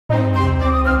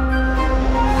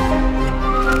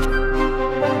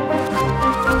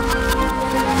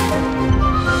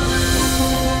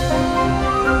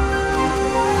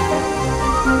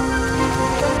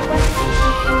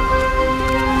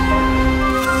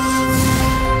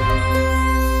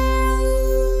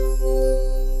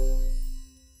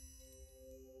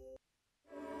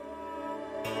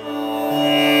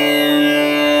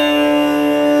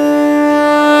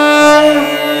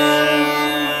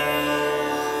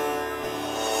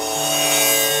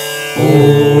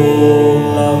ஓம்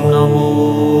நமோ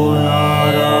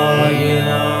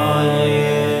நாராயணாய.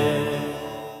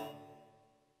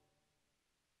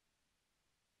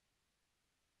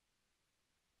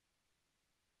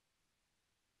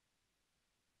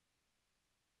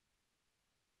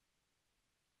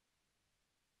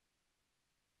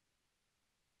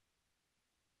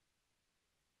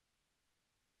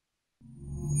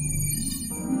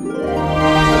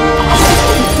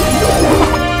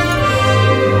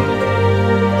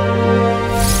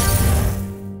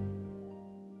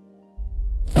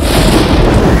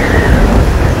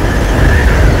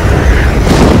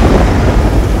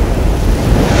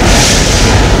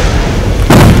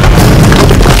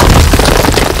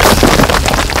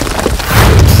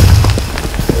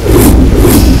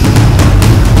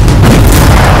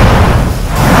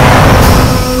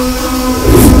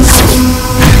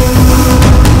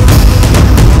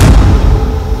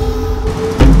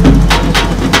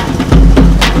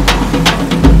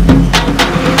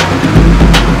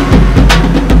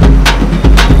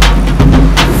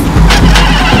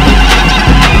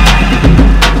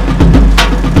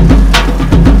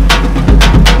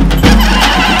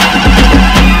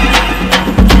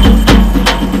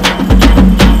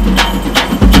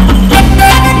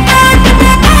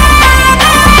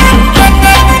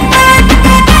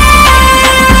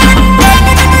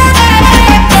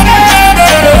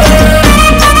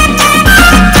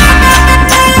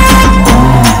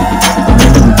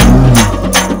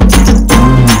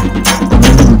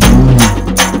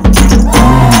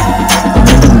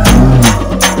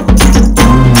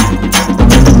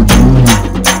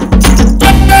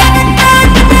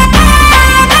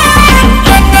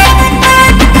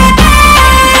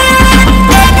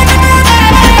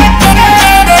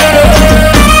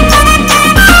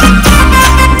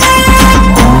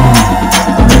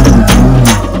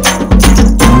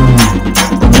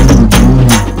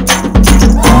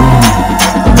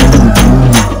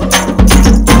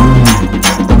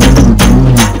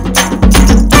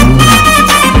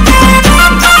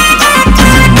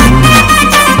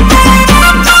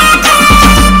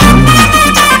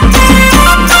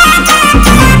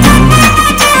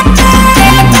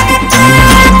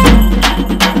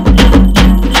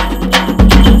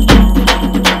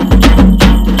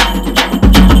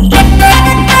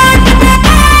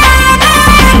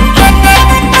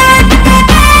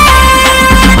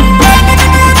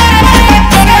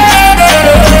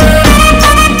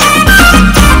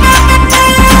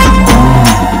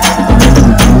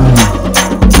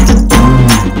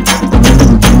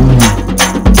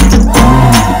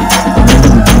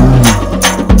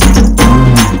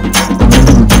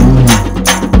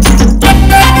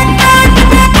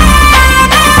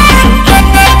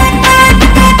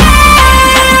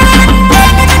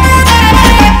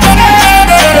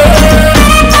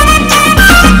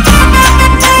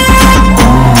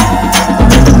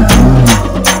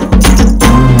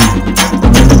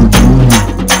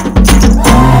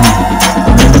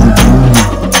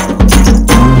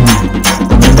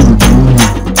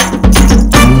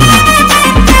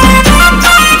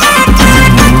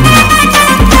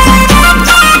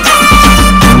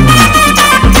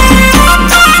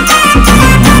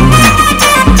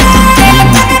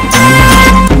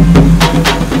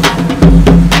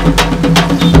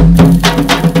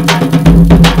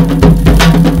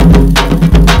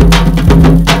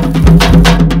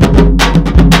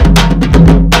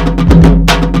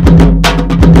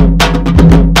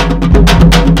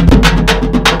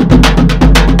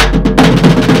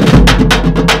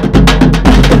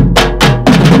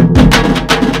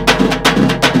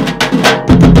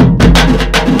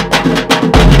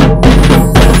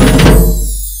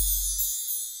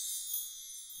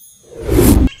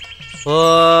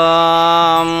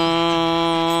 ओम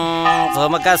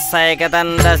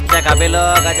सोमकस्सैकतन्दश्च कपिलो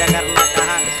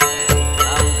गजकर्णकः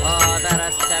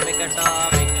लम्बोदरश्च विकटो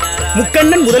विघ्नराजः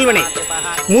முக்கண்ணன் முதல்வனே,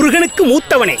 முருகனுக்கு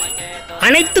மூத்தவனே,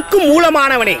 அனைத்துக்கும்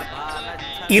மூலமானவனே,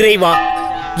 இறைவா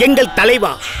எங்கள்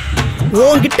தலைவா,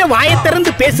 உன்கிட்ட வாயை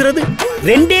திறந்து பேசுறது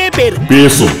ரெண்டே பேரு.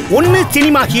 ஒன்னு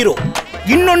சினிமா ஹீரோ,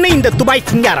 இன்னொன்னு இந்த துபாய்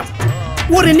சிங்காரம்.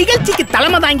 ஒரு நிகழ்ச்சிக்கு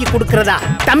தலைமை தாங்கி கொடுக்கறதா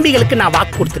தம்பிகளுக்கு நான்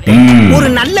வாக்கு கொடுத்துட்டேன். ஒரு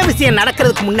நல்ல விஷயம்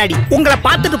நடக்கிறதுக்கு முன்னாடி உங்களை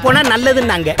பார்த்துட்டு போனா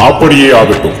நல்லதுன்னாங்க. அப்படியே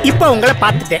ஆகட்டும். இப்ப உங்களை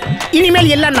பார்த்துட்டேன்,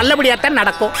 இனிமேல் எல்லாம் நல்லபடியா தான்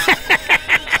நடக்கும்.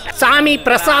 சாமி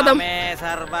பிரசாதம்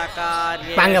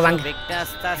வாங்க வாங்க.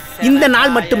 இந்த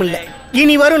நாள் மட்டும் இல்ல,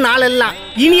 இனி வரும் நாளெல்லாம்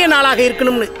இனிய நாளாக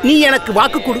இருக்கணும்னு நீ எனக்கு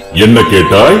வாக்கு கொடு. என்ன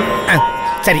கேட்டாய்?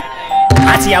 சரி,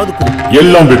 ஆசையாவது கொடு.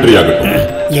 எல்லாம் வெற்றியாகட்டும்.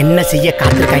 என்ன செய்ய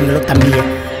காத்திருக்காங்களோ தம்பியே.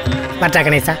 பற்றா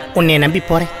கணேசா, உன்னை நம்பி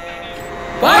போறேன்.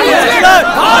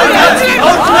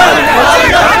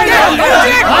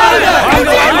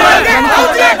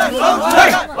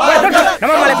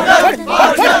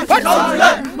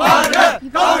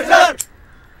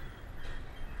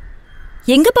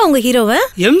 உங்க ஹீரோவை?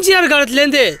 எம்ஜிஆர் காலத்துல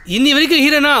இருந்து இன்னி வரைக்கும்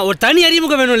ஹீரோனா ஒரு தனி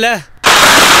அறிமுகம் வேணும்ல.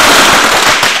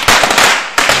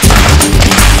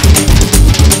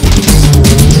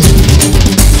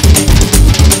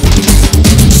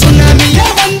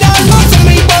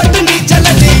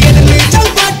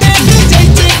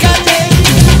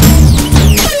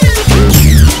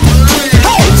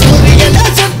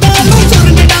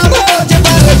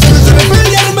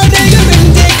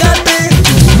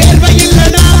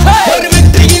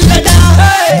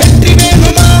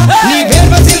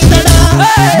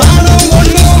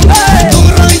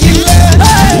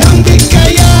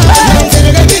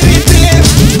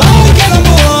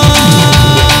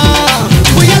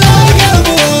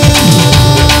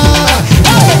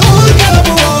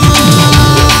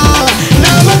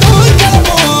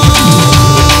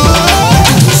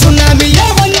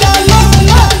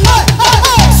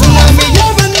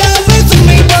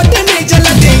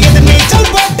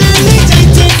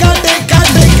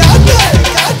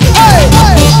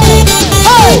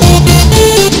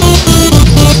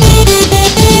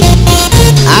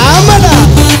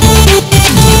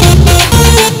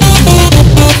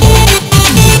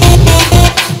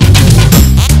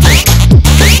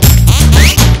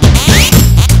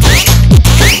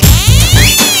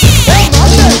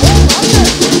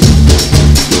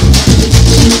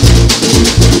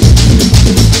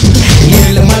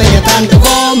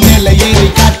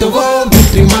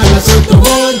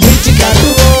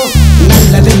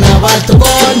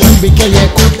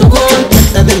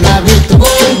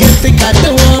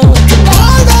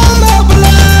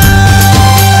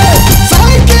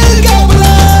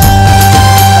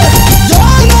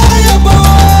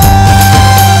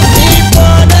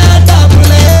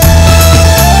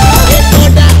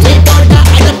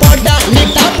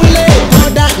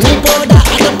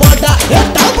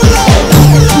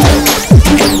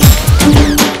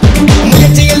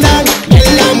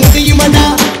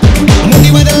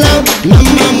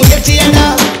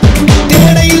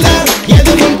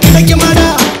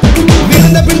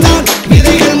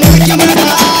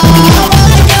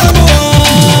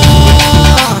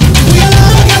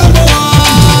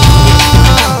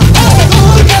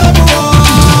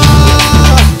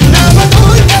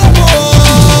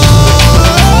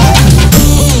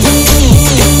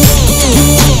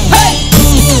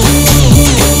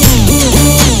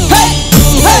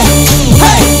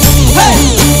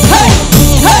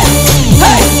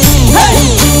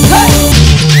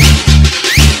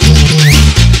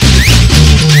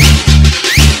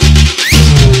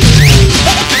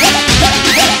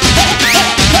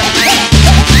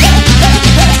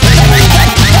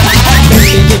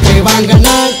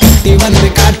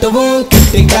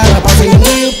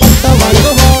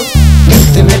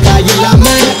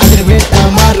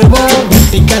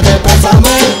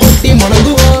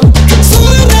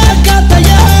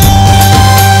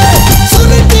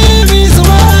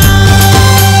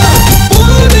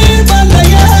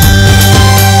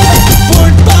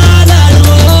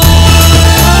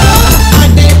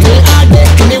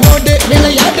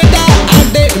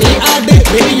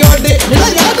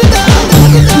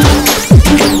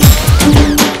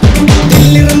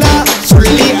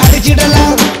 சொல்லி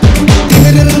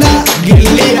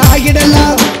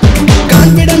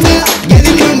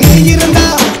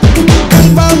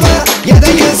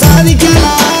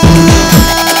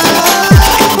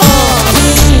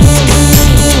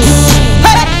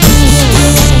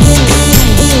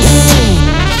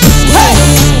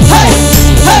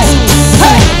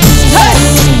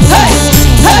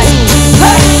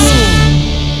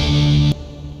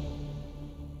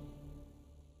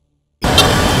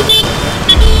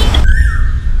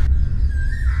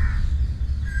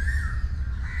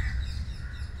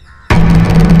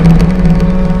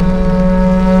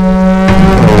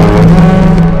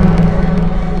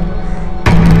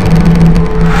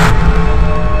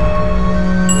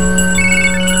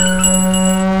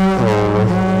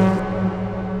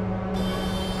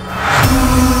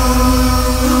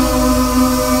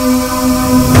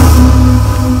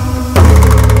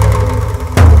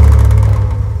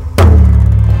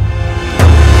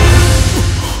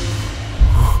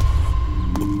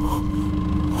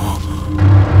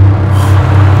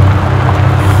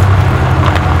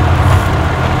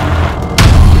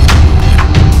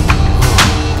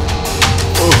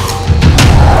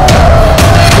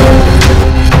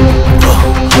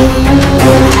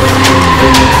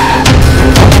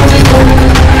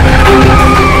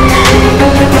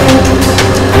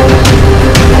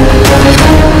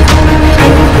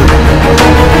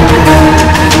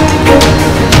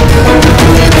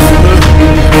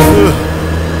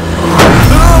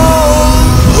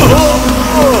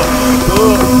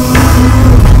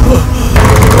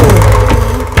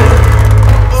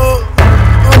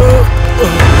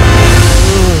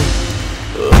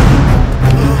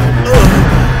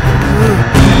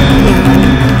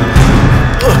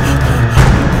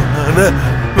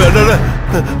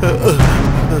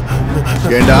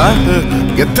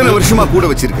எத்தனை வருஷமா கூட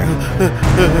வச்சிருக்கேன்.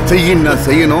 செய்யினா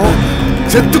செய்யணும்,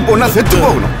 செத்து போனா செத்து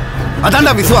போகணும்.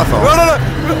 அதான்டா விசுவாசம்.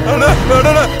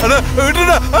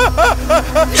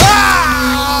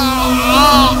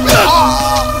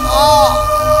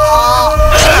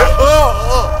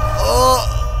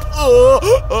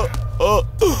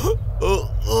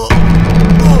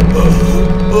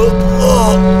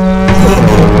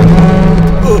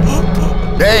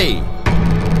 டேய்,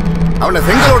 அவனை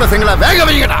செங்கலோட செங்கலா வேக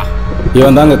வைங்கடா.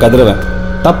 இவன் தாங்க கதிரவன்.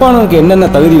 தப்பானவனுக்கு என்னென்ன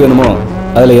தகுதி வேணுமோ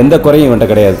அதில் எந்த குறையும் இவன்ட்ட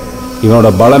கிடையாது. இவனோட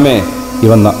பலமே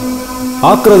இவன் தான்.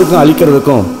 ஆக்குறதுக்கும்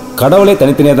அழிக்கிறதுக்கும் கடவுளே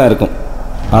தனித்தனியாக தான் இருக்கும்.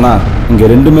 ஆனால் இங்கே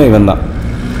ரெண்டுமே இவன் தான்.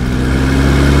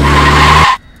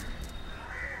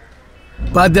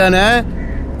 பார்த்தானே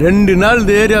 2 நாள்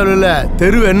இந்த ஏரியாவில்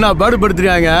தெரு என்ன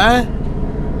பாடுபடுத்துறாங்க.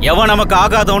 எவன் நமக்கு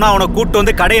ஆகாதவனா அவனை கூட்டு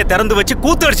வந்து கடையை திறந்து வச்சு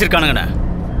கூத்து அடிச்சிருக்கானுங்கண்ணே.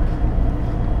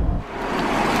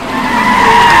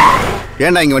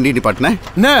 ஏன்டா இங்க வண்டி நிப்பாட்டின?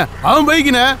 என்ன அவன்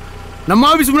பைக்குண்ணே நம்ம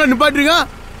ஆபீஸ் முன்னாடி நிப்பாட்டுருங்க.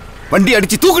 வண்டி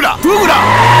அடிச்சு தூக்குடா தூக்குடா.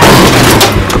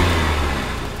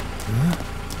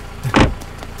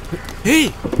 ஏய்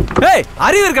ஏய்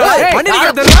அறிவு இருக்கா? வண்டி நிக்க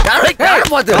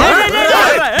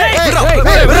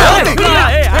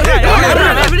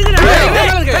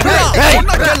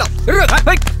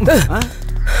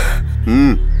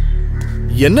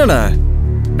என்னண்ணா?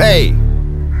 டேய்,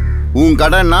 உன்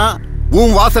கடைன்னா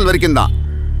உன் வாசல் வரைக்கும் தான்.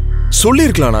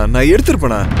 சொல்லிருக்கலாண்ணா, நான்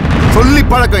எடுத்துருப்பேண்ணா. சொல்லி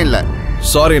பழக்கம் இல்ல.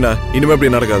 சாரிண்ணா, இனிமே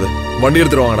அப்படி நடக்காது. வண்டி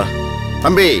எடுத்துருவாங்கண்ணா.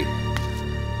 தம்பி,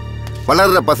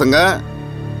 வளர்ற பசங்க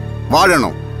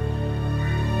வாழணும்,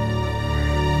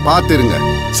 பார்த்துருங்க.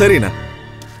 சரிண்ணா.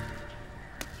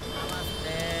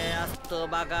 அஸ்து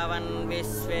பகவன்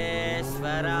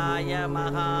விஸ்வேஸ்வராய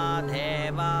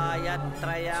மகாதேவாய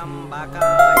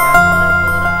த்ரயம்பகாய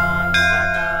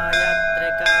திரிபுராந்தகாய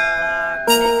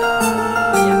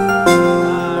திரிகாலாக்னிகாய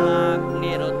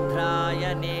காலாக்னிருத்ராய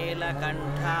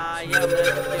நீலகண்டாய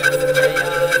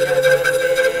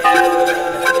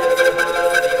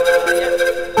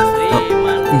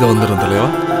இந்த வந்துடும் தலைவா.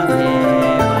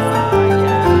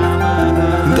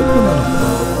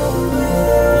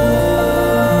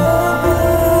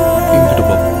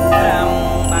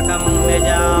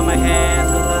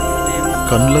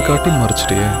 கண்ணில் காட்டி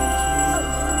மறைச்சிட்டே.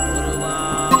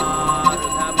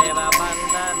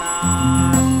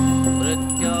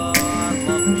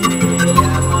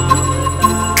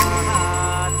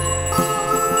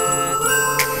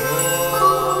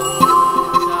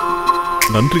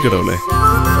 நன்றி கடவுளே.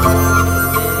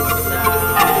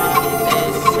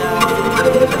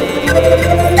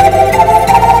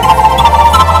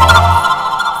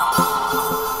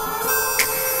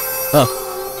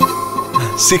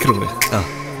 சீக்கிரம்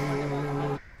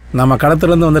நம்ம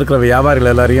கடத்திலிருந்து வந்திருக்கிற வியாபாரிகள்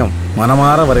எல்லாரையும்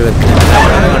மனமாற வரவேற்கிறேன்.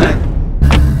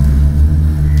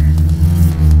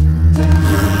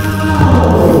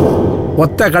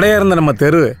 ஒத்த கடையா இருந்த நம்ம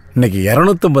தெரு இன்னைக்கு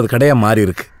 250 கடையா மாறி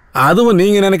இருக்கு. அதுவும்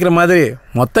நீங்க நினைக்கிற மாதிரி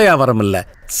மொத்த வியாபாரம் இல்ல,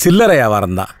 சில்லறை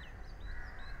வியாபாரம் தான்.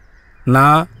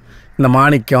 நான், இந்த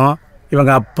மாணிக்கம்,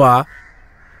 இவங்க அப்பா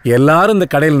எல்லாரும் இந்த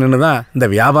கடையில் நின்று தான் இந்த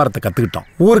வியாபாரத்தை கற்றுக்கிட்டோம்.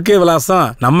 ஊருக்கே விலாசம்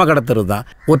நம்ம கடை தெரு தான்.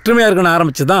 ஒற்றுமையாக இருக்குன்னு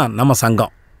ஆரம்பிச்சு தான் நம்ம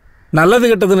சங்கம். நல்லது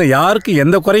கெட்டதுன்னு யாருக்கும்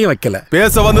எந்த குறையும் வைக்கல.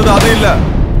 பேச வந்தது அது இல்ல.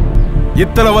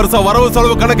 இத்தனை வருஷம் வரவு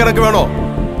செலவு கணக்கு எனக்கு வேணும்.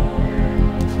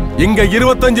 இங்க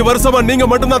 25 வருஷமா நீங்க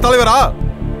மட்டும்தான் தலைவரா?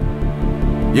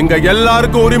 இங்க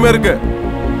எல்லாருக்கும் உரிமை இருக்கு.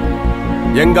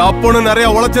 எங்க அப்பனும் நிறைய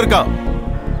உழைச்சிருக்கான்.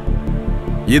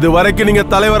 இது வரைக்கும் நீங்க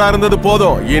தலைவரா இருந்தது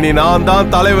போதும். இனி நான் தான்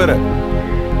தலைவர்.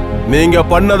 நீங்க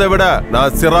பண்ணதை விட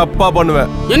நான் சிறப்பா பண்ணுவேன்.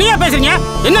 என்னையா பேசுறீங்க?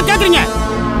 என்ன கேக்குறீங்க?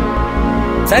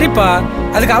 சரிப்பா,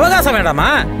 அதுக்கு அவகாசம் வேண்டாமா?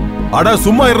 அட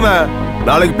சும்மா இருந்த.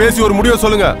 நாளைக்கு பேசி ஒரு முடிவை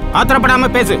சொல்லுங்க. ஆத்திரப்படாம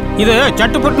பேசு. இது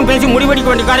சட்டுப்பட்டு பேசி முடிவெடுக்க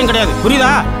வேண்டிய காரியம் கிடையாது,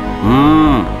 புரியுதா?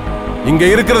 இங்க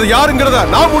இருக்கிறது யாருங்கிறத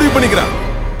நான் முடிவு பண்ணிக்கிறேன்.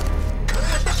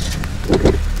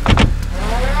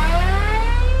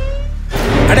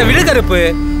 அட விடு கருப்பு,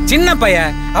 சின்ன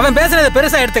பையன், அவன் பேசுறத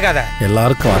பெருசா எடுத்துக்காத.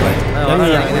 எல்லாருக்கும் வர்றேன்.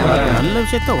 நல்ல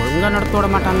விஷயத்த ஒழுங்கா நடத்த விட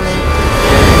மாட்டாங்களே.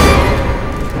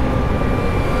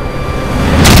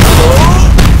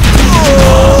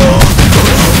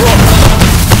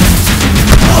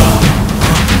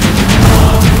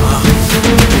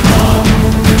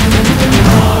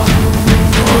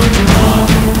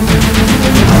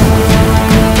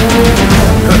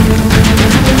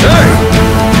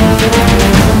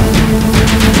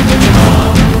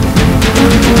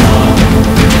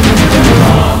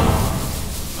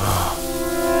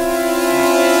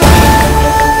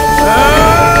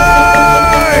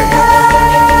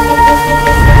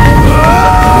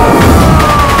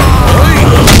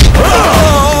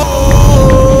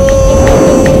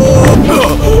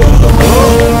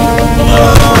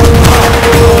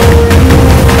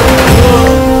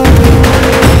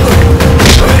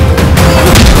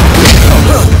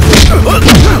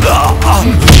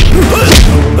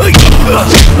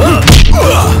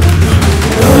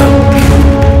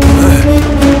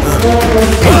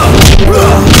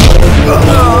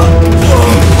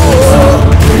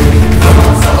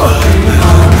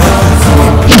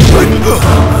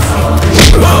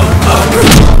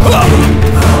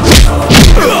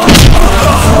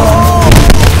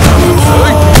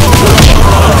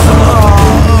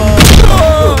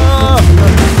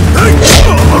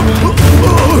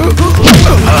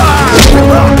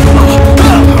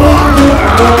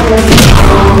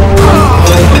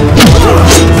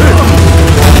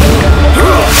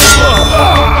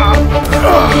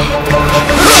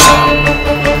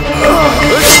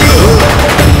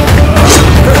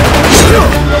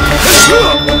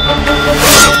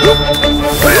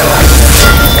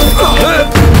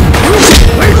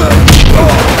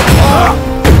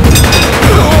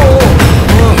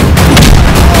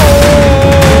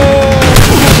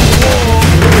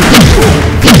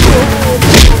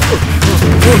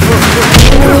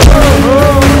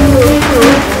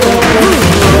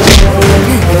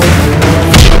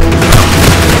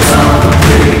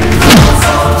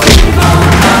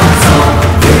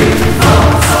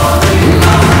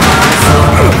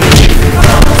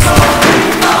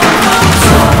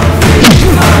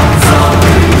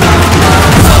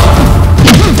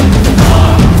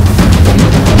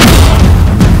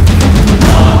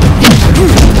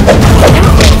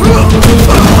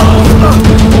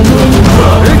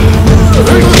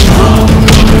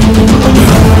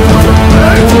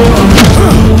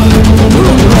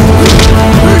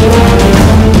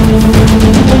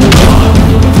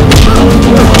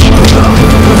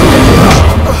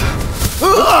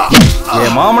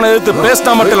 எடுத்து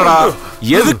பேசினா மட்டும் இல்லடா,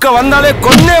 எதுக்க வந்தாலே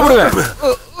கொன்னே விடுவேன்.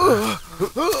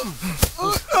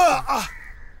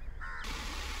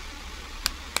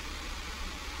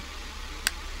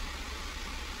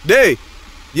 டேய்,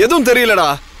 எதுவும் தெரியலடா,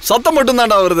 சத்தம் மட்டும்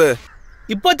தான்டா வருது.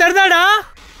 இப்போ தெரிதாடா?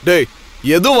 டேய்,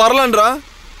 எதுவும் வரலன்றா.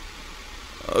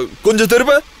 கொஞ்சம்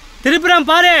திருப்புறான்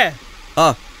பாரு.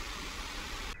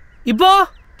 இப்போ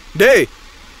டேய்,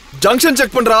 ஜங்ஷன்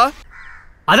செக் பண்றா.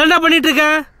 அதான்டா பண்ணிட்டு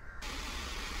இருக்கேன்.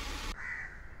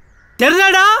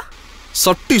 தெரிதாடா?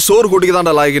 சட்டி சோறு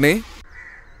கொட்டிக்குதான்டா லாய்கினி.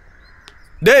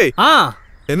 டேய்,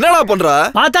 என்னடா பண்ற?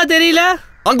 பார்த்தா தெரியல.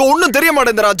 அங்க ஒண்ணும் தெரிய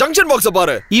மாட்டேங்குதுடா. ஜங்ஷன் பாக்ஸ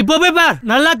பாரு. இப்போ போய் பார்,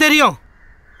 நல்லா தெரியும்.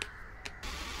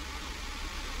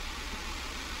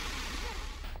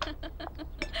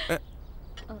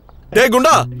 டேய்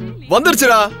குண்டா,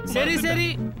 வந்துருச்சுடா. சரி சரி.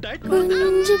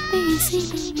 கொஞ்சம் பேசி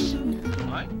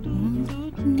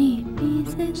நீ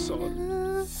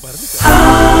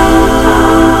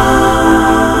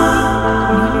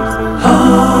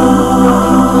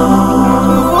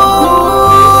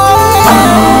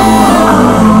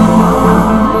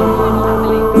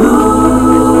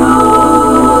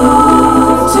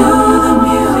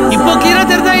இப்போ கீரா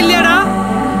தெரிதா இல்லையாடா?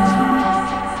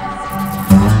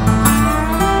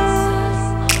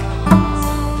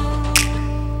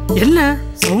 என்ன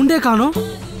சவுண்டே காணோம்?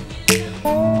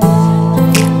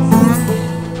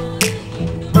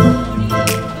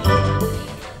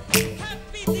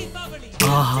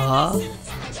 ஆஹா,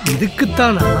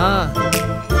 இதுக்குத்தானா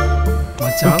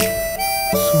மச்சான்?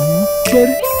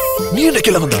 சூப்பர். நீ என்ன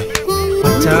கிளம்ப வந்த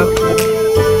மச்சான்?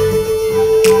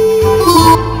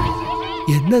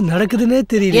 என்ன நடக்குதுன்னே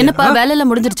தெரியல. என்னப்பா வேலை எல்லாம்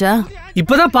முடிஞ்சிருச்சா?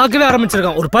 இப்பதான் பார்க்கவே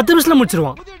ஆரம்பிச்சிருக்கான். ஒரு 10 நிமிஷத்துல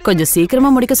முடிச்சிருவான். கொஞ்சம்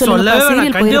சீக்கிரமா முடிக்க சொல்லுங்க.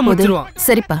 சீரியல் போயிட போகுது.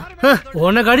 சரிப்பா.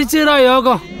 உனக்கு அடிச்சுடா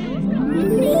யோகம்.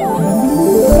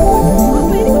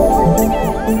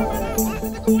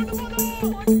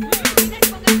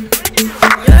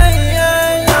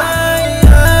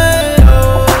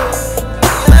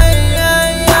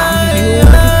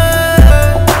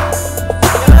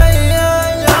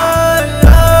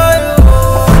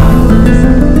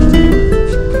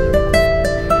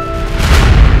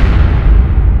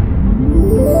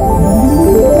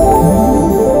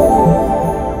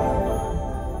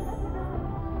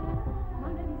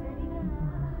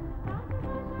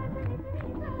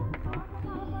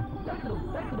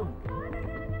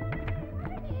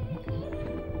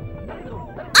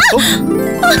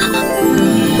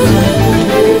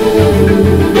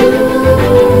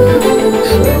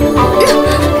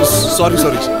 Sorry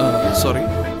sorry sorry.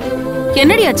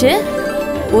 என்னடி ஆச்சு?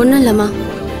 ஒண்ணும் இல்லம்மா.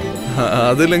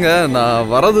 அது இல்லைங்க, நான்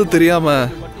வரது தெரியாம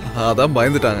அதான்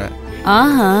பயந்துட்டாங்க.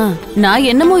 ஆஹா, நான்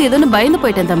என்னமோ ஏதோன்னு பயந்து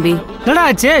போயிட்டேன் தம்பி. என்னடா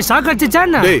ஆச்சு? ஷாக் அடிச்சா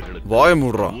என்ன? டேய், வாயை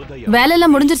மூடுறா. வேலை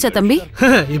எல்லாம் முடிஞ்சிருச்சா தம்பி?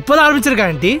 இப்பதான்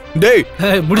ஆரம்பிச்சிருக்கேன் ஆண்டி. டேய்,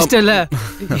 முடிச்சிட்டல?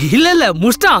 இல்ல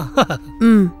முடிச்சிட்டான்.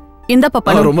 இந்த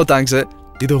பாப்பா ரொம்ப தேங்க்ஸ்.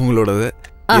 இது உங்களோடது.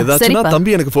 ஏதாச்சும்னா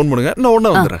தம்பி எனக்கு ஃபோன் பண்ணுங்க, நான்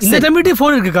உடனே வந்துறேன். இந்த தம்பிட்ட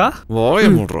ஃபோன் இருக்குக்கா? வாயை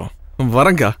மூடுறா.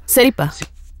 வரேங்க. சரிப்பா.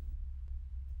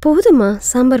 போதுமா?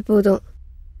 சாம்பார் போதும்.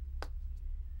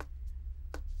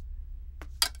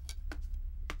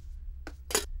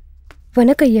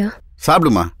 வணக்கம் ஐயா.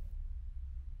 சாப்பிடுமா.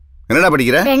 என்னடா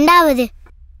படிக்கிற? ரெண்டாவது.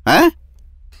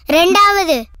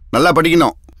 ரெண்டாவது. நல்லா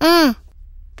படிக்கணும்.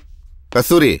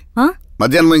 கஸ்தூரி,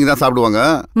 மத்தியானம் இங்க தான் சாப்பிடுவாங்க.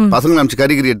 பசங்க நினைச்சு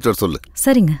கறிகறி எடுத்து வர சொல்லு.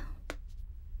 சரிங்க.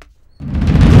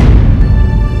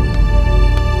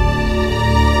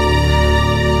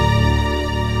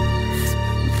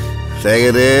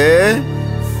 சேகரு,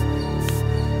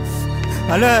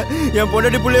 அண்ணா, என்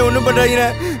பொண்டாட்டி புள்ளைய ஒண்ணும் பண்றாங்க.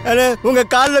 அண்ணா, உங்க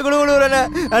காலில் கூட விழுவுறேண்ணா.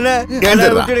 அண்ணா,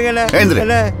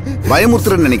 எழுந்துரு.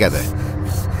 பயமுறுத்துறன்னு நினைக்காத.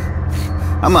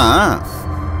 ஆமா,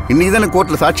 இன்னைக்கு தானே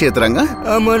கோர்ட்ல சாட்சி ஏத்துறாங்க?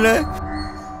 ஆமாண்ணா.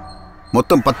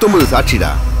 மொத்தம் 19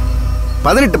 சாட்சிடா.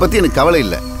 18 பத்தி எனக்கு கவலை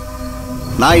இல்லை.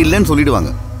 நான் இல்லைன்னு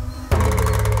சொல்லிடுவாங்க.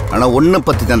 ஆனா ஒன்ன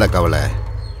பத்தி தான்டா கவலை.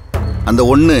 அந்த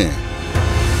ஒண்ணு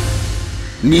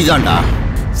நீதான்டா.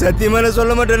 சத்தியமா நான்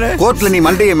சொல்ல மாட்டேனே. கோர்ட்ல நீ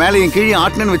மண்டையை மேலையும் கீழே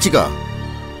ஆட்டினு வச்சுக்கோ.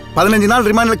 15 நாள்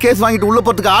ரிமாண்ட்ல கேஸ் வாங்கிட்டு உள்ள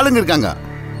போறதுக்கு ஆளுங்க இருக்காங்க.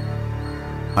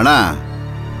 ஆனா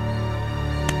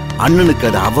அண்ணனுக்கு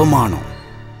அது அவமானம்.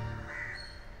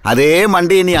 அதே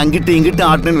மண்டையை நீ அங்கிட்டு இங்கிட்டு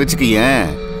ஆட்டினு வச்சுக்கேன்,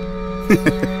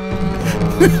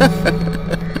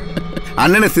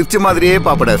 அண்ணனை சிரிச்ச மாதிரியே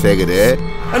பாப்படா சேகரு.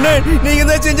 அண்ணா, நீங்க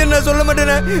தான் செஞ்சு நான் சொல்ல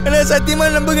மாட்டேனே. அண்ணா, சத்தியமா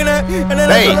நம்புங்கண்ணே. அண்ணா,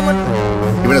 நான் சொல்ல மாட்டேன்.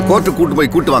 இவனை கோர்ட்டு கூட்டு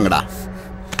போய் கூட்டு வாங்கடா.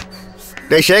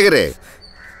 டேய் சேகரு,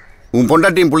 உன்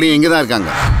பொண்டாட்டியும் புள்ளியும் இங்கே தான்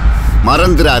இருக்காங்க,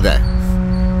 மறந்துடாத.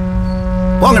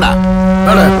 போங்கடா.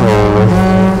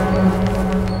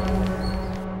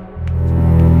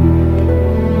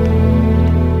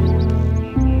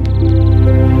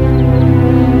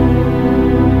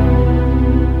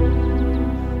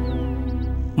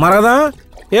 மரகதம்,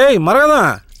 ஏய்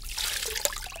மரகதம்,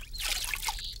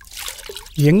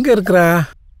 எங்க இருக்கிறா?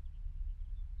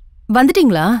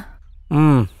 வந்துட்டீங்களா?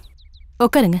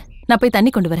 உட்காருங்க, நான் போய்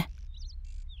தண்ணி கொண்டு வரேன்.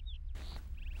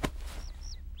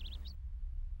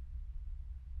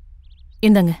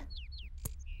 இந்தாங்க.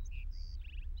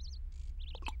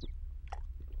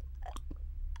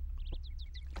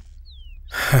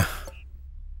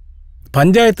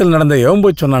 பஞ்சாயத்தில் நடந்த எவன்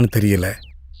போய் சொன்னான்னு தெரியல.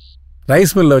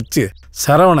 ரைஸ் மில்ல வச்சு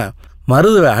சரவண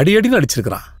மருதுவை அடியடின்னு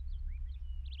அடிச்சிருக்கிறான்.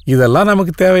 இதெல்லாம்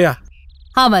நமக்கு தேவையா?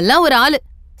 அவன்லாம் ஒரு ஆளு.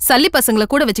 சல்லி பசங்களை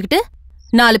கூட வச்சுக்கிட்டு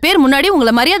 4 பேர் முன்னாடி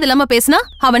உங்களை மரியாதை இல்லாம பேசினா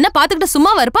அவன் என்ன பாத்துக்கிட்டு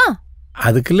சும்மாவா இருப்பான்?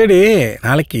 அதுக்கு இல்லடி,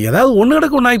 நாளைக்கு ஏதாவது ஒண்ணு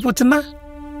கிடக்கு ஒண்ணு ஆகி போச்சுன்னா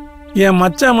என்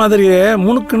மச்சா மாதிரியே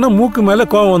முனுக்குன்னா மூக்கு மேல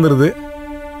கோபம் வந்துருது.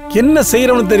 என்ன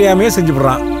செய்யறவனு தெரியாமே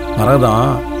செஞ்சுப்படுறான். மரகதம்,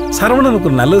 சரவணனுக்கு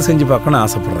ஒரு நல்லது செஞ்சு பார்க்கணும்னு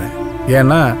ஆசைப்படுறேன்.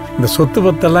 ஏன்னா இந்த சொத்து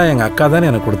பத்தெல்லாம் எங்க அக்கா தானே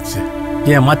எனக்கு கொடுத்துச்சு.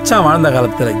 என் மச்சான் வாழ்ந்த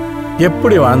காலத்துல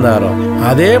எப்படி வாழ்ந்தாரோ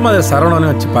அதே மாதிரி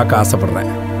சரவணனையும் வச்சு பார்க்க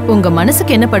ஆசைப்படுறேன். உங்க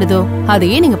மனசுக்கு என்ன படுதோ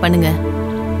அதையே நீங்க பண்ணுங்க.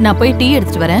 நான் போய் டீ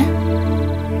எடுத்துட்டு வரேன்.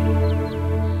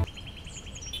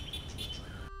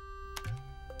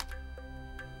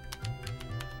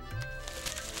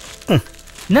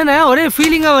 என்னண்ணே ஒரே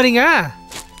ஃபீலிங்கா வரீங்க?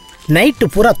 நைட்டு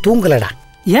பூரா தூங்கலடா.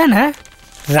 ஏண்ணே?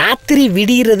 ராத்திரி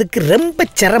விடியறதுக்கு ரொம்ப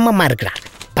சிரமமா இருக்குடா.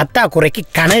 பத்தாக்குறைக்கு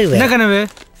கனவு. என்ன கனவு?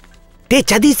 டேய்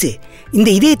சதீஷ், இந்த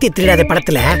இதயத்தை திருடாத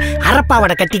படத்துல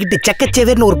அரப்பாவடை கட்டிக்கிட்டு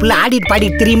செக்கச்சேவேர்னு ஒரு பிள்ளை ஆடிட்டு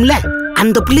பாடிட்டு தெரியும்ல,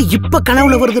 அந்த பிள்ளை இப்ப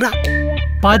கனவுல வருதுடா.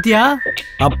 பாத்தியா?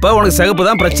 அப்ப உனக்கு சிகப்பு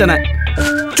தான் பிரச்சனை.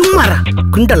 சும்மாரா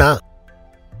குண்டலா.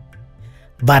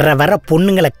 வர வர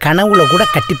பொண்ணுங்களை கனவுல கூட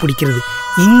கட்டி பிடிக்கிறது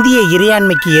இந்திய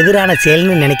இறையாண்மைக்கு எதிரான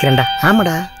செயல்னு நினைக்கிறேன்டா.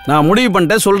 ஆமாடா, நான் முடிவு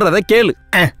பண்ணிட்டேன், சொல்றத கேளு.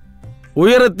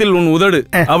 உயரத்தில் உன் உதடு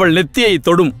அவள் நெத்தியை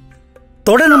தொடும்.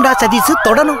 தொடணும்டா சதீஷ்,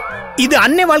 தொடணும். இது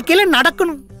அன்னை வாழ்க்கையில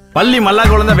நடக்கணும். பள்ளி மல்லா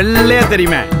குழந்தை வெள்ளையா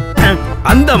தெரியுமே,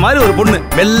 அந்த மாதிரி ஒரு பொண்ணு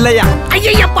வெள்ளையா.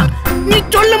 ஐயப்பா, நீ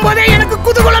சொல்லும் போதே எனக்கு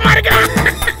குதூகலமா இருக்குடா.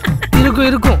 இருக்கும்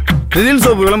இருக்கும். ரிதில்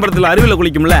சோப்பு விளம்பரத்துல அருவில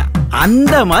குளிக்கும்ல,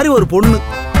 அந்த மாதிரி ஒரு பொண்ணு.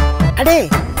 அடே,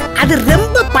 அது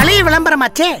ரொம்ப பழைய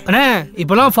விளம்பரமாச்சே. அண்ணே,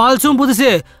 இப்பெல்லாம் ஃபால்ஸும் புதுசு,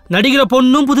 நடிக்கிற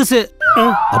பொண்ணும் புதுசு.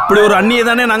 அப்படி ஒரு அண்ணியை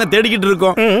தானே நாங்க தேடிக்கிட்டு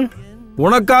இருக்கோம்.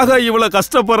 உனக்காக இவ்வளவு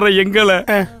கஷ்டப்படுற எங்களை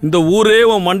இந்த ஊரே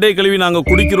உன் மண்டை கழுவி நாங்க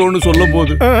குடிக்கிறோம்னு சொல்லும்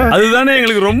போது அதுதானே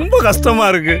எங்களுக்கு ரொம்ப கஷ்டமா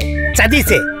இருக்கு.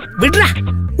 சதீஷ் விட்றா,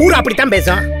 ஊர் அப்படித்தான்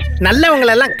பேசும்.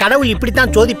 நல்லவங்களை எல்லாம் கடவுள்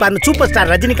இப்படித்தான் சோதிப்பாருன்னு சூப்பர்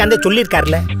ஸ்டார் ரஜினிகாந்தே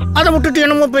சொல்லியிருக்காருல. அதை விட்டுட்டு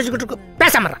என்னமோ பேசிக்கிட்டு இருக்கு.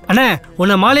 பேசாம அண்ணே,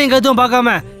 உன்னை மாலையும் கருத்தும்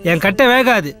பார்க்காம என் கட்டை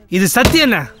வேகாது. இது சத்தியம்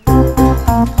என்ன?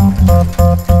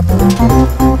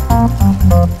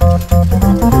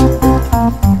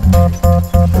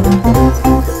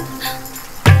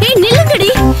 நில்லுங்கடி.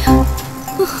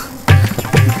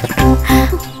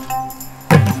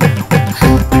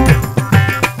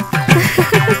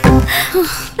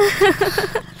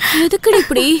 எதுக்குடி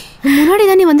இப்படி? முன்னாடி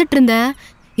தானே வந்துட்டு இருந்த,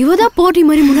 இவதான் போட்டி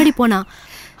மாதிரி முன்னாடி போனா,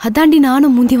 அதாண்டி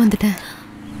நானும் முந்தி வந்துட்டேன்.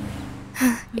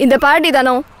 இந்த பாட்டி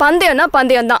தானோ பந்தயம்னா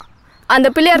பந்தயம் தான். அந்த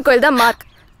பிள்ளையார் கோயில் தான் மார்க்.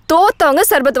 தோத்தவங்க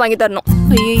சர்பத் வாங்கி தரணும்.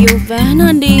 ஐயோ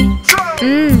வேணாண்டி.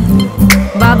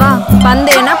 பாபா,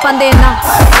 பந்தயம்னா பந்தயம் தான்.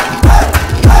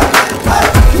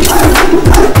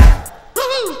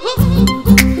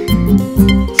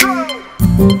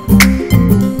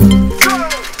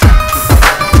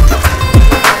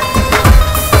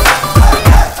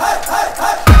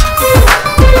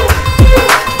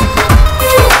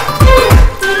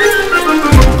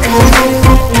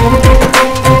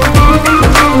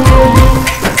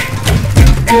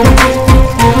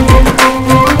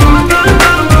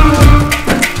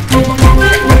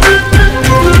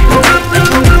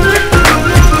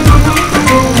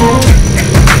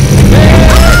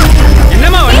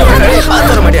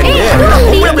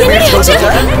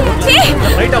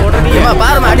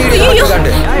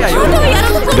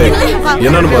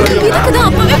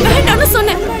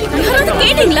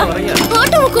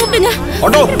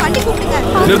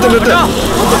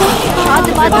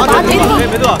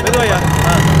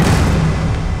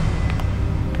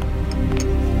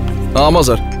 ஆமா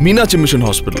சார், மீனாட்சி மிஷன்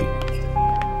ஹாஸ்பிட்டல்.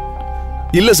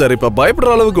 இல்ல சார், இப்ப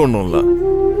பயப்படுற அளவுக்கு ஒன்றும் இல்ல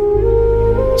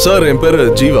சார். என் பேரு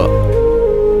ஜீவா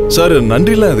சார்.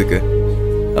 நன்றிலாம் இதுக்கு.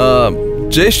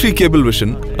 ஜெயஸ்ரீ கேபிள்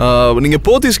விஷன், நீங்க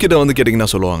போத்தீஸ் கிட்ட வந்து கேட்டீங்கன்னா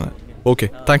சொல்லுவாங்க. Okay,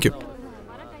 thank you.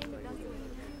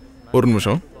 ஒரு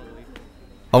நிமிஷம்,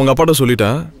 அவங்க அப்பாட்ட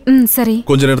சொல்லிட்டேன். சரி,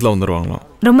 கொஞ்ச நேரத்தில் வந்துடுவாங்களாம்.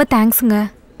 ரொம்ப தேங்க்ஸுங்க.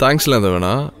 தேங்க்ஸ்ல எந்த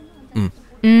வேணா.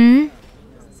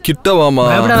 கிட்ட வாமா.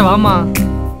 வாமா.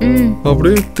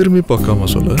 அப்படியே திரும்பி பார்க்காம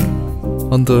சொல்லு.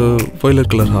 அந்த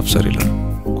வயலட் கலர் ஹாஃப் சாரியில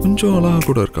கொஞ்சம் அழகா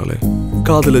கூட இருக்காளே,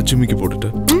 காதுல ஜிமிக்கி போட்டுட்டு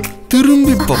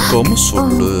திரும்பி பார்க்காம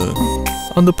சொல்லு.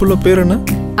 அந்த புள்ள பேர் என்ன?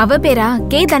 அவ பேரா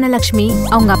கே தனலட்சுமி.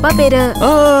 அவங்க அப்பா பேரு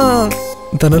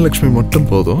தனலட்சுமி மட்டும்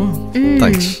போதும்.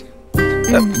 தேங்க்ஸ்.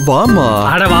 வாமா.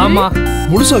 அட வாமா.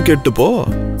 முழுசா கேட்டு போ.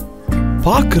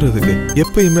 பாக்குறதுக்கு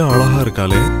எப்பயுமே அழகா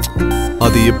இருக்காளே,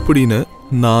 அது எப்படின்னு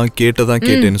நான் கேட்டதான்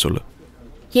கேட்டேன்னு சொல்லு.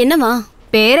 என்னவா?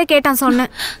 பேரை கேட்டான்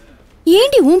சொன்னேன்.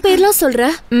 ஏண்டி உன் பேர்லாம் சொல்ற?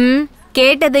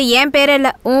 கேட்டது என் பேர இல்ல,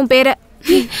 உன் பேர.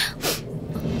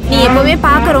 நீ எப்பவுமே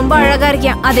பார்க்க ரொம்ப அழகா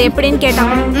இருக்கியா, அது எப்படின்னு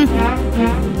கேட்டான்.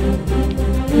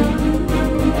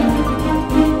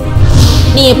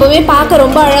 நீ எப்பவுமே பார்க்க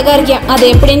ரொம்ப அழகா இருக்கியா, அது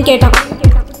எப்படின்னு கேட்டான்.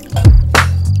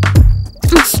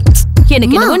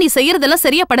 எனக்கு என்னவோ நீ செய்யறதெல்லாம்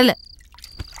சரியா படல.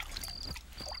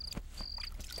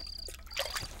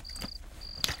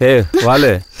 வாலு.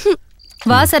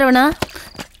 வா சரவணா.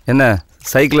 என்ன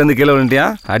சைக்கிள் இருந்து கீழே விழுந்தியா?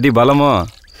 அடி பலமோ?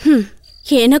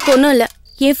 எனக்கு ஒண்ணும் இல்ல.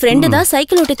 என் ஃப்ரெண்டு தான்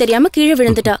சைக்கிள் ஓட்ட தெரியாம கீழே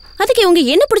விழுந்துட்டா. அதுக்கு இவங்க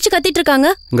என்ன பிடிச்சு கத்திட்டு இருக்காங்க?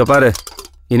 இங்க பாரு,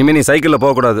 இனிமே நீ சைக்கிள்ல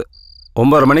போக கூடாது.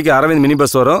 9:30 மணிக்கு அரவிந்த் மினி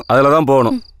பஸ் வரும், அதுல தான்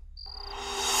போகணும்.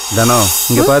 தனோ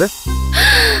இங்க பாரு.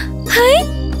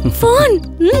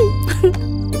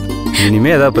 இனிமே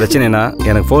ஏதாவது பிரச்சனைனா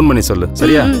எனக்கு ஃபோன் பண்ணி சொல்லு,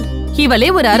 சரியா? இவளே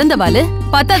ஒரு அருந்தவாளு,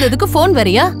 பத்தாததுக்கு ஃபோன்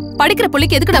வரியா? படிக்கிற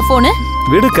புள்ளைக்கு எதுக்குடா ஃபோனு?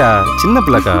 விடுக்கா, சின்ன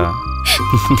பிள்ளைக்கா.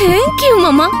 Thank you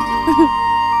மாமா.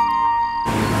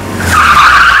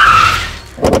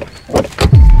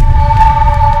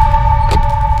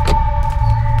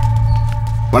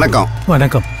 வணக்கம்.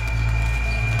 வணக்கம்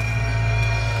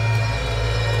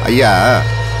ஐயா.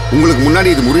 உங்களுக்கு முன்னாடி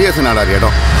இது முருகேசன் நாடார்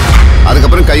இடம்.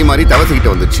 அதுக்கப்புறம் கை மாறி தவசிக்கிட்ட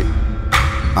வந்துச்சு.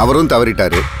 அவரும்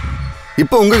தவறிட்டாரு.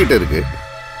 இப்போ உங்ககிட்ட இருக்கு.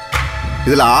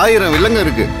 இதுல 1000 வில்லங்க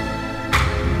இருக்கு.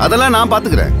 அதெல்லாம் நான்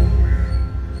பாத்துக்கிறேன்.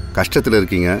 கஷ்டத்துல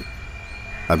இருக்கீங்க,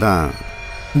 அதான்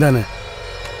தானே.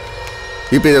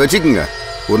 இப்போ இதை வச்சுக்கோங்க.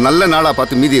 ஒரு நல்ல நாளா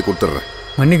பார்த்து மீதியை கொடுத்துட்றேன்.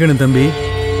 மன்னிக்கணும் தம்பி,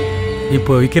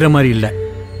 இப்போ விற்கிற மாதிரி இல்லை.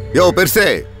 யோ பெருசே,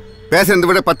 பேசுறதை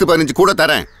விட 10-15 கூட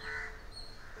தரேன்.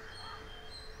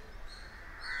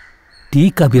 டீ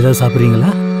காபி ஏதாவது சாப்பிட்றீங்களா?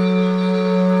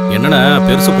 என்னடா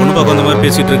பெருசு பொண்ணு பார்க்க வந்த மாதிரி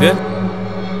பேசிட்டு இருக்கு?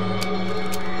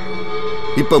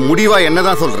 இப்ப முடிவா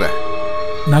என்னதான் சொல்ற?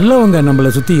 நல்லவங்க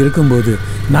நம்மளை சுத்தி இருக்கும்போது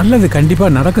நல்லது கண்டிப்பா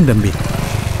நடக்கும் தம்பி.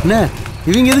 என்ன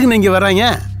இவங்க எதுக்கு நீங்க வர்றாங்க?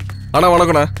 அண்ணா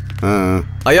வணக்கண்ணா.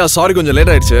 ஐயா சாரி கொஞ்சம்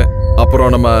லேட் ஆயிடுச்சு.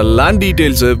 அப்புறம் நம்ம லேண்ட்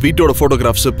டீடைல்ஸ், வீட்டோட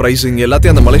போட்டோகிராஃப்ஸ், பிரைசிங்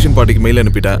எல்லாத்தையும் அந்த மலேசியன் பார்ட்டிக்கு மெயில்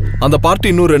அனுப்பிட்டேன். அந்த பார்ட்டி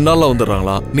இன்னும் 2 நாள்ல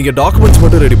வந்துடுறாங்களா? நீங்க டாக்குமெண்ட்ஸ்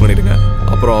மட்டும் ரெடி பண்ணிடுங்க.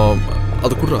 அப்புறம்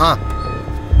அது கொடுறேன்.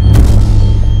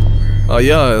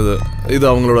 ஐயா இது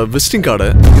அவங்களோட விசிட்டிங் கார்டு.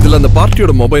 இதுல அந்த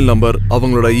பார்ட்டியோட மொபைல் நம்பர்,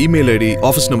 அவங்களோட இமெயில் ஐடி,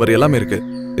 ஆஃபீஸ் நம்பர் எல்லாமே இருக்கு.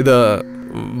 இத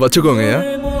வச்சுக்கோங்க ஐயா.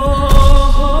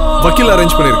 வக்கீல்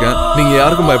அரேஞ்ச் பண்ணிருக்கேன். நீங்க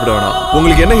யாருக்கும் பயப்பட வேணாம்.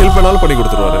 உங்களுக்கு என்ன ஹெல்ப் பண்ணாலும் பண்ணி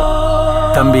கொடுத்துருவாரு.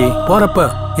 தம்பி போறப்ப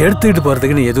எடுத்துக்கிட்டு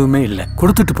போறதுக்குன்னு எதுவுமே இல்லை,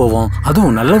 கொடுத்துட்டு போவோம்.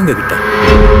 அதுவும் நல்லவங்க கிட்ட.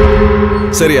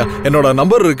 சரியா, என்னோட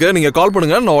நம்பர் இருக்கு, நீங்க கால்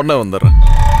பண்ணுங்க, நான் உடனே வந்துடுறேன்.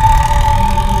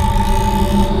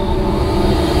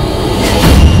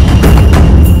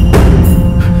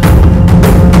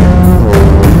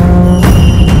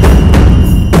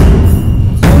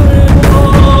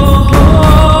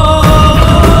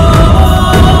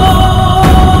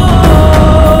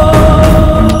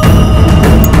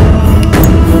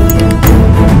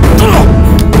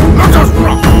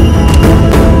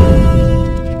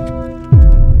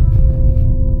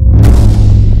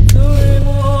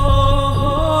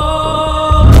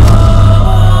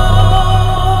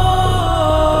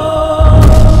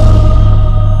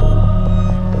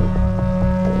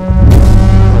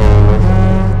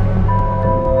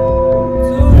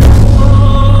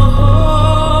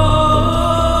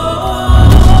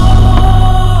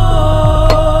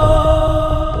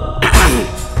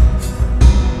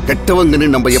 கெட்டவங்கன்னு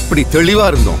நம்ம எப்படி தெளிவா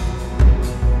இருந்தோம்.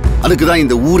 அதுக்குதான்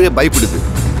இந்த ஊரே பயப்படுது.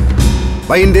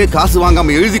 பயந்தே காசு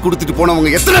வாங்காம எழுதி கொடுத்துட்டு போனவங்க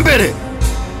எத்தனை பேரு?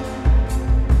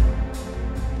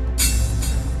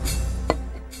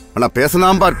 ஆனா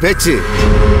பேசலாம் பார் பேச்சு.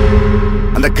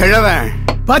 அந்த கிழவன்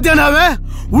பாத்தியானாவே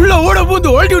உள்ள ஓட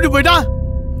பூந்து ஓட்டி விட்டு போயிட்டான்.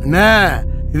 அண்ணா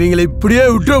இவங்களை இப்படியே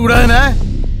விட்டுற கூடாதுண்ணே.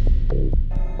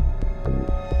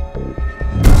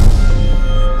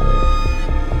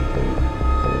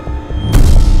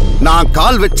 நான்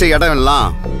கால் வச்ச இடம் எல்லாம்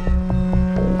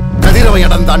கதிரவன்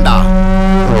இடம் தாண்டா.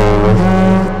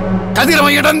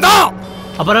 கதிரவன் இடம் தான்.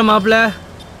 அப்புறம் மாப்பிள்ள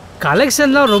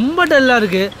கலெக்ஷன்லாம் ரொம்ப டல்லா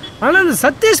இருக்கு. ஆனா அந்த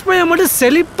சதீஷ் பையன் மட்டும்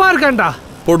செழிப்பா இருக்கான்டா.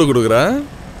 போட்டு கொடுக்குறேன்.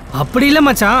 அப்படி இல்ல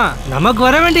மச்சான், நமக்கு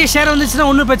வர வேண்டிய ஷேர் வந்துச்சுன்னா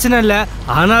ஒன்றும் பிரச்சனை இல்லை.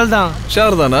 ஆனால் தான்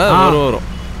ஷேர் தானே வரும்.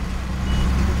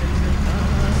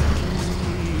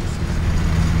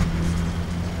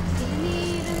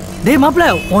 டேய் மாப்பிள்ள,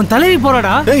 உன் தலைவி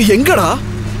போறாடா. டேய் எங்கடா?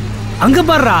 அங்க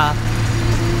பாருடா.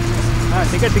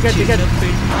 டிக்கெட் டிக்கெட் டிக்கெட்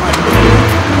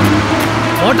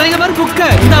ஓட்டோ இங்க பாரு, புக்க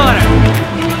இந்த வரேன்.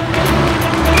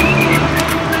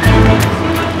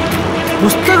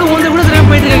 புஸ்தகம் ஒன்று கூட தெரியாம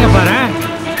போயிட்டு இருக்காங்க பாரு.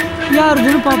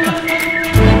 யாருதுன்னு பார்ப்போம்.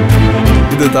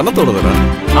 இது தனத்தோடதுடா.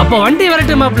 அப்ப வண்டி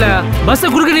வரட்டு மாப்ள, பஸ்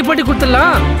குறுக்க நிப்பாட்டி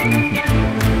கொடுத்துடலாம்.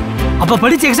 அப்ப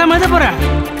படிச்சு எக்ஸாம் எழுத போற.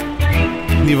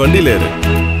 நீ வண்டியில ஏறு.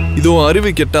 இதுவும்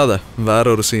அறிவு கெட்டாத வேற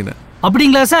ஒரு சீன்.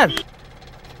 அப்படிங்களா sir?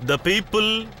 The people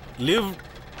lived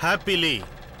happily.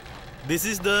 This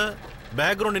is the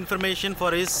background information for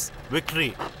his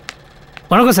victory.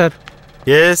 வணக்கம் சார்.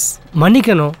 எஸ்.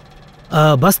 மன்னிக்கணும்,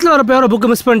 பஸ்ல வரப்ப யாரோ புக்கை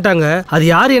மிஸ் பண்ணிட்டாங்க. அது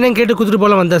யார் என்னன்னு கேட்டு குடுத்துட்டு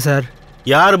போல வந்தா சார்.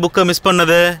 யார் புக்கை மிஸ்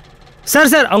பண்ணது?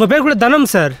 சார் அவங்க பேர் கூட தனம்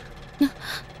சார்.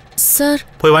 சார்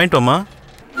போய் வாங்கிட்டோமா?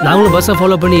 நாங்களும் பஸ்ஸை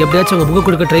ஃபாலோ பண்ணி எப்படியாச்சும் உங்க புக்கை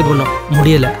கொடுக்க ட்ரை பண்ணோம்,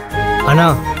 முடியல. ஆனா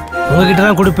உங்ககிட்ட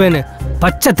தான் கொடுப்பேன்னு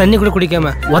பச்சை தண்ணி கூட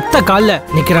குடிக்காம ஒத்த காலில்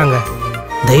நிக்கிறாங்க.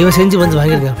 தயவு செஞ்சு வந்து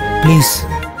வாங்கிருங்க ப்ளீஸ்.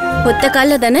 ஒத்த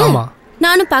காலில் தானே?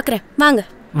 நானும் பார்க்குறேன், வாங்க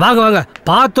வாங்க வாங்க.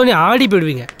 பார்த்தோன்னே ஆடி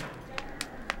போயிடுவீங்க.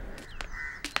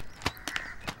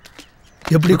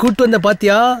 எப்படி கூட்டு வந்த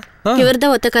பாத்தியா?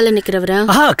 இவர்தான் ஒத்த காலில் நிக்கிறவரா?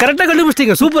 கரெக்டா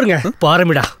கண்டுபிடிச்சிட்டீங்க, சூப்பருங்க.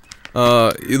 பாருமிடா,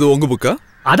 இது உங்க புக்கா?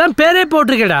 அதான் பேரே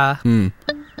போட்டிருக்கேடா.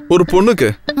 ஒரு பொண்ணுக்கு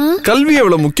கல்வி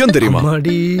எவ்வளவு முக்கியம் தெரியுமா?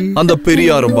 அந்த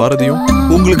பெரியாரும் பாரதியும்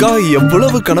உங்களுக்காக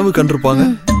எவ்வளவு கனவு கண்டிருப்பாங்க.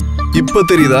 இப்ப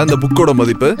தெரியுதா இந்த புக்கோட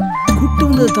மதிப்பு?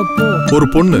 தப்பு. ஒரு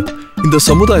பொண்ணு இந்த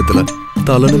சமுதாயத்துல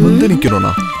தலை நிமிர்ந்து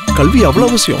நிக்கணும்னா கல்வி அவ்வளவு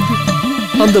அவசியம்.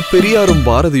 அந்த பெரியாரும்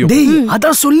பாரதியும்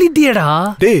அதான் சொல்லிட்டியடா.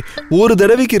 டேய், ஒரு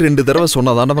தடவைக்கு 2 தடவை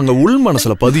சொன்னாதான் அவங்க உள்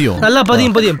மனசுல பதியும். நல்லா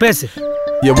பதியும் பேசு.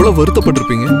 எவ்வளவு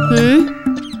வருத்தப்பட்டிருப்பீங்க,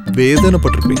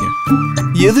 வேதனைப்பட்டிருப்பீங்க.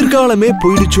 எதிர்காலமே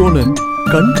போயிடுச்சோன்னு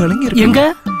கண் கலங்கி எங்க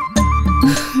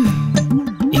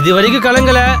இது வரைக்கும்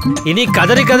கலங்கல, இனி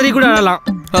கதறி கதறி கூட அழலாம்.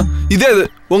 இதே இது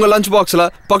உங்க லஞ்ச் பாக்ஸ்ல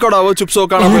பக்கோடாவோ சிப்ஸோ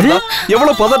காணாம இருந்தா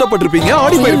எவ்வளவு பதட்டப்பட்டிருப்பீங்க,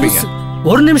 ஆடி போயிருப்பீங்க.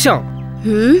 ஒரு நிமிஷம்,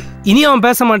 இனி அவன்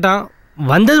பேச மாட்டான்.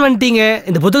 வந்தது வந்துட்டீங்க,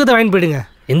 இந்த புத்தகத்தை வாங்கி போயிடுங்க.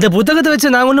 இந்த புத்தகத்தை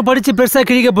வச்சு நாங்க ஒன்னும் படிச்சு பெருசா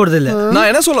கிழிக்க போறது இல்ல. நான்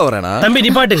என்ன சொல்ல வரேனா, தம்பி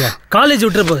நிப்பாட்டுங்க, காலேஜ்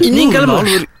விட்டுற போது நீங்க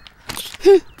கிளம்புங்க.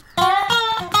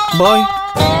 பாய்.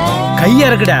 கையா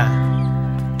இருக்குடா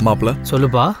மாப்ள.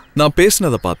 சொல்லுப்பா. நான்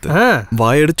பேசினதை பார்த்து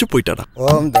வாயடிச்சு போயிட்டாடா.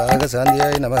 ஓம் தாக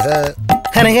சாந்தியாய் நமக.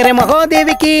 ஹரஹர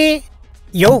மகாதேவிக்கு.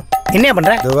 யோ என்ன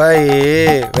பண்ற? துபாய்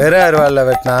வேற அருவாள்ல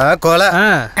வெட்டினா கொலை,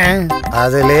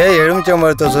 அதுலயே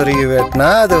எலுமிச்சம்பழத்தை சொருகி வெட்டினா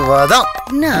அது வதம்.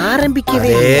 என்ன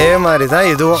ஆரம்பிக்கவே? அதே மாதிரிதான்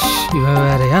இதுவும்.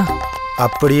 வேறயா?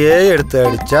 அப்படியே எடுத்து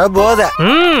அடிச்சா போதை.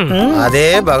 அதே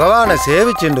பகவானை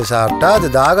சேவிச்சுண்டு சாப்பிட்டா அது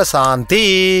தாக சாந்தி.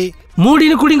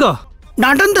 மூடினு குடிங்கோ.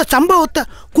 நடந்த சம்பவத்தை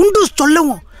குண்டு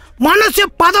சொல்லவும் மனசே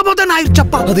பதபதன்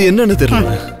ஆயிடுச்சப்பா. அது என்னன்னு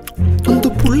தெரியல, அந்த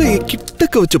புள்ளைய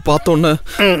கிட்டக்க வச்சு பார்த்தோன்னு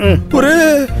ஒரே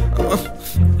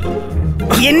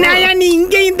என்னையா நீ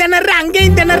இங்கேயும் திணற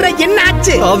அங்கேயும் திணற, என்ன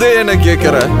ஆச்சு? அதே என்ன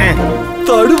கேக்குற,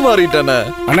 தடுமாறிட்டன.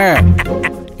 அண்ணே,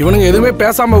 இவனுங்க எதுவுமே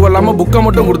பேசாம கொள்ளாம புக்கை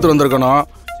மட்டும் கொடுத்துட்டு வந்திருக்கணும்.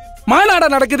 மாநாட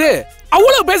நடக்குது,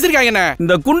 அவ்வளவு பேசிருக்காங்க.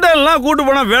 இந்த குண்டெல்லாம் கூட்டு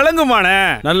போனா விளங்குமானே,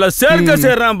 நல்ல சேர்க்க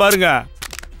சேர்றான் பாருங்க.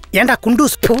 ஏண்டா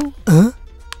குண்டூஸ்,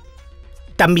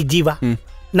 தம்பி ஜீவா,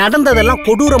 நடந்ததெல்லாம்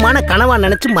கொடூரமான கனவா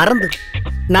நினைச்சு மறந்து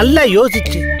நல்லா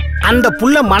யோசிச்சு அந்த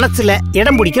புள்ள மனசுல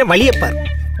இடம் பிடிக்கிற வழியப்பார்.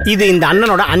 இது இந்த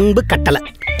அண்ணனோட அன்பு கட்டளை.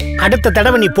 அடுத்த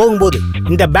தடவை நீ போகும்போது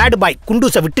இந்த பேட் பாய்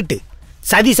குண்டூஸை விட்டுட்டு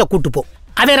சதீஷை கூட்டு போ.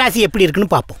 அவ ராசி எப்படி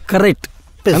இருக்குன்னு பார்ப்போம். கரெக்ட்.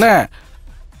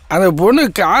 அந்த பொண்ணு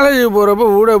காலேஜ் போறப்ப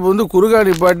ஊட வந்து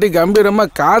குறுகாடி பாட்டி கம்பீரமா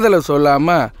காதலை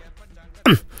சொல்லாம.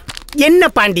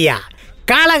 என்ன பாண்டியா,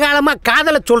 காலகாலமா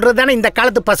காதலை சொல்றது தானே இந்த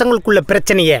காலத்து பசங்களுக்குள்ள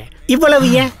பிரச்சனையே. இவ்வளவு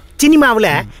ஏன் சினிமாவுல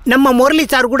நம்ம முரளி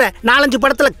சார் கூட 4-5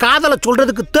 படத்துல காதலை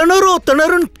சொல்றதுக்கு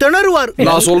திணறுன்னு திணறுவார்.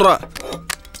 நான் சொல்றேன்,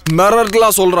 மிரட்டலா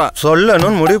சொல்றேன்.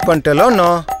 சொல்லணும்னு முடிவு பண்ணிட்டேலோ.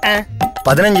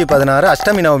 15-16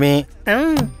 அஷ்டமி நவமி,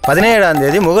 17ஆம்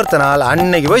தேதி முகூர்த்த நாள்.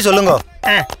 அன்னைக்கு போய் சொல்லுங்க.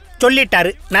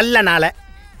 சொல்லிட்டாரு, நல்ல நாள.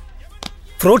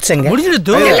 ஃப்ரூட்ஸ் எங்க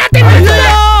முடிஞ்சிடுது.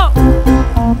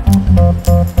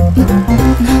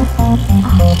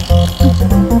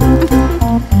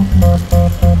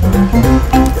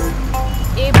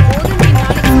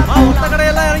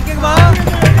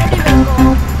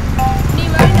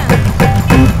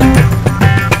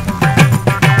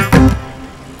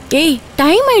 ஏய்,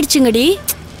 டைம் ஆயிடுச்சுங்கடி.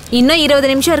 இன்னும் 20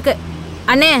 நிமிஷம் இருக்கு.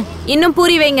 அண்ணே, இன்னும்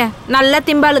பூரி வைங்க, நல்லா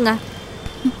திம்பாளுங்க.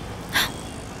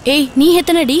 ஏய், நீ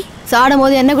எத்தனடி? சாடும்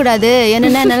போது என்ன கூடாது,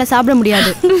 என்னன்னா என்னால சாப்பிட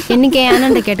முடியாது. இன்னைக்கு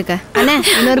அண்ணன் கேட்டுக்க. அண்ணே,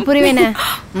 இன்னொரு புரி வேணே.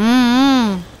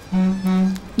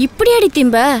 இப்படி அடி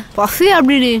திம்ப பசி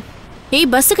அப்படி. ஏய்,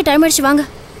 பஸ்ஸுக்கு டைம் ஆயிடுச்சு, வாங்க.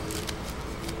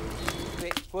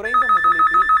 குறைந்த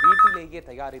முதலீட்டில் வீட்டிலேயே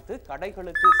தயாரித்து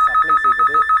கடைகளுக்கு சப்ளை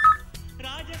செய்வது.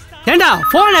 ஏண்டா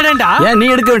போன் எடுடா. ஏன் நீ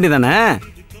எடுக்க வேண்டியதானே?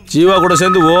 ஜீவா கூட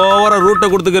சேர்ந்து ஓவரா ரூட்டை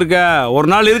கொடுத்துக்கிருக்க. ஒரு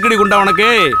நாள் இருக்கடி குண்டா உனக்கு.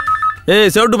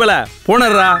 ஏய் செவுட்டு பேல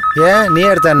போனறா. ஏன் நீ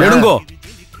எடுத்த எடுங்கோ.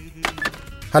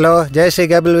 Hello, Jayashree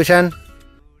cable vision.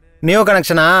 New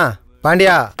கனெக்ஷனா?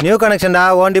 Pandya, new கனெக்ஷன்டா,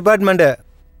 own department.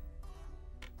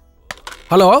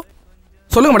 Hello,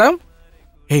 சொல்லுங்க மேடம்.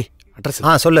 ஏய் அட்ரஸ்.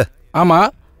 சொல்லு. ஆமா,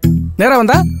 நேரா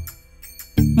வந்தா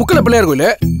முக்கில் பிள்ளையார் கோயில்,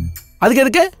 அதுக்கு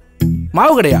எதுக்கு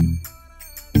மாவு கடையா?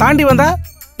 தாண்டி வந்தா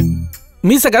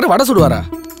மீசக்காரு வடை சுடுவாரா?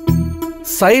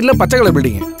 சைடில் பச்சை கலர்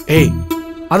பில்டிங். ஏய்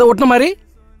அதை ஒட்டின மாதிரி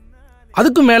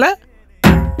அதுக்கும் மேல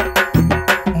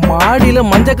மாடியில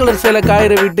மஞ்சள் கலர் சேலை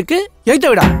காயிற வீட்டுக்கு எய்த்த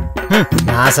விடா.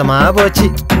 நாசமா போச்சு.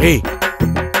 ஏய்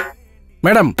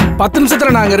மேடம், 10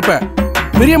 நிமிஷத்துல நான் அங்க இருப்பேன்.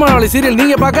 பிரியமானவளை சீரியல்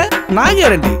நீங்க பார்க்க நான்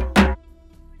கேரண்டி.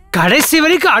 கடைசி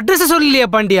வரைக்கும் அட்ரஸ் சொல்லலையா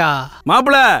பாண்டியா?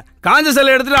 மாப்பிள காஞ்ச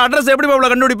சேலை எடுத்துட்டு அட்ரஸ் எப்படி மாப்பிள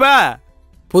கண்டுபிடிப்ப?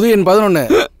 புது எண் 11,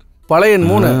 பழைய எண்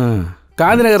 3,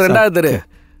 காந்தி நகர் 2வது தெரு.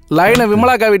 லைனை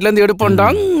விமலாக்கா வீட்டுல இருந்து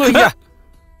எடுப்போம்டாங்க.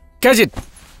 கேட்சிட்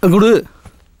குடு.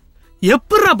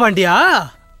 எப்படா பாண்டியா?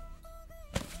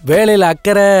 வேலையில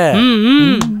அக்கறை.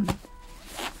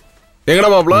 எங்கடா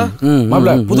மாப்பிள?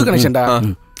 மாப்பிள புது கனெக்ஷன்டா.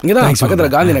 இங்கதான் பக்கத்துல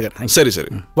காந்தி நகர். சரி சரி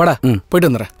வாடா, போயிட்டு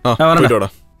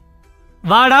வந்துடுறேன்.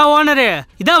 வாடா ஓனரு,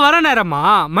 இதான் வர நேரமா?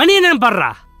 மணி என்னன்னு பாடுறா.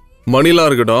 மணிலாம்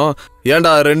இருக்கட்டும்.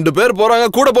 ஏன்டா 2 பேர் போறாங்க,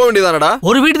 கூட போக வேண்டியதானடா?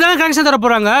 ஒரு வீட்டு தானே கனெக்ஷன் தர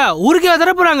போறாங்க, ஊருக்கே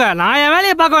தர போறாங்க. நான் என்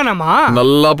வேலையை பார்க்க வேணாமா?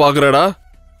 நல்லா பாக்குறடா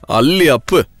அல்லி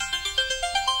அப்பு.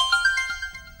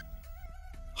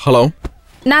 ஹலோ,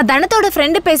 நான் தனத்தோட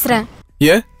ஃப்ரெண்டு பேசுறேன்.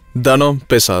 ஏன் தனம்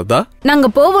பேசாதா? நாங்க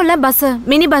போவோம்ல பஸ்,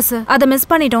 மினி பஸ், அதை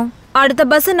மிஸ் பண்ணிட்டோம். அடுத்த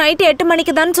பஸ் நைட் 8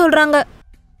 மணிக்கு தான் சொல்றாங்க.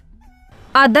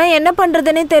 அதான் என்ன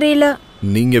பண்றதுன்னே தெரியல.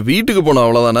 நீங்க வீட்டுக்கு போன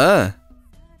அவ்வளவுதானே?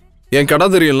 என் கடை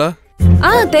தெரியும்ல?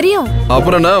 தெரியும்.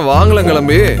 அப்புறம் என்ன, வாங்கலாம்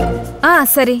கிளம்பி.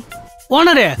 சரி.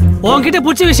 ஓனரு, உன்கிட்ட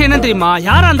பிடிச்ச விஷயம் என்ன தெரியுமா?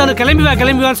 யாரா இருந்தாலும்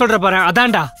கிளம்பிவான்னு சொல்ற பாரு,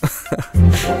 அதான்டா.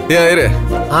 ஏன் இரு,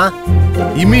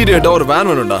 இமீடியட்டா ஒரு வேன்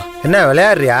வேணும்டா. என்ன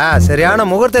விளையாடுறியா? சரியான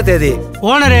முகூர்த்த தேதி.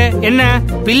 ஓனரு, என்ன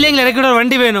பிள்ளைங்களை இறக்கிட ஒரு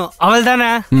வண்டி வேணும், அவள் தானே?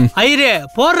 ஐயரே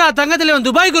போடுறா, தங்கத்துல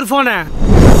துபாய்க்கு ஒரு போன.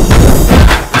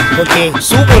 ஓகே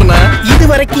சூப்பர்ண்ணா. இது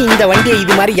வரைக்கும் இந்த வண்டியை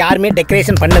இது மாதிரி யாருமே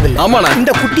டெக்கரேஷன் பண்ணதில்லை. ஆமாண்ணா.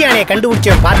 இந்த குட்டி யானையை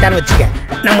கண்டுபிடிச்சவன் பார்த்தான்னு வச்சுக்க,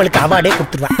 நம்மளுக்கு அவார்டே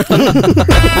கொடுத்துருவான்.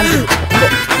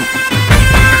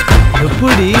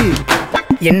 எப்படி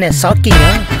என்ன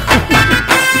ஷாக்கிங்கா?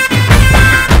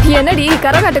 என்னடி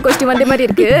கரகாட்ட கோஷ்டி வண்டி மாதிரி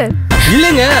இருக்கு?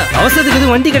 இல்லங்க, அவசரத்துக்கு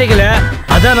எதுவும் வண்டி கிடைக்கல,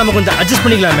 அதான் நம்ம கொஞ்சம் அட்ஜஸ்ட்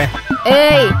பண்ணிக்கலாமே.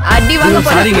 ஏய் அடி வாங்க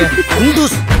சாரிங்க.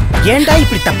 குண்டூஸ், ஏன்டா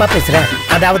இப்படி தப்பா பேசுற?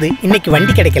 அதாவது இன்னைக்கு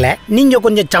வண்டி கிடைக்கல, நீங்க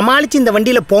கொஞ்சம் சமாளிச்சு இந்த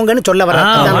வண்டியில போங்கன்னு சொல்ல வர.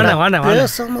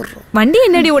 வண்டி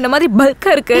என்னடி உன்ன மாதிரி பல்கா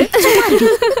இருக்கு?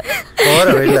 போற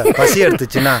வழியில பசி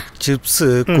எடுத்துச்சுன்னா சிப்ஸ்,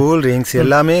 கூல் ட்ரிங்க்ஸ்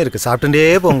எல்லாமே இருக்கு, சாப்பிட்டுட்டே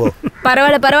போங்க.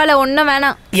 பரவாயில்ல ஒன்னும்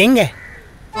வேணாம். எங்க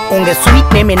உங்க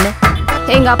ஸ்வீட் நேம் என்ன?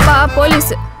 எங்க அப்பா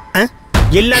போலீஸ்.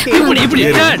 எல்லாத்தையும் இப்படி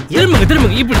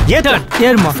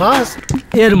ஏறுமா ஃபாஸ்ட்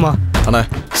ஏறுமா. அண்ணா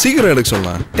சீக்கிரம் எடுக்க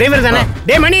சொல்லலாம். டிரைவர் தானே?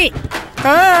 டே மணி,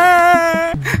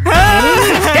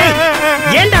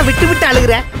 ஏன்டா விட்டு விட்டு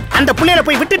அழுகுற? அந்த புள்ளையில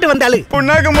போய் விட்டுட்டு வந்தாலு.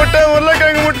 புண்ணாக்கு முட்டை,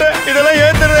 உருளைக்கிழங்கு முட்டை இதெல்லாம்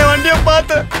ஏத்துறத வண்டியை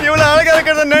பார்த்து இவ்வளவு அழகா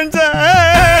இருக்கிறத நினைச்சேன்.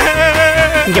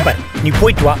 இங்க பாரு, நீ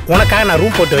போயிட்டு வா, உனக்காக நான்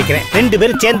ரூம் போட்டு வைக்கிறேன். 2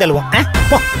 பேரும் சேர்ந்து அழுவோம்.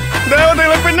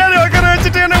 தேவதைகளை பின்னாடி உட்கார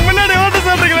வச்சுட்டு எனக்கு முன்னாடி ஓட்ட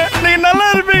சொல்றீங்களே, நீங்க நல்லா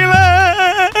இருப்பீங்களா?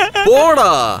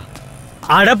 போடா.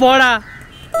 அட போடா.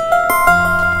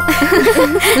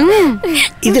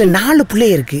 இதுல 4 பிள்ளை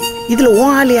இருக்கு. இதுல ஓ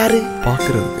ஆள் யாரு?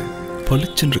 பாக்குறதுக்கு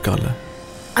பளிச்சுன்னு இருக்கால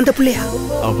அந்த பிள்ளையா?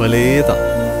 அவளேதான்.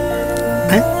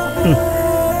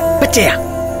 பச்சையா,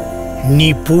 நீ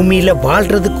பூமியில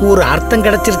வாழ்றதுக்கு ஒரு அர்த்தம்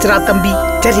கிடைச்சிருச்சுடா தம்பி.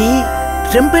 சரி,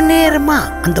 ரொம்ப நேரமா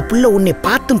அந்த புள்ள உன்னை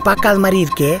பார்த்தும் பார்க்காத மாதிரி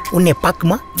இருக்கே, உன்னை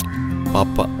பாக்குமா?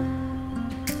 பாப்பா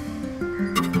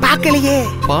பார்க்கலையே.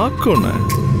 பாக்கணும்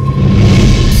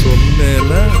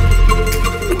சொன்னேல.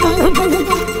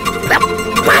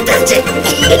 பாத்துருச்சு.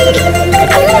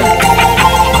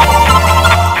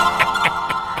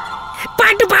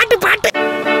 பாட்டு பாட்டு பாட்டு.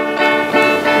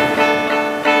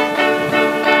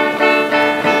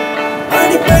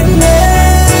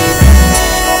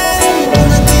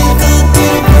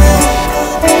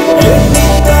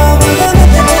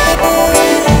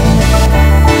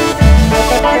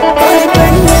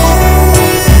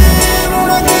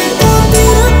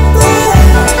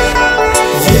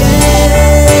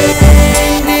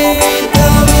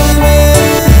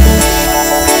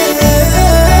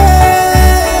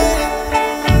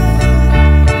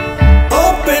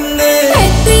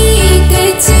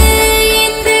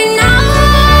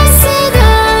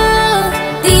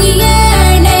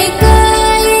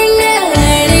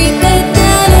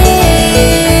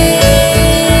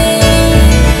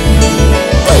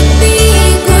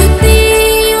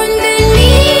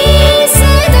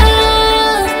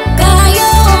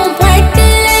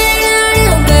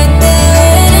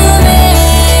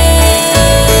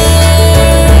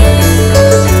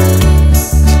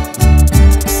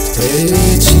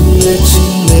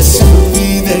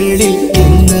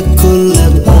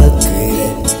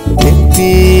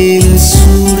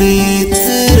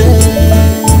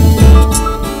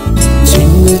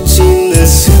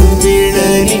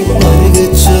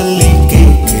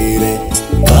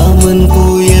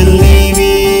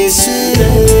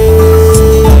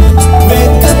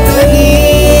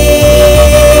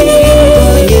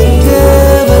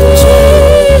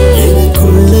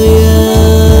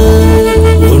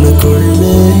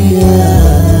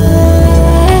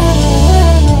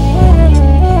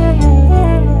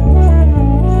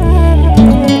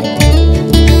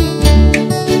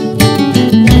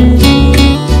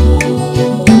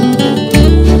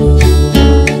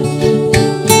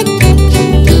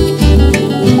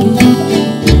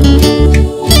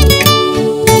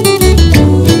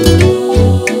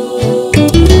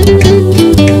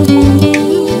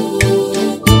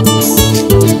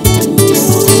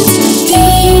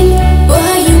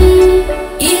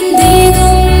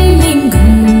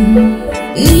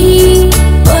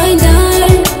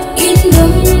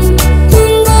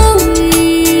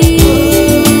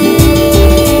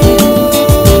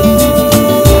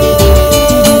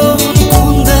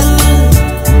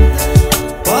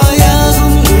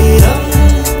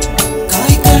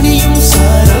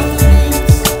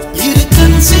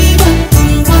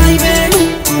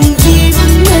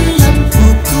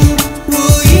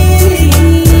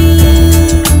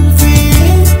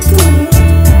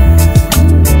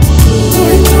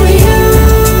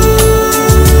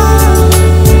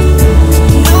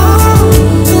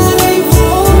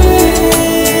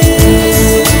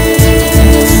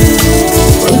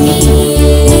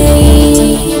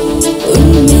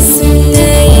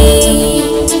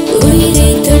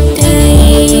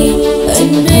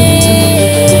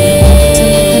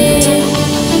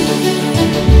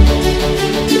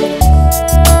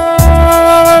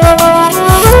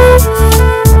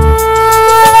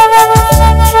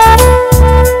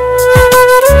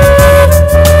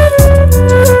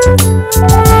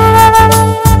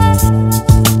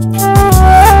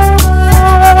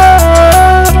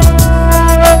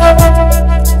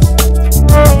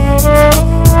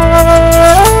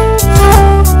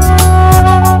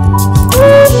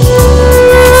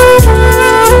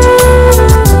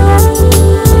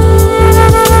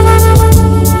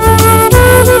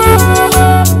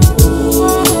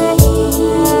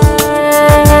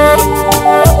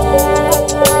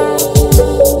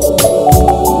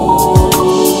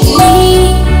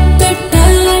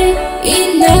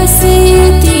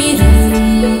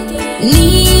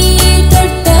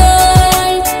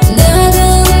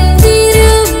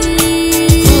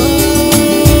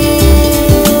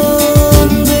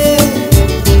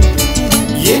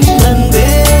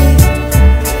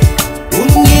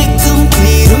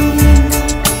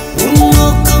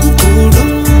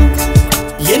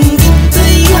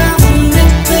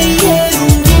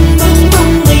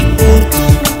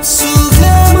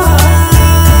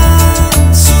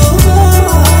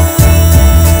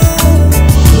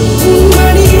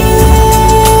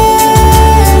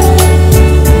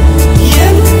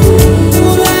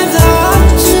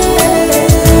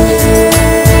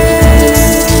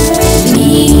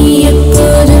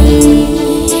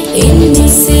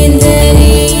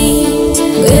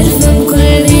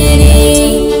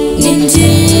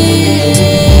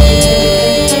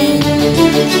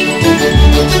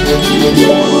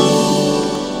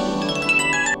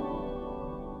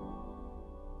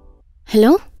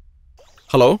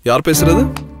 ஹலோ, யார் பேசுறது?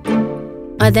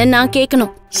 அத நான்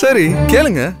கேட்கணும். சரி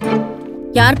கேளுங்க.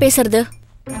 யார் பேசுறது?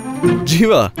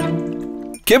 Jeeva,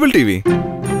 cable TV.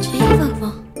 ஜீவாவா?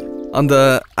 அந்த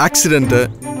ஆக்சிடென்ட்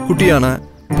குட்டியான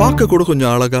பார்க்க கூட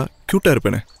கொஞ்சம் அழகா கியூட்டா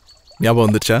இருப்பேனே, ஞாபகம்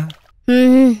வந்துச்சா?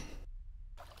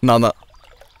 நான் தான்.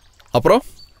 அப்புறம்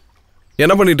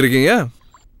என்ன பண்ணிட்டு இருக்கீங்க?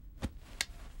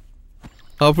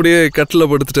 அப்படியே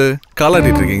கட்டில படுத்துட்டு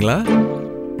காலாடிட்டு இருக்கீங்களா?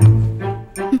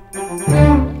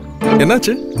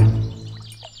 என்னாச்சு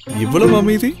இவ்வளவு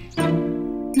அமைதி?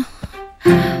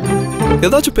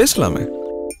 ஏதாச்சும் பேசலாமே.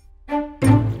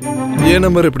 ஏன்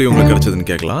நம்பர் எப்படி உங்களுக்கு கிடைச்சதுன்னு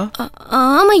கேட்கலாம்.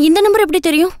 ஆமா, இந்த நம்பர் எப்படி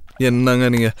தெரியும்? என்னங்க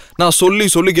நீங்க, நான் சொல்லி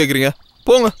சொல்லி கேக்குறீங்க.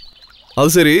 போங்க.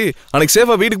 அது சரி, அன்னைக்கு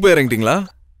சேஃபா வீட்டுக்கு போய் இறங்கிட்டீங்களா?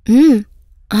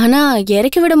 ஆனா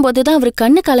இறக்கி விடும் போதுதான் அவரு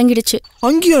கண்ணு கலங்கிடுச்சு.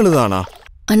 அங்கேயும் அழுதானா?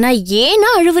 அண்ணா ஏன்னா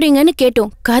அழுவுறீங்கன்னு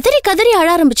கேட்டோம். கதறி கதறி அழ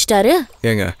ஆரம்பிச்சிட்டாரு.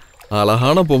 ஏங்க,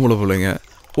 அழகான பொம்பளை பிள்ளைங்க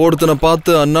ஒருத்தனை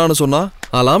பார்த்து அண்ணான்னு சொன்னா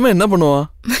அழாம என்ன பண்ணுவான்?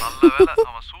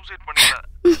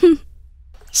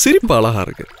 சிரிப்பு அழகா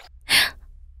இருக்கு.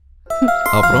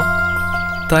 அப்புறம்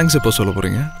தேங்க்ஸ் எப்போ சொல்ல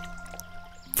போறீங்க?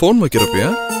 போன் வைக்கிறப்பயா?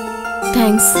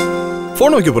 தேங்க்ஸ்.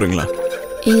 போன் வைக்க போறீங்களா?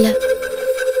 இல்ல.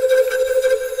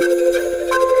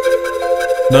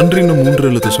 நன்றின்னு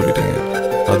 3 எழுத்து சொல்லிட்டீங்க.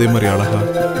 அதே மாதிரி அழகா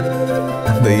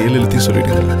அந்த 7 எழுத்தையும்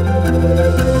சொல்லிட்டீங்க.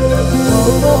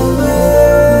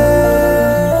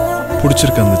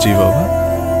 பிடிச்சிருக்க அந்த ஜீவாவை?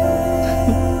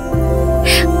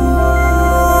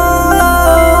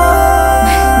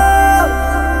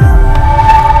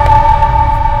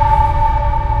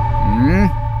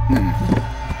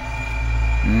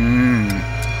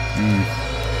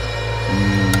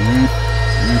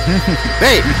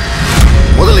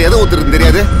 முதல்ல எதை ஊத்துறது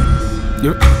தெரியாது.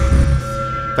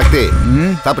 சக்தி,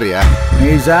 சாப்பிடுறியா?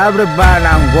 நீ சாப்பிடுப்பா,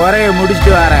 நான் குறைய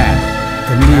முடிச்சுட்டு வரேன்.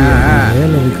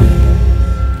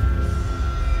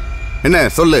 என்ன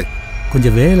சொல்லு?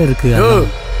 கொஞ்சம் வேலை இருக்கு.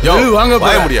 வாங்க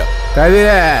பாய முடியா? கவிர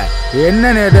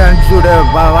என்ன நேற்று அனுப்பிச்சு விட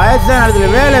வயசான இடத்துல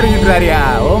வேலை இருக்கிட்டாரியா?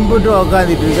 ஒம்பிட்டு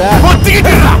உக்காந்துட்டு இருக்கா?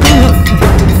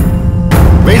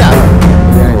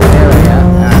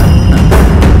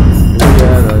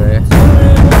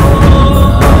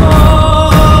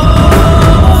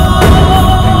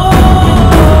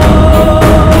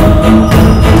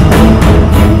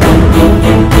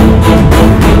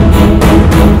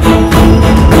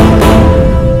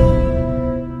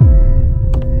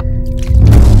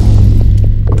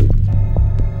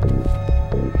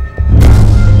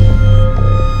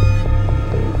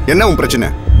 என்ன உன் பிரச்சனை?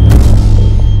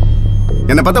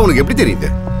 என்ன பார்த்தா உனக்கு எப்படி தெரியுது?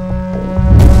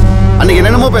 அன்னைக்கு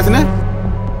என்னென்னமோ பேசுன.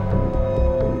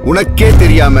 உனக்கே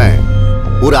தெரியாம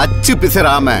ஒரு அச்சு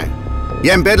பிசராம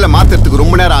என் பேர்ல மாத்துறதுக்கு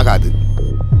ரொம்ப நேரம் ஆகாது.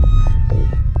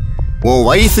 உன்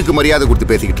வயசுக்கு மரியாதை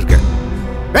கொடுத்து பேசிக்கிட்டு இருக்க.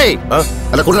 ஏய்,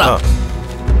 அத குடுறா.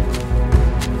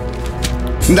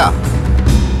 இந்தா,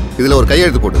 இதுல ஒரு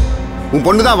கையெழுத்து போட்டு. உன்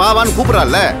பொண்ணுதான் வா வான்னு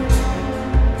கூப்பிடறாள்ல.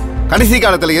 கடைசி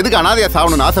காலத்துல எதுக்கு அனாதையா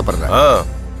சாவணும்னு ஆசைப்படுற?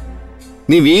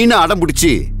 நீ வீணா அடம் பிடிச்சி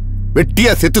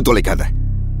வெட்டியா செத்து தொலைக்காத.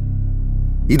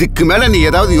 இதுக்கு மேல நீ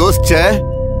ஏதாவது யோசிச்ச,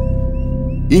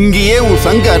 இங்கேயே உன்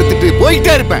சங்க அறுத்துட்டு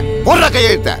போயிட்டே இருப்பேன். போடுற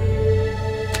கையெழுத்த.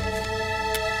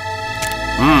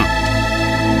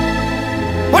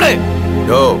 போடு.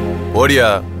 யோ ஓடியா.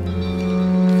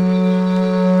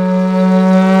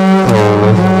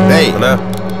 டேய்,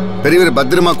 பெரியவர்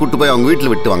பத்திரமா கூட்டு போய் அவங்க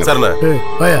வீட்டுல விட்டு வாங்க. சரிண்ணா.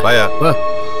 வாயா.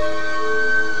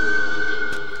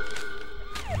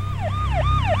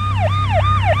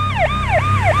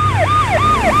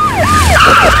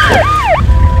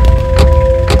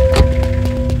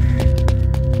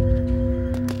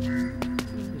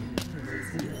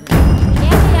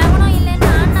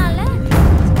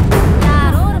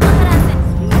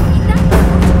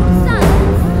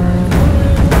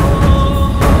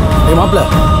 மாப்பிள்ள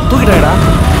தூக்கிட்டாடா.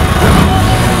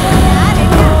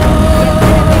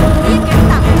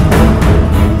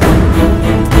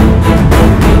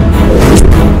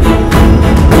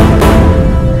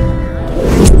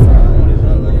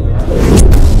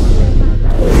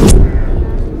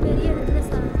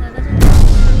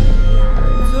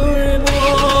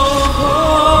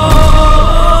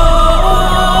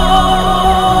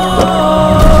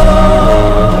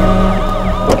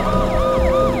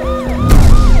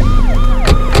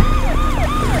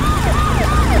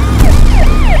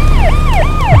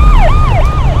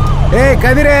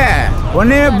 கதிரே,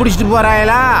 ஒன்னையே பிடிச்சிட்டு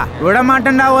போறாங்களா? விட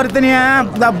மாட்டேன்டா ஒருத்தனைய.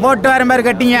 போட்டு வர மாதிரி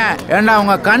கட்டிங்க. ஏண்டா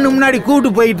உங்க கண்ணு முன்னாடி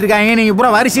கூட்டு போயிட்டு இருக்காங்க, நீங்க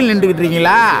பூரா வரிசையில் நின்றுகிட்டு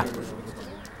இருக்கீங்களா?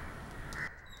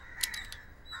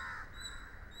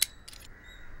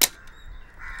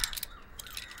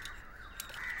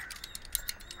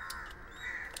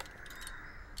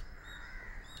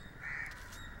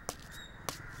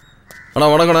 அண்ணா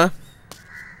வணக்கண்ணா.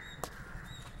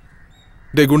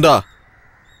 டே குண்டா,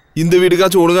 இந்த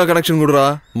வீட்டுக்காச்சும் ஒழுங்கா கனெக்ஷன் கொடுறா.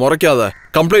 முறைக்காத.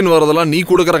 கம்ப்ளைண்ட் வரதெல்லாம் நீ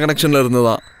கொடுக்குற கனெக்ஷன்ல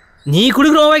இருந்துதான். நீ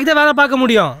கொடுக்குற ஓவைக்கு தான் வேலை பார்க்க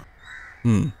முடியும்.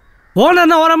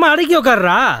 ஓனர்னா ஓரமா அடக்கி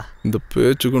உட்கார்றா. இந்த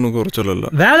பேச்சுக்கு குறைச்சல்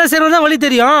இல்லை. வேலை செய்யறது தான் வழி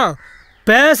தெரியும்.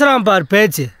 பேசுறான் பார்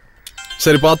பேச்சு.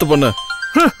 சரி பார்த்து பண்ணு.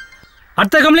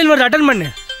 அடுத்த கம்ப்ளைண்ட் வருது, அட்டன் பண்ணு.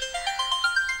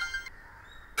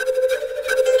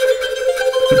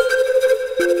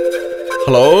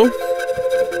 Hello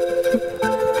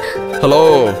hello.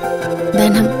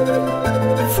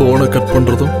 போனை கட்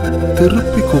பண்றதும்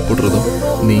திருப்பி கூப்பிடுறதும்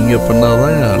நீங்க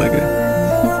பண்ணாதான் அழகு.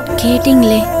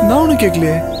 கேட்டீங்களே. நான் ஒன்னும்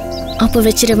கேட்கலையே. அப்ப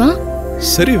வச்சிருவா?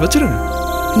 சரி வச்சிருங்க.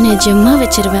 நிஜமா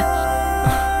வச்சிருவேன்.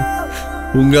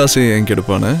 உங்க ஆசையை ஏன்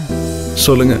கெடுப்பானே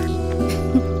சொல்லுங்க.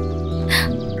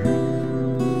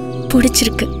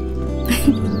 பிடிச்சிருக்கு.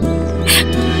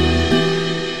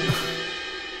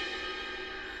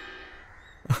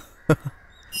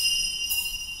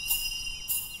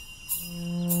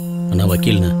 அண்ணா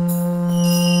வக்கீல்ண்ணா.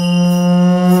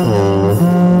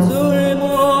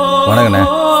 வணக்கண்ணே.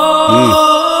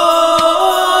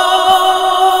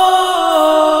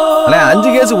 அண்ணே 5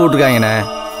 கேஸ் போட்டிருக்காங்கண்ணே.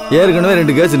 ஏற்கனவே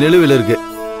 2 கேஸ் நிலுவையில் இருக்கு.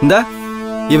 இந்த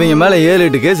இவங்க மேலே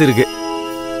 7-8 கேஸ் இருக்கு.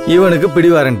 இவனுக்கு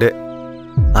பிடிவாரன்ட்டு.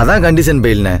 அதான் கண்டிஷன்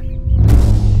பெயில்ண்ணே.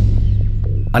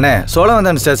 அண்ணே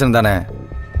சோழவந்தான் ஸ்டேஷன் தானே.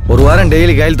 1 வாரம்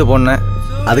டெய்லி கையெழுத்து போடனேன்.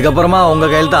 அதுக்கப்புறமா உங்க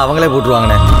கையெழுத்து அவங்களே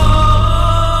போட்டுருவாங்கண்ணே.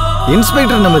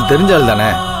 இன்ஸ்பெக்டர் நமக்கு தெரிஞ்சால் தானே.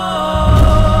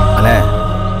 அண்ணே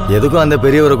எதுக்கும் அந்த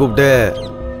பெரியவரை கூப்பிட்டு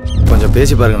கொஞ்சம்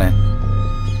பேசி பாருங்கண்ணே.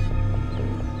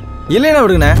 இல்லைண்ணே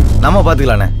விடுங்கண்ணே, நம்ம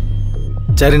பார்த்துக்கலாண்ணே.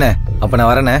 சரிண்ணே, அப்போ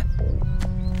நான் வரேண்ணே.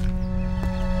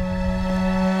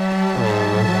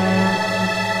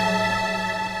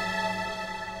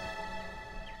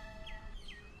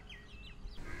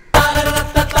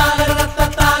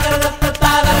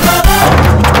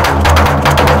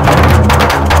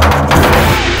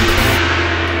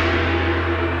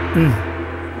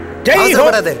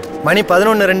 மணி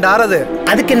 11:02 ஆறது.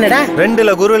 அதுக்கு என்னடா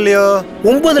 2ல குரு இல்லையோ?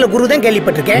 9ல குரு தான்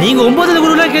கேள்விப்பட்டிருக்கேன். நீங்க 9ல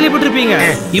குரு தான் கேள்விப்பட்டிருப்பீங்க.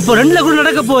 இப்போ 2ல குரு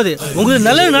நடக்க போகுது. உங்களுக்கு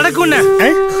நல்லது நடக்கும்னே.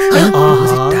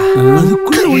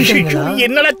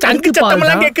 என்னடா சங்கு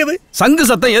சத்தம்லாம் கேக்குது? சங்கு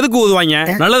சத்தம் எதுக்கு ஊதுவாங்க?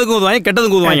 நல்லதுக்கு ஊதுவாங்க,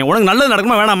 கெட்டதுக்கு ஊதுவாங்க. உனக்கு நல்லது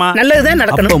நடக்குமா வேணாமா? நல்லதுதான்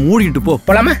நடக்கணும். அப்ப மூடிட்டு போ.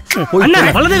 போலாமா? அண்ணா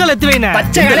வலது கால எத்து வைங்க.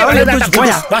 பச்சை கால வலது கால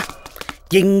போயா. வா.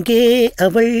 எங்கே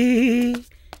அவள்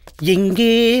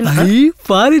எங்கே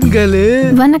பாருங்களே.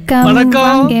 வணக்கம்.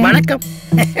 வணக்கம். வணக்கம்.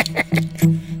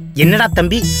 என்னடா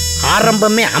தம்பி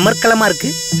ஆரம்பமே அமர்க்கலமா இருக்கு.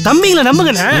 தம்பிங்கள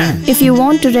நம்புங்கண்ணா. If you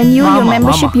want to renew your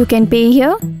membership, you can pay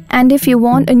here. And if you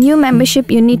want a new membership,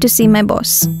 you need to see my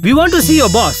boss. We want to see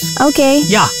your boss. Okay.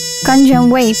 Yeah. Kanjam,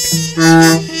 wait.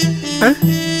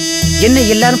 என்ன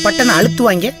எல்லாரும் பட்டனை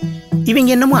அழுத்துவாங்க,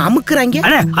 இவங்க என்னமோ அமுக்குறாங்க.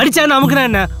 அண்ணா அடிச்சானே அமுக்குறா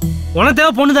என்ன? உனக்கு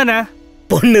தேவை பொண்ணு தானே?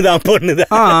 பொண்ணுதான்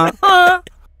பொண்ணுதான்.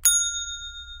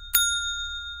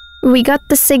 We got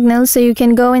the signal, so you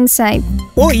can go inside.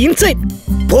 Oh, inside.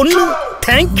 பொண்ணு.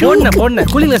 Thank you. பொண்ணு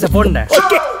கூலிங் கிளாஸ் போடுங்க.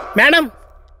 Okay. Madam.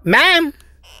 Ma'am,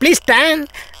 please stand.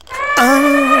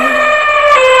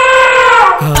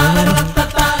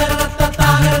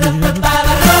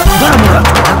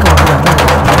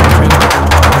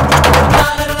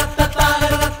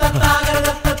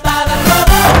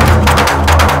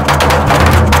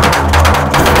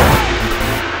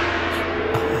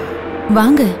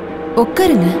 வாங்க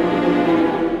உட்காருங்க.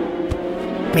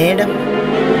 Madam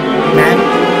ma'am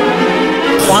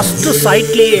first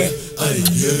சைட்லயே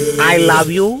I love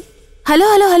you. Hello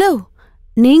hello hello.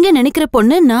 நீங்க நினைக்கிற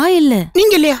பொண்ணு நான் இல்ல.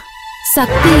 நீங்க இல்லையா?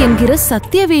 சக்தி என்கிற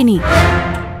சத்தியவேணி.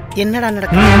 என்னடா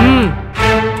நடக்குது?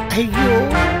 ஐயோ.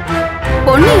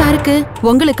 பொண்ணு யாருக்கு?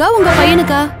 உங்களுக்கா உங்க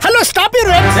பையனுக்கா? Hello stop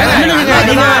your words.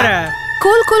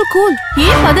 Cool cool cool.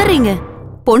 ஏன் பதறீங்க?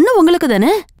 பொண்ணு உங்களுக்கு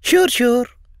தானே? Sure sure.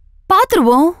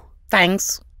 பாத்துருவோம்.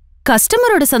 தேங்க்ஸ்.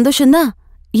 கஸ்டமரோட சந்தோஷம் தான்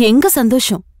எங்க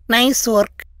சந்தோஷம். Nice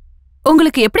work.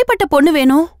 உங்களுக்கு எப்படிப்பட்ட பொண்ணு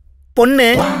வேணும்? பொண்ணு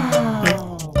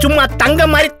சும்மா தங்க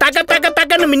மாதிரி தக தக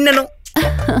தகன்னு மின்னணும்.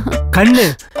 கண்ணு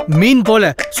மீன்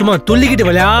போல சும்மா துள்ளிக்கிட்டு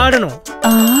விளையாடணும்.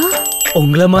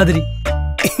 உங்கள மாதிரி.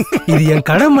 இது என்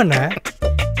கடமைண்ண.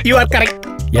 You are correct.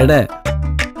 எட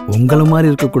உங்கள மாதிரி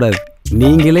இருக்க கூடாது.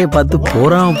 நீங்களே பார்த்து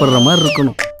போராமப்படுற மாதிரி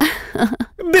இருக்கணும்.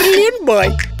 பிரில்லியன்ட்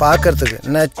பாய். பார்க்கிறதுக்கு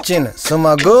நச்சின்னு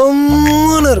சும்மா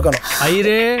கும்முன்னு இருக்கணும்.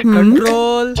 ஐரே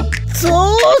கண்ட்ரோல். So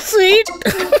sweet.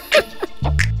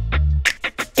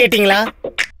 கேட்டிங்களா?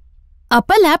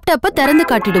 அப்ப லேப்டாப்ப திறந்து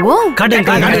காட்டிடுவோம்.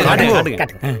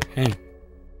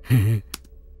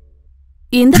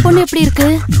 இந்த பொண்ணு எப்படி இருக்கு?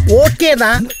 ஓகே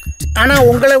தான். ஆனா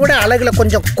உங்களை விட அழகுல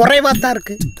கொஞ்சம் குறைவா தான்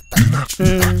இருக்கு.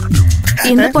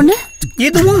 இந்த பொண்ணு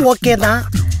இதுவும் ஓகே தான்.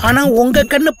 ஆனா உங்க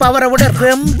கண்ணு பவரை விட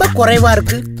ரொம்ப குறைவா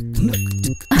இருக்கு.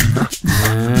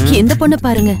 எந்த பொண்ணு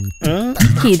பாருங்க.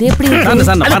 இது எப்படி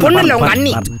அந்த பொண்ணு இல்ல உங்க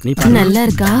அண்ணி. நல்லா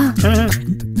இருக்கா?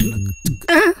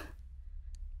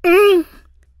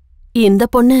 இந்த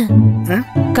பொண்ணு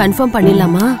கன்ஃபார்ம்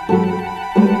பண்ணிடலாமா?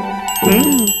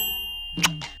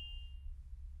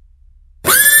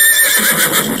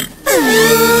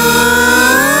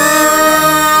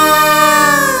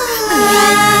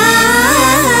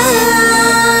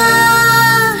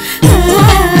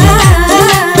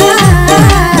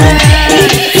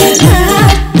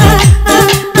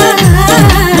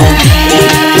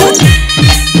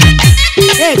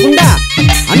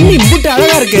 அண்ணி இம்புட்டு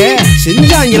அழகா இருக்கு.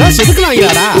 செஞ்சாங்களா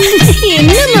செதுக்குனாங்களாடா?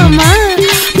 என்ன மாமா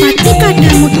பத்து காட்ட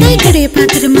முட்டாய் கடையை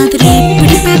பாக்குற மாதிரி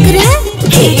இப்படி பாக்குற?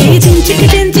 ஜிஞ்சிக்கு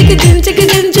ஜிஞ்சிக்கு ஜிஞ்சிக்கு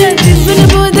ஜிஞ்சா ஜிவ்வுன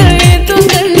போதே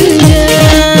தூங்கஞ்ச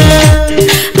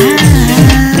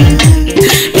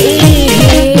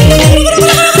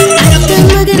அத்த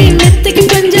மகரின் மெத்தைக்கு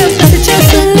பஞ்சம் பறிச்சா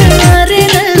சொல்ல மாறே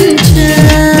நஞ்சா.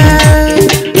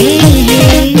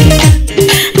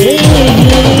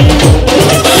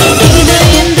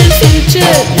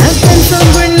 நான்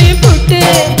கன்ஃபார்ம் பண்ணி போட்டு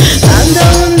அந்த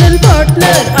உந்தன்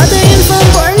பார்ட்னர் அதை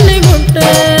இன்ஃபார்ம் பண்ணி போட்டு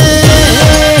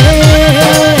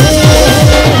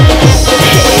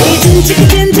ஜிஞ்சிக்கு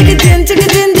ஜிஞ்சிக்கு ஜிஞ்சிக்கு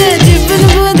ஜிஞ்ச ஜிப்புன்னு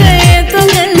போதே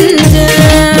தொங்கஞ்ச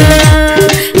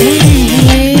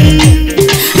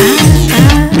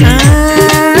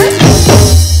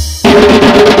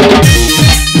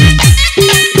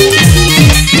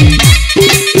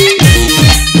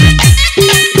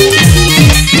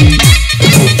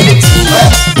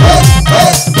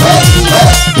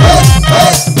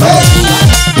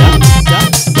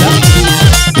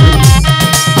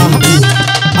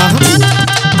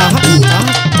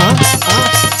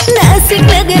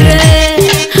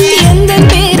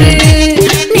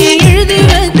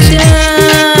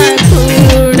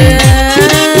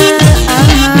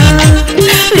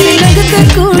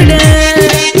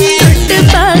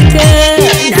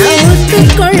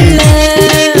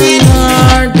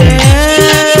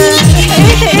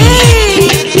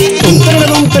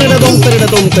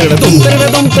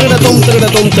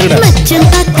மச்சம்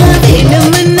பார்க்க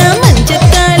வேணும்னா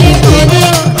மஞ்சத்தாலே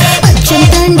போதும். அச்சம்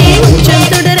தாண்டி உச்சம்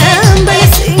தொடர அம்பள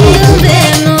சிங்கம்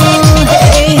வேணும்.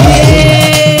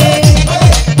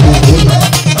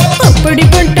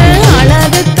 அப்படிப்பட்ட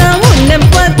ஆளாகத்தான் உன்னை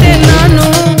பார்த்தேன்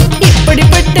நானும்.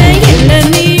 இப்படிப்பட்ட என்ன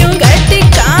நீயும் கட்டி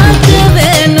காக்க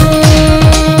வேணும்.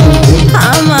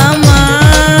 ஆமாமா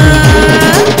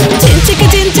ஜிஞ்சிக்கு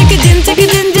ஜிஞ்சிக்கு ஜிஞ்சிக்கு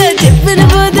ஜிஞ்ச ஜிப்புன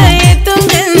போதே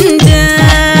தொங்கஞ்ச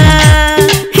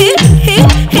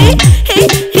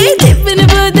ஜிப்புன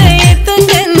போதே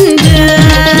தொங்கஞ்ச.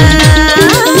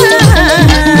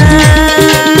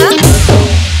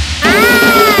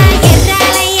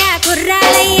 ఎర్రాలయ్య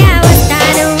కుర్రాలయ్య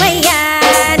వస్తాను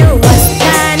వయ్యారు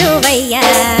వస్తాను వయ్యా.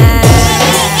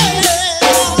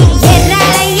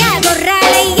 ఎర్రాలయ్య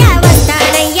కుర్రాలయ్య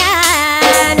వస్తానయ్యా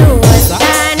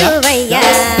వస్తాను వయ్యా.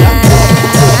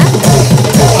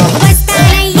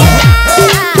 వస్తానయ్యా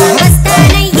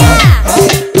వస్తానయ్యా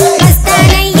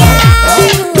వస్తానయ్యా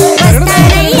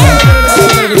వస్తానయ్యా.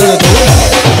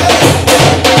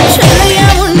 சொல்லையா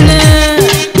உன்னை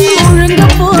முழுங்க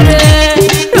போறேன்.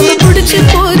 ரொம்ப பிடிச்சு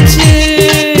போச்சு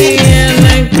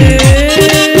எனக்கு.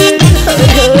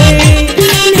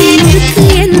 நீ இருக்கு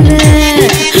என்ன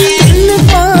தின்னு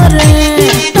பாரு.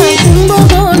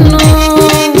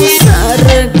 கும்பகோணம்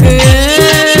சரக்கு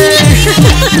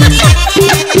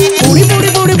புடி புடி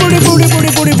புடி புடி புடி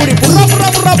புடி புடி புடி புறா புறா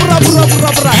புறா புறா புறா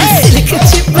புறா புறா. சிலுக்கு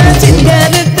சிப்பா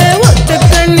சிங்காரத்தை ஒத்த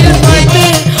கண்ணில் பாட்டு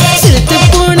சிலுத்து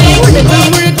போனே உடம்பு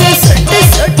முழுக்க சொட்ட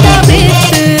சொட்டா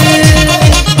பேத்து.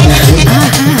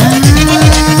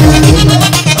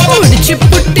 முடிச்சு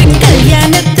புட்டு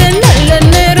கல்யாணத்தை நல்ல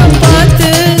நேரம் பார்த்து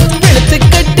இழுத்து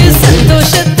கட்டு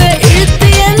சந்தோஷத்தை இழுத்து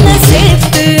என்ன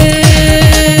சேர்த்து.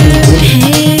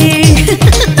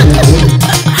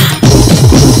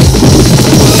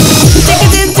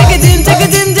 ஜிக்கு ஜிஞ்சிக்கு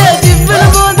ஜிஞ்சா ஜிப்புன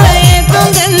போதே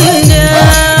தொங்கஞ்ச.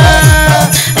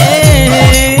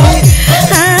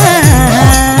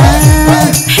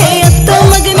 அத்த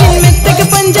மகனின் மெத்தைக்கு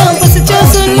பஞ்சம் பசிச்சா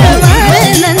சொல்ல மாறே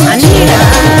நஞ்சா.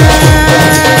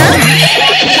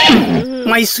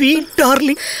 My sweet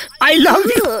darling, I love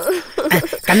you.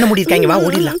 கண்ண மூடி இருக்காங்க, வா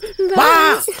ஓடிடலாம். வா.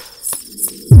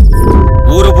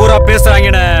 ஊரு பூரா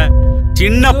பேசுறாங்கன்னு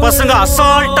சின்ன பசங்க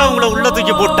அசால்ட்டா உங்களை உள்ள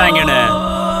தூக்கி போட்டாங்கன்னு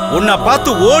உன்னை பார்த்து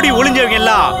ஓடி ஒளிஞ்சவங்க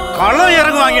எல்லாம் களம்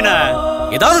இறங்குவாங்கன்னு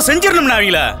ஏதாவது செஞ்சிடணும்னா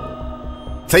அவங்கள.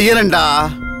 செய்யறேன்டா,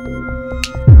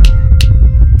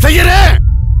 செய்யறேன்.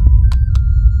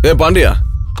 ஏ பாண்டியா,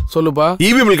 சொல்லுப்பா.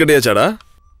 EB bill கட்டியாச்சாடா?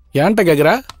 ஏன்ட்ட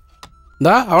கேட்குற?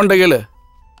 இந்தா அவன்கிட்ட கேளு.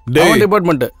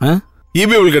 டிபார்ட்மெண்ட்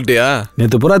இபி பில் கட்டியா?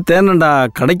 நேற்று பூரா தேனண்டா,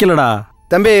 கிடைக்கலடா.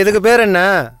 தம்பி இதுக்கு பேர் என்ன?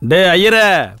 டே ஐயரே,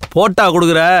 போட்டா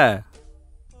கொடுக்குற?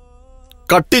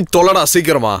 கட்டி தொலைடா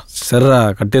சீக்கிரமா. சரிடா,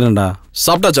 கட்டிடுறேன்டா.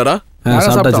 சாப்பிட்டாச்சாடா?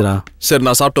 சாப்பிட்டாச்சுடா. சரி,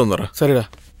 நான் சாப்பிட்டு வந்துடுறேன். சரிடா.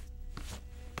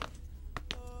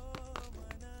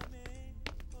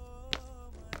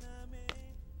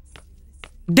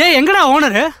 டே எங்கடா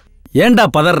ஓனரு? ஏன்டா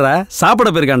பதற? சாப்பிட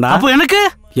போயிருக்கான்டா. அப்போ எனக்கு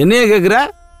என்னைய கேக்குற?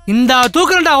 இந்த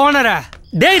தூக்குறடா ஓனர.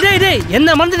 டேய் டேய் டேய்,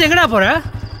 என்ன மறந்துட்டு எங்கடா போற?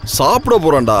 சாப்பிட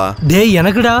போறேன்டா. டேய்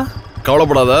எனக்குடா.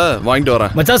 கவலைப்படாத, வாங்கிட்டு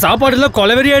வரேன். மச்சான் சாப்பாடுல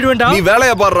கொலவெறி ஆயிடுவேன்டா. நீ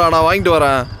வேலைய பாருடா, நான் வாங்கிட்டு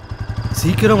வரேன்.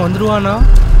 சீக்கிரம் வந்துருவானா?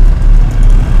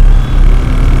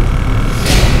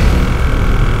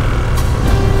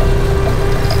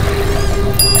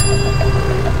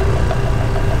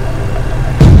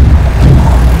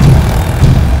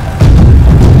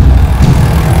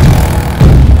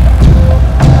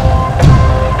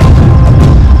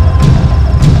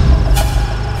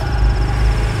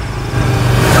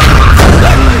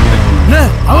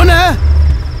 அவனே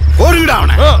ஓடுங்கடா,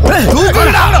 அவனை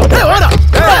தூக்குங்கடா. ஏய் ஓடா,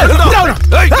 ஏய் விடுடா அவனை.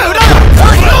 ஏய் விடுடா,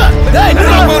 ஏய்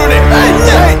விடுடா போறடே. ஏய்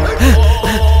ஏய்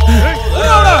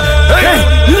விடுடா, ஏய்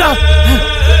விடுடா.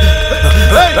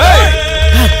 ஏய் ஏய்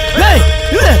ஏய்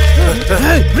விடு,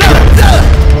 ஏய் விடு,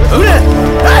 விடு,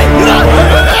 ஏய் விடுடா,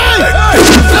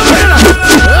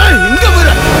 ஏய் இங்க போற.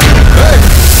 ஏய்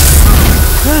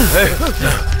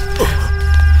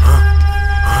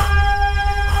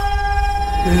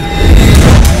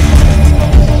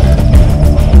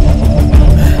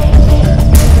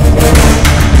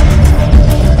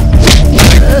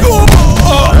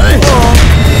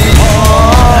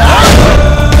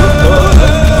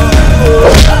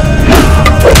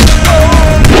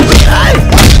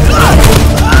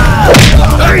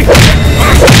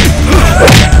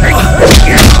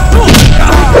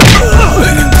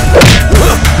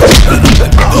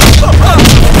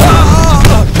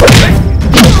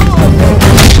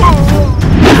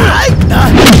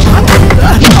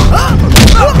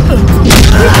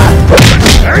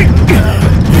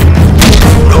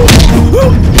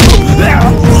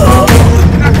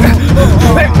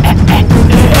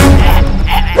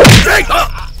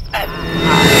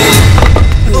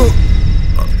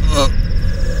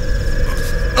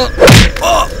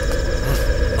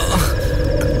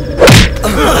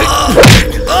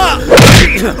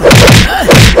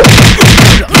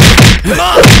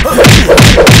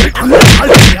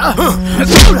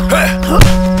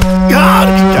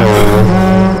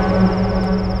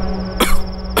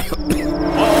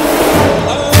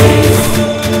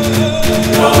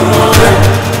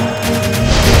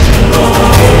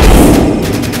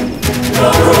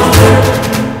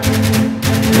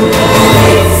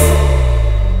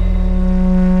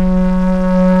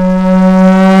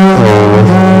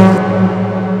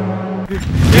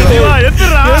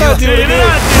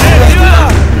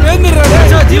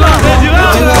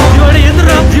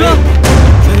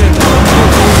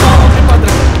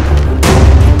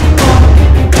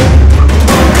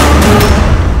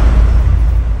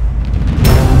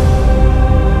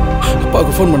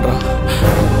ஃபோன் பண்றான்.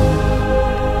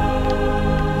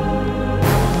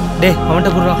 டேய்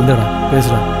அவன்கிட்ட குடுறா. இந்தடா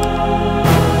பேசுறா.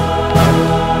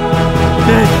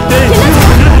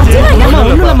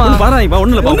 ஒண்ணுலமா பாரா, இவ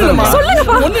ஒண்ணுலமா.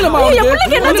 சொல்லுங்கப்பா. ஒண்ணுலமா. என்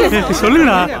பிள்ளைக்கு என்னாச்சு?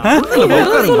 சொல்லுங்கடா.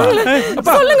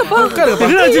 அப்பா சொல்லுங்கப்பா. உட்காருப்பா.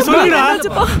 என்னாச்சு சொல்லுங்கடா.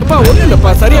 அப்பா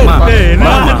ஒண்ணுலப்பா, சரியா இருப்பா.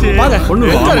 என்னாச்சு? வாங்க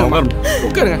ஒண்ணுல உட்காருங்க.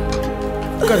 உட்காருங்க.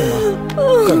 உட்காருங்க.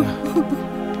 உட்காருங்க.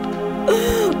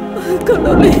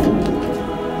 கடவுளே.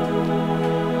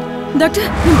 டாக்டர்,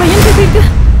 என் பையன் எப்படி இருக்கு?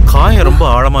 காயம் ரொம்ப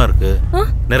ஆழமா இருக்கு.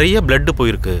 நிறைய பிளட்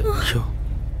போயிருக்கு.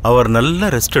 அவர் நல்ல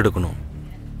ரெஸ்ட் எடுக்கணும்.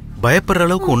 பயப்படுற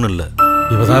அளவுக்கு ஒண்ணும் இல்ல.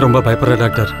 இவதான் ரொம்ப பயப்படுற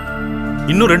டாக்டர்.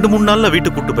 இன்னும் 2-3 நாள்ல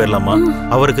வீட்டுக்கு கூட்டு போயிடலாமா?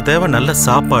 அவருக்கு தேவை நல்ல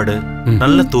சாப்பாடு,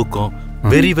 நல்ல தூக்கம்.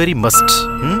 Very very must.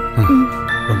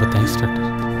 ரொம்ப தேங்க்ஸ் டாக்டர்.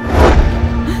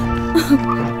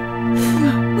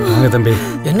 வாங்க தம்பி.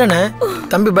 என்னண்ணே,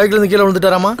 தம்பி பைக்ல இருந்து கீழே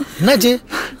விழுந்துட்டாராமா? என்னாச்சு?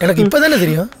 எனக்கு இப்பதானே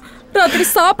தெரியும். ராத்திரி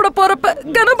சாப்பிட போறப்ப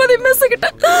கணபதி மிஸ் கிட்ட.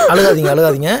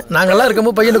 அழுகாதீங்க. நாங்கெல்லாம்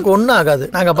இருக்கும்போது பையனுக்கு ஒன்றும் ஆகாது,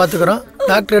 நாங்க பாத்துக்கிறோம்.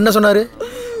 டாக்டர் என்ன சொன்னாரு?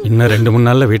 இன்னும் 2-3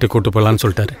 நாள்ல வீட்டுக்கு கூட்டு போகலான்னு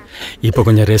சொல்லிட்டாரு. இப்போ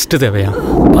கொஞ்சம் ரெஸ்ட் தேவையா?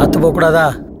 பார்த்து போக கூடாதா?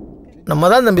 நம்ம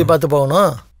தான் தம்பி பார்த்து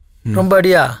போகணும். ரொம்ப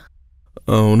அடியா?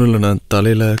 ஒன்றும் இல்லை, நான்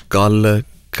தலையில காலில்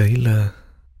கையில்.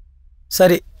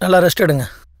 சரி, நல்லா ரெஸ்ட் எடுங்க.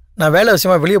 நான் வேலை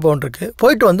விஷயமா வெளியே போயிட்டு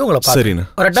போயிட்டு வந்து உங்களை சரிண்ணா.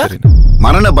 வரட்டா?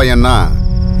 மரண பயம்னா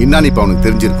இன்னான்னு இப்ப அவனுக்கு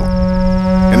தெரிஞ்சிருக்கும்.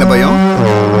 என்ன பயம்?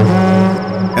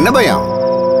 என்ன பயம்?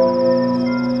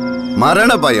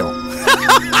 மரண பயம்.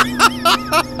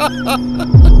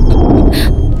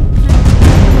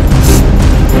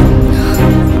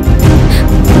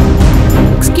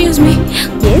 மீ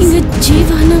இங்க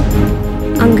ஜீவானா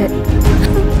அங்க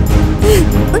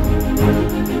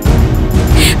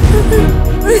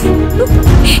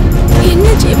என்ன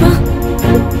ஜீவா?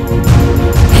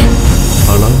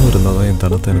 அழாம இருந்தாதான் என்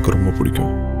தனத்தை எனக்கு ரொம்ப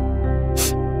பிடிக்கும்.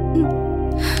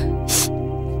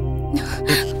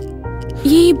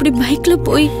 ஏன் இப்படி பைக்ல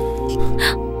போய்?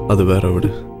 அது வேற விடு.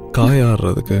 காய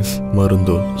ஆடுறதுக்கு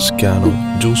மருந்தோ ஸ்கேனோ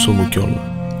ஜூஸோ முக்கியம் இல்லை.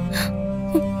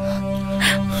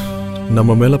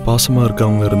 நம்ம மேல பாசமா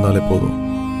இருக்கவங்க இருந்தாலே போதும்,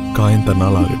 காயம்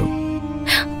தன்னால் ஆகிடும்.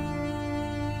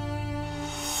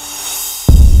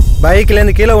 பைக்ல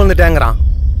இருந்து கீழே விழுந்துட்டாங்கிறான்.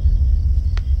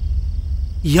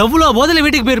 எவ்வளவு போதில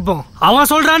வீட்டுக்கு போயிருப்போம், அவன்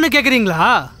சொல்றான்னு கேக்குறீங்களா?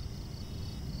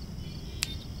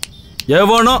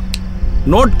 எவனோ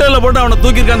நோட்டில் போட்டு அவனை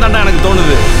தூக்கியிருக்கான் தாண்டா எனக்கு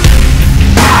தோணுது.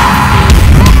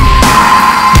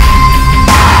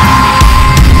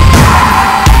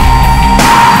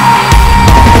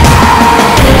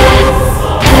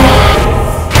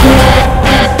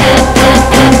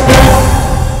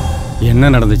 என்ன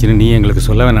நடந்துச்சுன்னு நீ எங்களுக்கு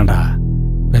சொல்ல வேணாண்டா.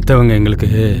 பெற்றவங்க எங்களுக்கு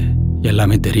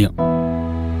எல்லாமே தெரியும்.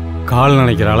 கால்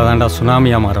நினைக்கிறால தாண்டா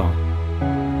சுனாமியா மாறும்.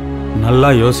 நல்லா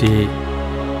யோசி,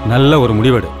 நல்ல ஒரு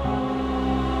முடிவெடு.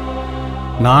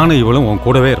 நானும் இவளும் உன்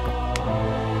கூடவே இருப்போம்.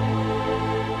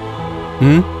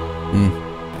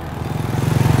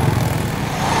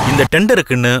 இந்த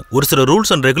டெண்டருக்குன்னு ஒரு சில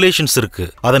ரூல்ஸ் அண்ட் ரெகுலேஷன்ஸ் இருக்கு.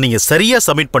 அதை நீங்க சரியா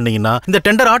சப்மிட் பண்ணீங்கன்னா இந்த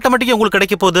டெண்டர் ஆட்டோமேட்டிக்கா உங்களுக்கு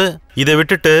கிடைக்க போகுது. இதை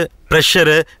விட்டுட்டு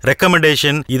ப்ரெஷரு,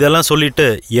 ரெக்கமெண்டேஷன் இதெல்லாம் சொல்லிட்டு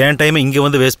என் டைமை இங்க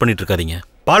வந்து வேஸ்ட் பண்ணிட்டு இருக்காதீங்க.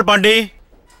 பால் பாண்டி.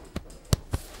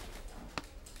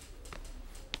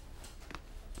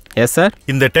 Yes sir.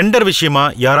 இந்த டெண்டர் விஷயமா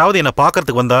யாராவது என்ன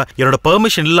பார்க்கறதுக்கு வந்தா என்னோட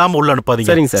பெர்மிஷன் இல்லாம உள்ள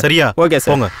அனுப்பாதீங்க. சரிங்க சார். சரியா? Okay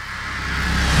sir. போங்க.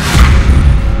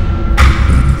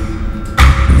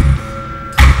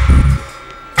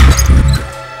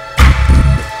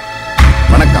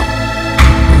 வணக்கம்.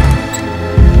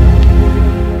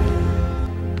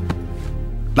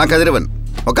 நான் கதிரவன்.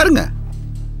 உட்காருங்க.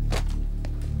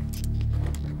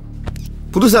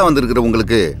 புதுசா வந்திருக்கிற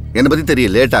உங்களுக்கு என்னை பத்தி தெரிய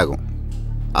லேட் ஆகும்.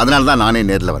 அதனால தான் நானே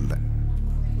நேரில் வந்தேன்.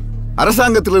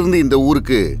 அரசாங்கத்திலிருந்து இந்த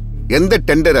ஊருக்கு எந்த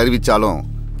டெண்டர் அறிவிச்சாலும்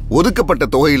ஒதுக்கப்பட்ட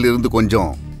தொகையிலிருந்து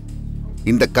கொஞ்சம்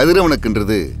இந்த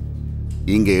கதிரவனுக்குன்றது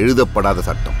இங்க எழுதப்படாத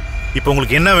சட்டம். இப்போ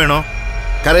உங்களுக்கு என்ன வேணும்?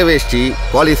 கரைவேஷ்டி,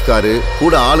 போலீஸ்காரு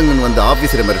கூட ஆளுங்கன்னு வந்து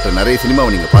ஆபீஸரை மிரட்டுற நிறைய சினிமாவை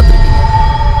நீங்க பார்த்துருக்கீங்க.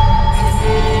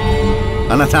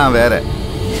 ஆனா நான் வேற.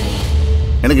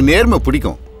 எனக்கு நேர்மை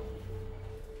பிடிக்கும்.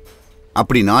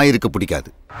 அப்படி நான் இருக்க பிடிக்காது.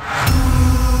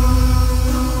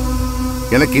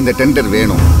 எனக்கு இந்த டெண்டர்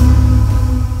வேணும்.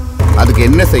 அதுக்கு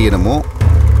என்ன செய்யணுமோ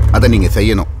அதை நீங்க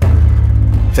செய்யணும்.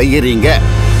 செய்யறீங்க.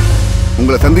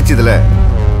 உங்களை சந்திச்சதுல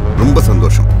ரொம்ப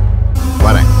சந்தோஷம்.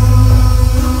 வரேன்.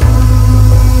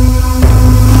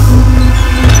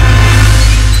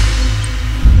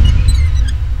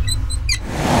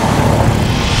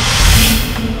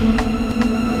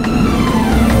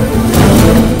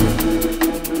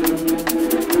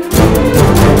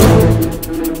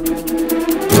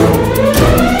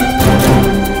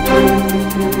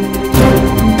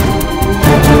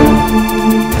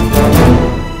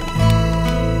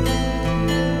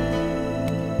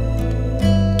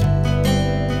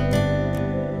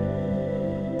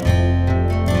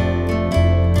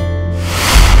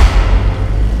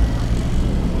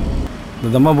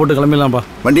 தம்மா போட்டு கிளம்பிடலாம்ப்பா.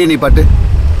 வண்டியை நீ பாட்டு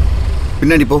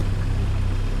பின்னாடி போ.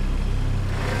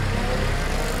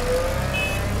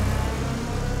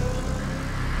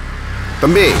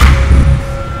 தம்பி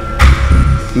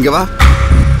இங்க வா.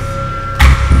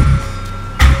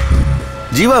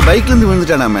 ஜீவா பைக்ல இருந்து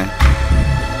விழுந்துட்டானாமே.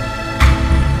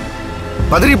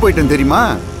 பதறி போயிட்டேன் தெரியுமா?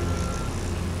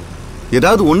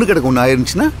 ஏதாவது ஒண்ணு கிடக்கு ஒண்ணு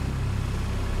ஆயிருந்துச்சுன்னா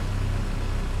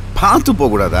பார்த்து போக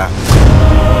கூடாதா?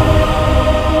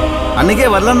 அன்னைக்கே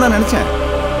வரலான்னு தான் நினைச்சேன்.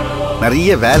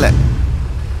 நிறைய வேலை.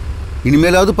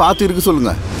 இனிமேலாவது பார்த்து இருக்க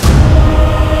சொல்லுங்க.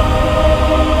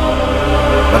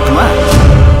 வரட்டுமா?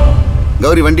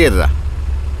 கௌரி வண்டி ஏறுறா.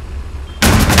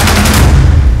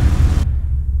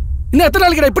 இன்னும் எத்தனை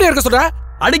நாளைக்கு இப்படி இருக்க சொல்ற?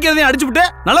 அடிக்கிறதையும் அடிச்சு விட்டு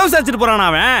நல்லா விசாரிச்சுட்டு போறான்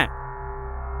அவன்.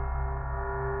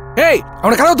 ஏய்,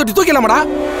 அவனை கதவை தொட்டி தூக்கலாமாடா?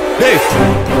 டேய்,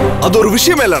 அது ஒரு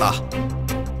விஷயமே இல்லடா.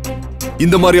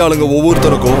 இந்த மாதிரி ஆளுங்க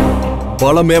ஒவ்வொருத்தருக்கும்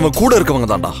பலமேம கூட இருக்கவங்க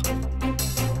தான்டா.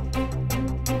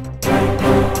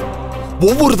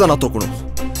 ஒவ்வொருத்தனா தூக்கணும்.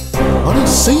 ஆனா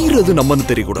செய்யறது நம்மன்னு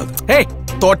தெரியக்கூடாது. ஏய்,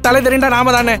 தொட்டாலே தெரியும்டா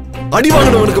நாம தானே. அடி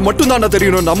வாங்கினவனுக்கு மட்டும் தானே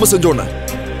தெரியணும் நம்ம செஞ்சோன்னு.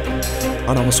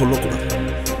 ஆனா அவன் சொல்லக்கூடாது.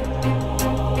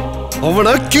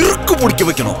 அவனை கிறுக்கு பிடிக்க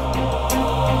வைக்கணும்.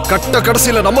 கட்ட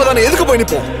கடைசியில நம்ம தானே எதுக்கு போய்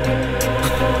நிப்போம்?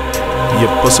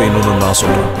 எப்ப செய்யணும்னு நான்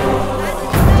சொல்றேன்.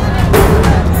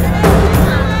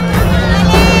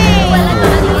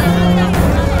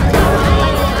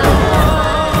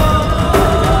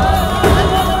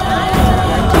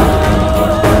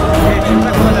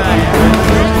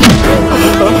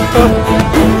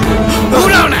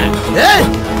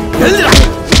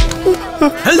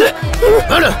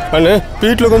 அண்ணே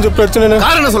வீட்டில் கொஞ்சம் பிரச்சனை.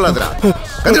 காரணம் சொல்லாதடா.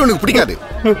 கதிர் உனக்கு பிடிக்காது.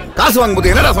 காசு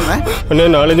வாங்கும்போது என்னடா சொன்னேன்? அண்ணே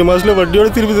 4-5 மாசத்துல வட்டியோட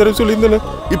திருப்பி தர சொல்லியிருந்தேன்.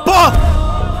 இப்போ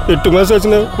 8 மாசம்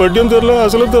ஆச்சுண்ணே. வட்டியும் தரல,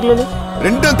 அசலும் தரலண்ணே.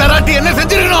 ரெண்டும் தராட்டி என்ன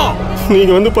செஞ்சிருக்கணும்?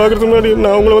 நீங்க வந்து பாக்குறதுக்கு முன்னாடி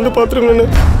நான் உங்களை வந்து பாத்துருக்கேண்ணே.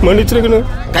 மன்னிச்சிருக்கணும்.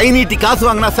 கை நீட்டி காசு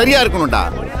வாங்கினா சரியா இருக்கணும்டா.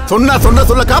 சொன்ன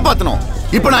சொல்ல காப்பாத்தணும்.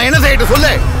 இப்ப நான் என்ன செய்யட்டும்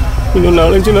சொல்லு? இன்னும்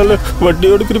 4-5 நாள்ல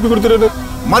வட்டியோட திருப்பி கொடுத்துறேன்.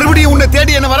 மறுபடியும் உன்னை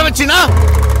தேடி என்ன வர வச்சினா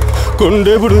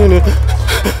கொண்டே விடுவேன்.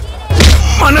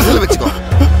 மனசுல வச்சுக்கோ.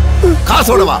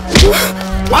 காசோட வா.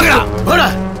 வாங்கடா போடா.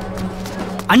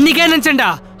 அன்னிக்கே நினைச்சேன்டா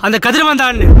அந்த கதிர்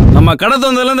வந்தான்னு. நம்ம கடை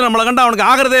தந்ததுல இருந்து நம்மள கண்டா அவனுக்கு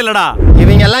ஆகிறதே இல்லடா.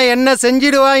 இவங்க எல்லாம் என்ன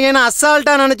செஞ்சிடுவாங்கன்னு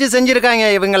அசால்ட்டா நினைச்சு செஞ்சிருக்காங்க.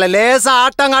 இவங்கள லேசா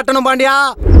ஆட்டம் காட்டணும் பாண்டியா.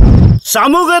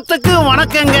 சமூகத்துக்கு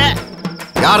வணக்கங்க.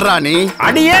 யாரா நீ?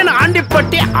 அடியேன்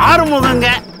ஆண்டிப்பட்டி ஆறுமுகங்க.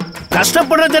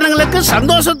 கஷ்டப்படுற ஜனங்களுக்கு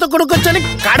சந்தோஷத்தை கொடுக்க சொல்லி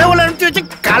கடவுளை அனுப்பிச்சு வச்சு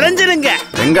கலைஞ்சிருங்க.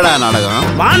 எங்கடா நாடகம்?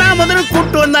 மானாமதுரை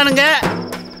கூட்டு வந்தானுங்க.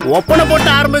 ஒப்பனை போட்டு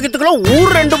ஆரம்பிக்கிறதுக்குள்ள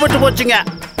ஊர் 2 பட்டு போச்சுங்க.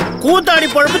 கூத்தாடி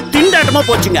பொழப்பு திண்டாட்டமா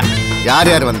போச்சுங்க. யார்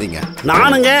யார் வந்தீங்க?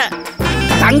 நானுங்க,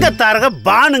 தங்கத்தாரக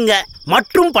பானுங்க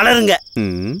மற்றும் பலருங்க.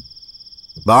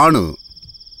 பானு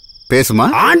பேசுமா?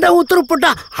 ஆண்ட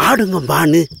உத்தரப்பட்டா ஆடுங்க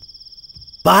பானு.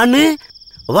 பானு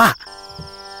வா.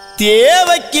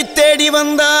 தேவைக்கு தேடி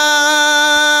வந்தா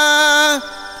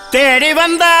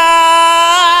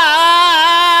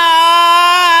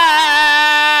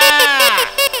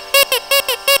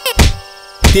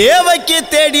தேவைக்கு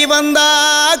தேடி வந்தா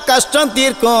கஷ்டம்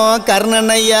தீர்க்கும்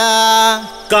கருணனையா.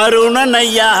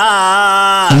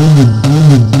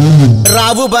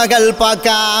 ராவு பகல்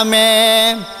பார்க்காம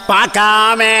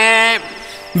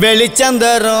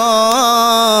வெளிச்சந்தரும்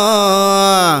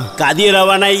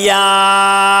கதிரவனையா.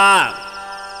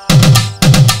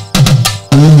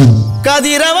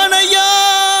 கதிரவனையா.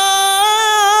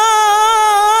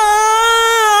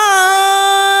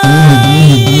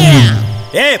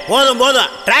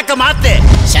 போதும் ட்ராக்க மாத்து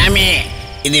சாமி.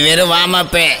 இது வெறும்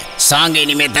வாமப்பு. சாங்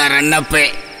இனிமே தான் ரன்னப்பு.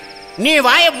 நீ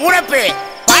வாய மூடப்பு.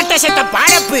 பாட்ட சத்த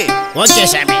பாடப்பு. ஓகே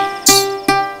சாமி.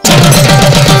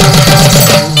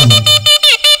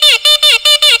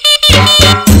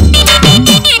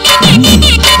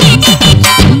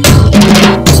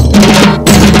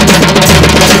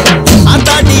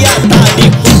 ஆத்தாடி ஆத்தாடி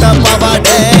புட்ட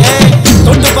பாவாடே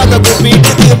தொட்டு பார்க்க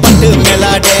கூப்பிட்டு பட்டு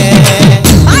மேலாடே.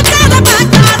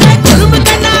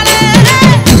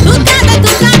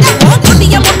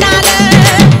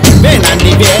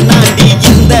 வேணாண்டி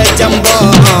இந்த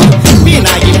ஜம்பம்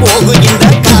வீணாகி போகு இந்த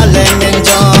கால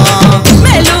நெஞ்சம்.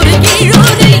 மேலூரு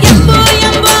கீழூரு எம்போ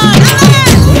எம்போ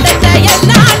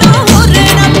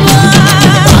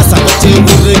பாசம் வச்சு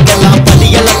ஊருக்கெல்லாம்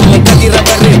படியெல்லாம்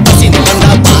கதிரவரு. பசிந்து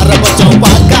வந்தா பாரபட்சம்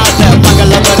பார்க்காத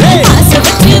பகலவரு.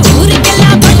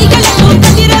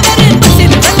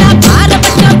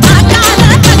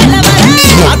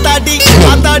 ஆத்தாடி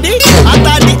ஆத்தாடி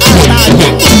ஆத்தாடி ஆத்தாடி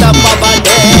புட்ட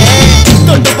பாவாடே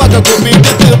தொட்டு பார்க்க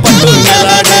கூப்பிட்டு பட்டு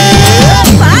மேலாடே.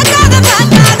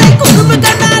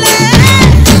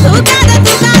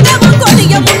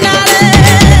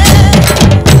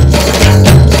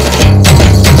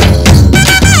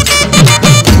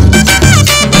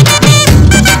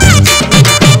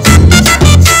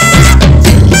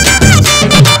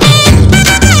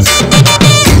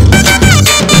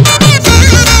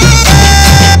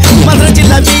 மதுரை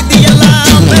ஜில்லா வீதி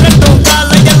எல்லாம் மிரட்டும்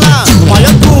காலையெல்லாம்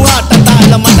மழக்கும்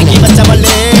ஆட்டத்தால மடக்கி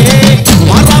வச்சவளே.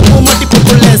 மாறாப்பு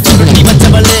மட்டிப்புக்குள்ள சுருட்டி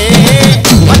வச்சவளே.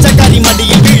 மச்சக்காரி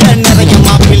மடியில் விழ நிறைய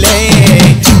மாப்பிள்ளே.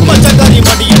 மச்சக்காரி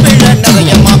மடியில் விழ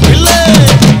நிறைய மாப்பிள்ளே.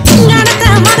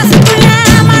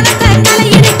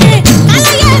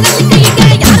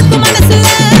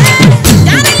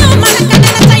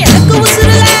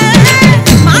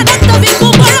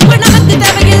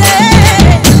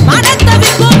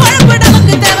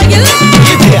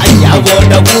 இது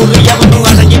ஐயாவோட ஊரு எவனும்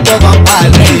அடங்கி போவான்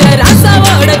பாரு.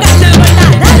 ராசாவோட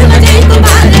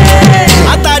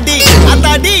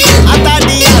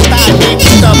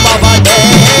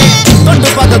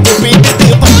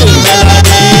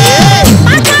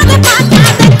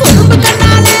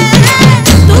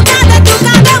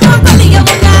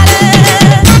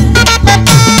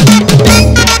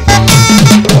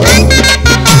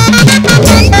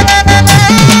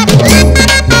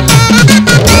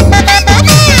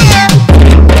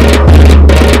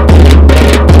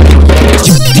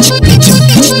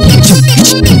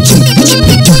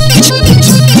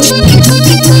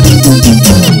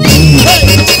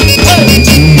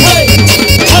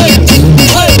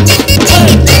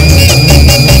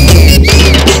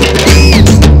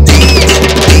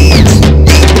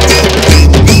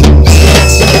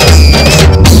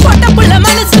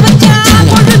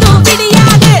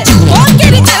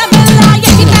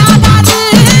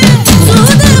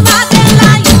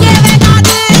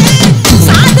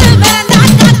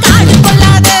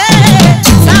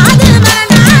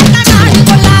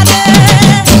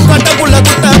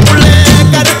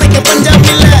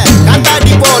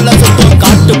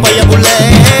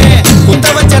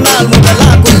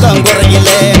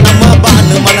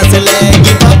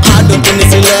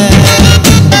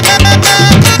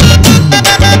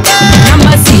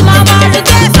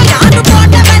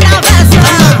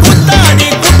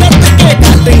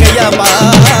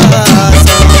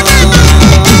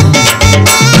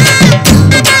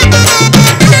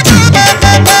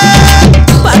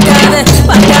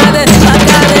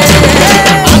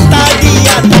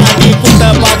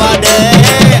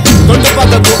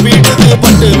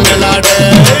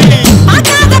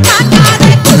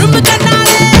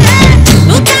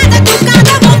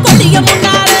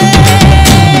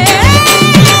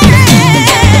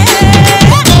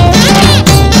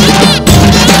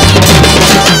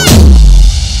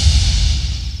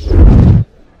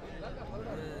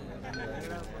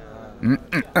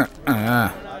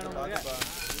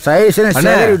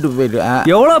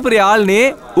எவ்வளோ பெரிய ஆள் நீ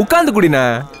உட்காந்து குடிண்ணா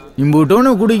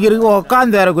இம்புட்டோன்னு குடிக்கிறதுக்கு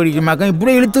உட்காந்து வேற குடிக்க மாக்கேன்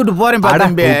இப்படி இழுத்துட்டு போறேன்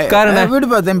தம்பி வீடு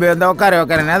தம்பி அந்த உட்கார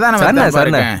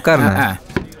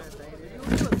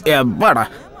எப்பாடா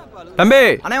தம்பி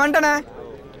அண்ணே வந்துட்டேண்ணே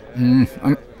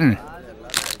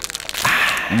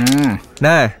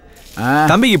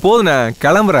தம்பிக்கு போதுண்ணே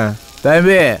கிளம்புறேன்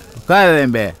தம்பி உட்காரு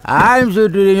தம்பி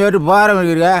ஆரம்பிச்சுட்டு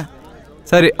போறேன்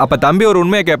சரி அப்ப தம்பி ஒரு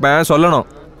உண்மையை கேட்பேன் சொல்லணும்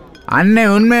அண்ணே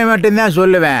உண்மையை மட்டும்தான்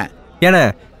சொல்லுவேன் ஏன்னா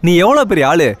நீ எவ்வளோ பெரிய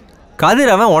ஆளு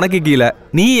கதிர் அவன் உனக்கு கீழே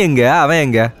நீ எங்க அவன்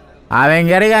எங்க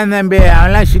அவன் கிடைக்காது தம்பி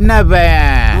அவன்லாம் சின்ன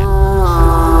பையன்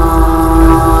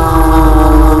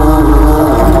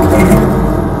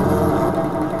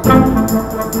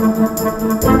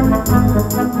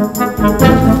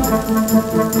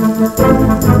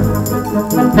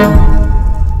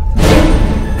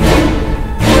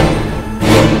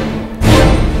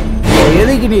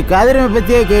எதுக்கு நீ கதிரமை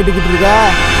பத்தியே கேட்டுக்கிட்டு இருக்க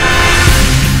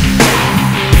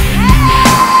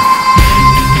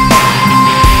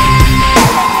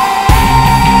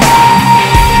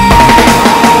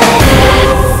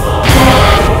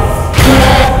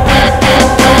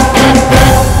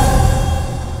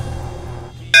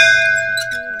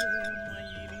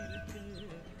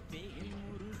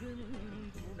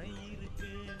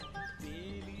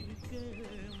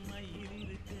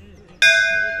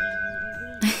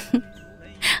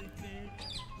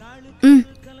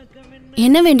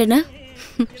என்ன வேண்டுன?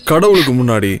 கடவுளுக்கு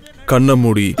முன்னாடி கண்ணை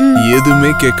மூடி எதுவுமே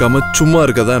கேட்காம சும்மா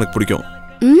இருக்கதான் எனக்கு பிடிக்கும்.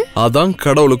 அதான்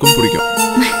கடவுளுக்கும் பிடிக்கும்.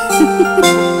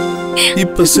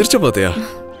 இப்ப சிரிச்ச பாத்தியா?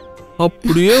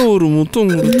 அப்படியே ஒரு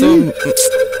முத்தம் கொடுத்தா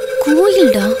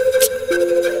கோயில்டா.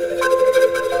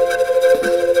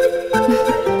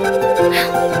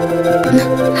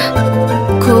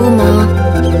 கோவமா?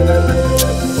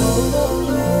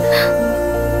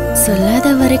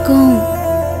 சொல்லாத வரைக்கும்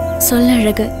சொல்ல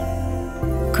அழகு,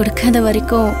 கொடுக்காத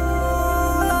வரைக்கும்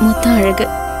முத்தம் அழகு.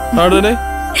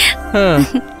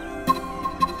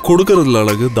 கொடுக்கறதுல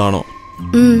அழகு தானம்,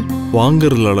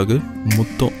 வாங்கறதுல அழகு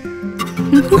முத்தம்.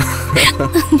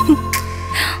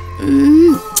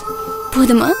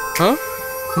 போதுமா?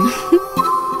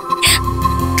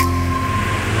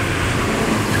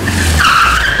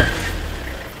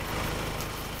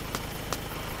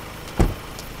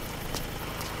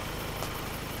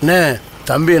 அண்ணே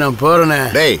தம்பி நான் போறேனே.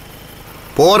 டேய்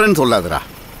போறேன்னு சொல்லாதடா.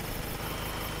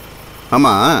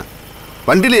 ஆமா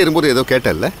வண்டியில ஏறும்போது ஏதோ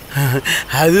கேட்டல்ல?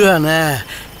 அதுவாண்ணே,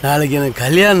 நாளைக்கு எனக்கு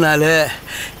கல்யாண நாள்.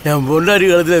 என் பொண்டாடி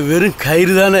காலத்தில் வெறும்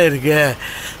கயிறு தானே இருக்கு.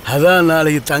 அதான்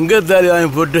நாளைக்கு தங்கத்தாலி வாங்கி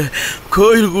போட்டு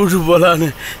கோயிலுக்கு கூட்டு போகலான்னு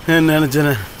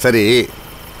நினச்சேண்ணே. சரி,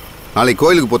 நாளைக்கு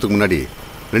கோயிலுக்கு போகிறதுக்கு முன்னாடி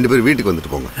 2 பேரும் வீட்டுக்கு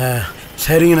வந்துட்டு போங்க.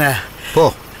 சரிங்கண்ணே. போ.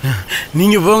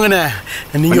 நீங்கள் போங்கண்ணே,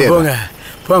 நீங்கள் போங்க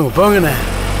போங்க போங்கண்ணே.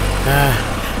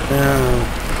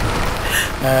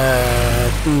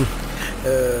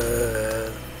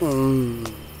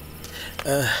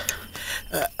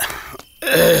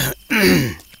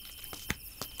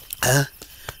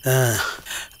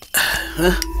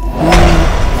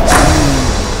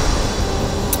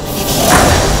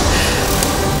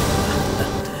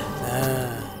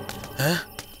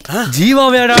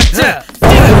 ஜீவாவேடா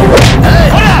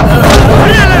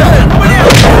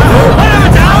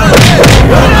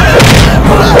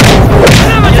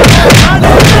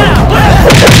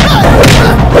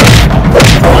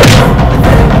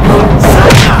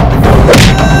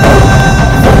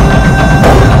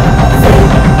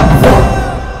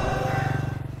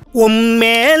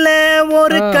உம்மேல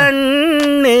ஒரு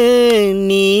கண்ணு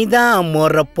நீதான்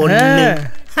முறை பொண்ணு.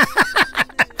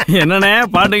 என்னண்ணே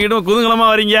பாட்டு கிட்ட குதூகலமா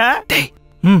வரீங்க?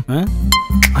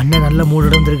 அண்ணன் நல்ல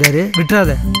மூடோட வந்திருக்காரு,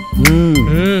 விட்டுறாத.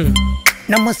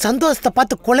 நம்ம சந்தோஷத்தை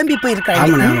பார்த்து குழம்பி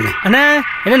போயிருக்காங்க. அண்ணா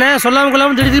என்னண்ணே சொல்லாம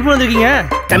கொள்ளாம திருப்பி வந்திருக்கீங்க?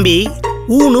 தம்பி,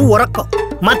 ஊனு உறக்கம்,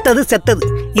 மத்தது செத்தது,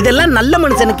 இதெல்லாம் நல்ல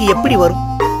மனுஷனுக்கு எப்படி வரும்?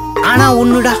 ஆனா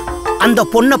ஒண்ணுடா, அந்த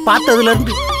பொண்ணை பார்த்ததுல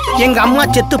இருந்து எங்க அம்மா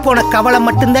செத்து போன கவலை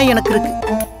மட்டும்தான் எனக்கு இருக்கு.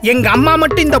 எங்க அம்மா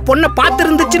மட்டும் இந்த பொண்ணை பார்த்து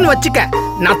இருந்துச்சுன்னு வச்சுக்க,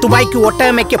 நான் துபாய்க்கு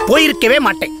ஒட்டமைக்க போயிருக்கவே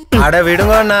மாட்டேன். அட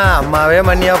விடுங்கண்ணா, அம்மாவே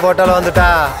மண்ணியா போட்டாலும் வந்துட்டா.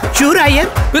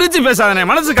 சூராயர் பிரிச்சு பேசாதே,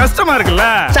 மனசு கஷ்டமா இருக்குல்ல.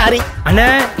 சாரி அண்ணே,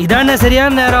 இதானே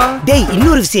சரியான நேரம். டேய்,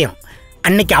 இன்னொரு விஷயம்,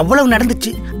 அன்னைக்கு அவ்வளவு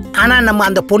நடந்துச்சு, ஆனா நம்ம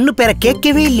அந்த பொண்ணு பேரை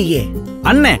கேட்கவே இல்லையே.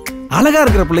 அண்ணே, அழகா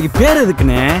இருக்கிற பிள்ளைக்கு பேர்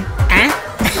எதுக்குண்ணே?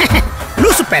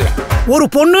 லூசு பேல, ஒரு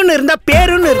பொண்ணுன்னு இருந்தா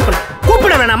பேருன்னு இருக்கணும்.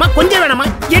 கூப்பிட வேணாமா, கொஞ்சம் வேணாமா?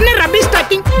 என்ன ரபிஷ்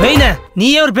டாக்கிங்? வைனா,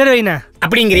 நீயே ஒரு பேர் வைனா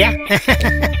அப்படிங்கிறியா?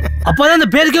 அப்பதான் அந்த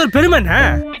பேருக்கே ஒரு பெருமைண்ணா.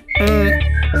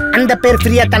 அந்த பேர்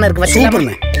ஃப்ரீயா தானே இருக்கு,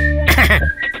 வச்சுக்கலாமா?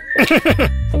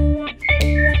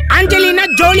 அஞ்சலினா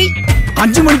ஜோலி.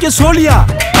 5 மணிக்கே சோழியா?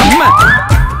 அம்மா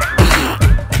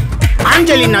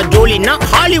ஆஞ்சலினா ஜோலினா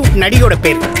ஹாலிவுட் நடிகையோட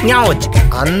பேர், ஞாபகம் வச்சுக்க.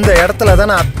 அந்த இடத்துல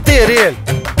தானே அத்தை Ariel.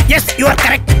 S, you are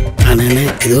correct. அண்ணே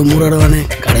ஏதோ மூடாடவானே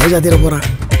கடையை சாத்திர போறான்.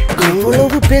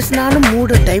 அவ்வளவு பேசினாலும்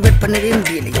மூட டைவர்ட் பண்ணவே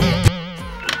முடியலையே.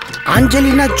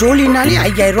 ஆஞ்சலினா ஜோலினாலே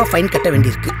 5000 ரூபாய் ஃபைன் கட்ட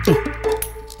வேண்டியிருக்கு.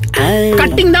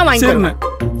 கட்டிங் தான் வாங்கிக்கிறேன்.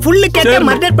 ஃபுல்லு கேட்ட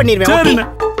மர்டர் பண்ணிடுவேன். ஓகே,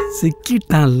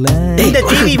 சிக்கிட்டான்ல. இந்த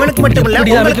டிவி இவனுக்கு மட்டும் இல்ல,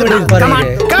 உங்களுக்கு.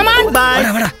 Come on bye.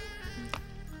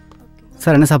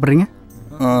 சார் என்ன சாப்பிட்றீங்க?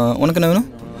 உனக்கு என்ன வேணும்?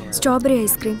 Strawberry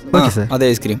ice cream. Okay sir. அதே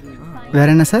ஐஸ்கிரீம். வேற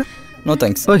என்ன sir? No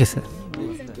thanks. Okay sir.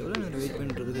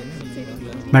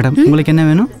 Madam உங்களுக்கு என்ன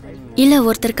வேணும்? இல்ல,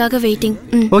 ஒருத்தருக்காக வெயிட்டிங்.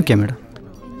 Okay madam.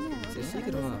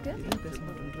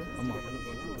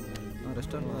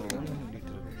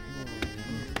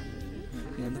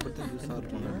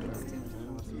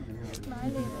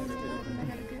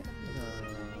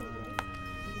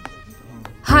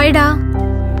 ஹாய்டா.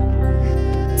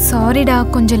 சாரிடா,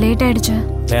 கொஞ்சம் லேட் ஆயிடுச்சு.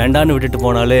 வேண்டான்னு விட்டுட்டு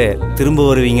போனாலே திரும்ப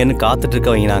வருவீங்கன்னு காத்துட்டு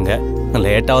இருக்கவங்க நாங்க.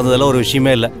 லேட்டா வந்ததெல்லாம் ஒரு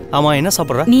விஷயமே இல்லை. ஆமா, என்ன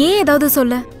சாப்பிட்ற? நீயே ஏதாவது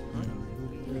சொல்ல.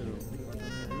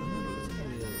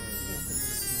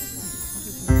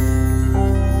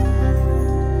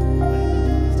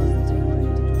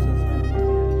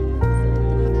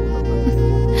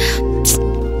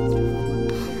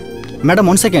 Madam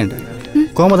 1 second.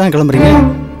 கோமா தான் கிளம்புறீங்க?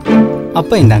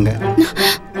 அப்போ இந்தாங்க.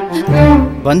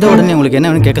 வந்த உடனே உங்களுக்கு என்ன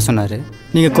வேணும் கேட்க சொன்னாரு.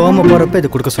 நீங்க கோமா போறப்ப இது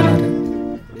கொடுக்க சொன்னாரு.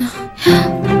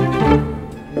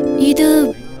 இது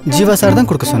ஜீவா சார் தான்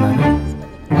கொடுக்க சொன்னாரு.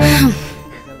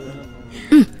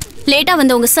 லேட்டா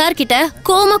வந்த உங்க சார் கிட்ட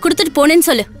கோமா கொடுத்துட்டு போனேன்னு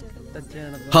சொல்லு.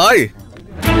 ஹாய்.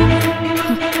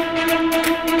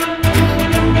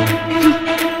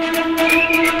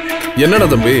 என்னடா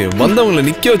தம்பி, வந்தவங்களை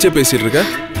நிக்க வச்சே பேசிட்டு இருக்க?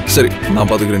 சரி, நான்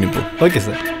பாத்துக்கிறேன். இப்போ ஓகே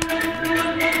சார்.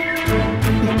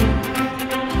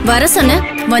 வர சொன்ன,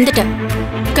 வந்துட்டேன்.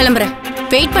 கிளம்புறேன்.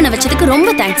 வெயிட் பண்ண வச்சதுக்கு ரொம்ப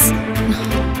தேங்க்ஸ்.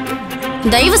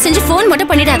 தயவு செஞ்சு ஃபோன் மட்டும்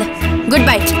பண்ணிடாத. Good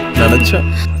bye. நினைச்சா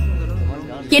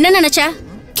என்ன நினைச்ச?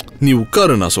 நீ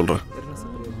உட்காரு, நான் சொல்றேன்.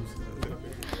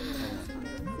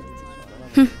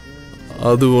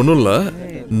 அது ஒண்ணும் இல்ல.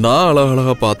 நான்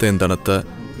அழகழகா பார்த்தேன் தனத்தை.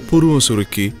 புருவம்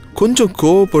சுருக்கி கொஞ்சம்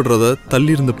கோவப்படுறத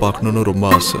தள்ளி இருந்து பார்க்கணும்னு ரொம்ப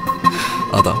ஆசை.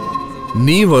 அதான்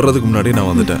நீ வர்றதுக்கு முன்னாடி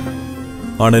நான் வந்துட்டேன்.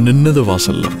 ஆனா நின்னது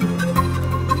வாசல்ல.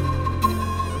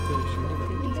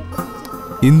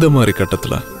 இந்த மாதிரி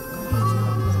கட்டத்துல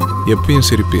எப்பயும்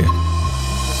சிரிப்பிய.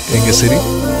 எங்க சரி?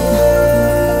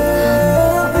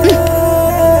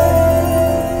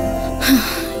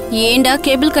 ஏண்டா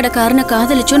கேபிள் கடைக்காரனை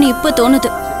காதலிச்சோன்னு இப்ப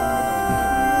தோணுது.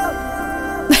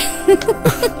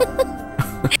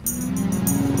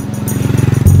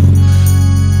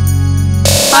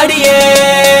 அடியே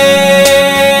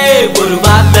ஒரு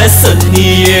வார்த்தை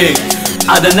சொன்னியே,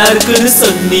 அத நறுக்குன்னு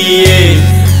சொன்னியே.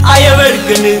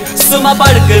 அயவெடுக்குன்னு சும்மா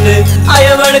படுக்குன்னு,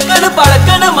 அயவெடுக்குன்னு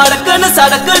பழக்குன்னு மடக்குன்னு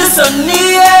சடக்குன்னு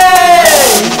சொன்னியே.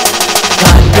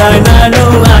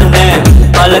 நானும் வானேன்,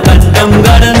 பல கட்டம்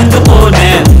கடந்து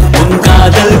போனேன். உன்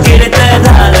காதல்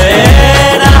கிடைத்ததால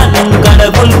நானும்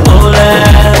கடவுள் போல.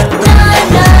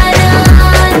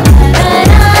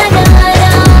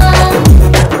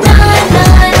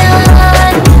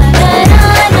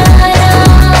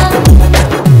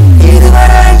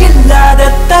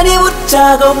 தனி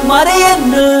உற்சாகம்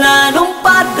மறையன்னு நானும்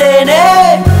பார்த்தேனே.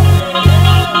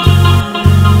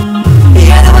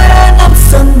 எதுவர நம்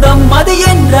சொந்தம் அது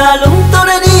என்றாலும்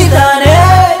துணை நீதானே.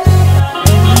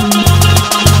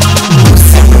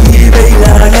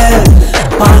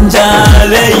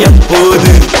 பாஞ்சாலே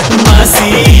எப்போது மாசி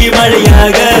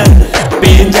மழையாக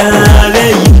பேஞ்சாலே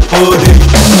இப்போது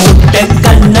முட்டை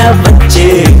கண்ண வச்சு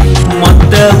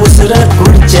மொத்த உசுர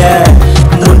குடிச்ச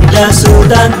முட்டை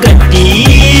சூதான் கட்டி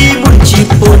முடிச்சு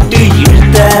போட்டு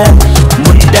இழுத்த.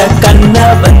 முட்டை கண்ண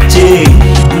வச்சு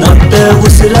மொத்த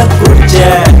உசுர குடிச்ச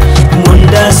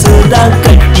முட்டை சூதான்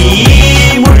கட்டி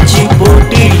முடிச்சு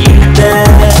போட்டு இழுத்த.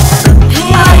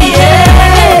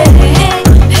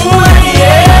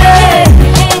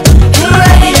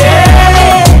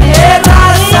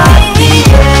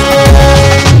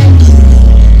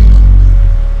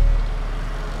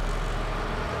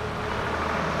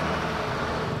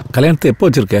 கல்யாணத்தை எப்போ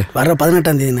வச்சிருக்க? வர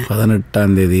 18ஆம் தேதி.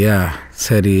 18ஆம் தேதியா?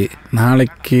 சரி,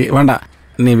 நாளைக்கு வேண்டாம்.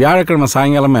 நீ வியாழக்கிழமை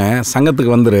சாயங்காலமே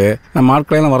சங்கத்துக்கு வந்துரு. நம்ம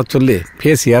ஆட்களையெல்லாம் வர சொல்லி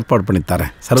பேசி ஏற்பாடு பண்ணி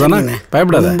தரேன். சரிதானா?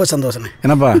 பயப்படாத. ரொம்ப சந்தோஷம்.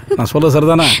 என்னப்பா நான் சொல்ல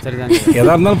சரிதானா?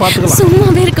 எதா இருந்தாலும் பார்த்துக்கலாம்.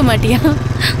 சும்மாவே இருக்க மாட்டியா?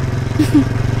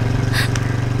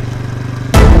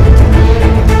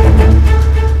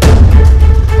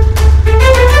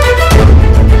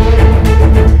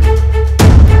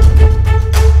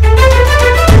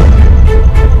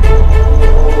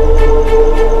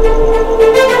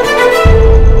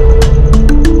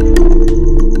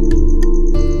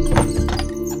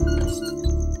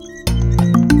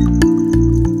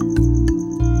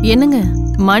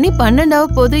 மணி 12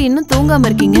 போது இன்னும் தூங்காம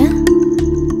இருக்கீங்க?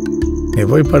 நீ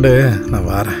போய் படு, நான்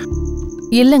வரேன்.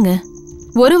 இல்லங்க,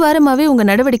 ஒரு வாரமாவே உங்க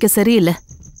நடவடிக்கை சரியில்லை.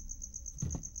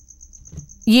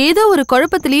 ஏதோ ஒரு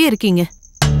குழப்பத்திலேயே இருக்கீங்க.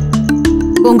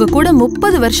 உங்க கூட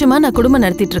 30 வருஷமா நான் குடும்பம்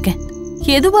நடத்திட்டு இருக்கேன்.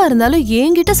 எதுவா இருந்தாலும்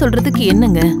என்கிட்ட சொல்றதுக்கு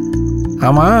என்னங்க?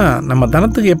 ஆமா, நம்ம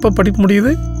தனத்துக்கு எப்ப படிப்பு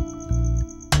முடியுது?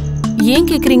 ஏன்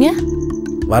கேக்குறீங்க?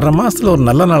 வர்ற மாசத்துல ஒரு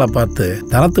நல்ல நாளை பார்த்து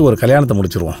தனத்துக்கு ஒரு கல்யாணத்தை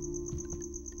முடிச்சிருவோம்.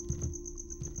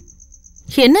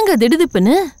 என்னங்க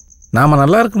திடுதிப்புன்னு? நாம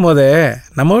நல்லா இருக்கும் போதே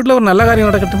நம்ம வீட்டில் ஒரு நல்ல காரியம்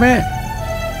நடக்கட்டுமே.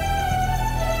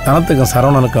 தனத்துக்கும்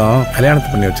சரவணனுக்கும் கல்யாணத்தை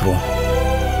பண்ணி வச்சிருவோம்.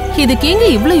 இதுக்கு எங்க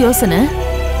இவ்ளோ யோசனை?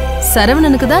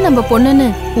 சரவணனுக்கு தான் நம்ம பொண்ணுன்னு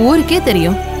ஊருக்கே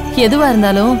தெரியும். எதுவா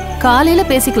இருந்தாலும் காலையில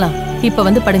பேசிக்கலாம். இப்ப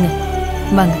வந்து படுங்க,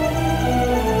 வாங்க.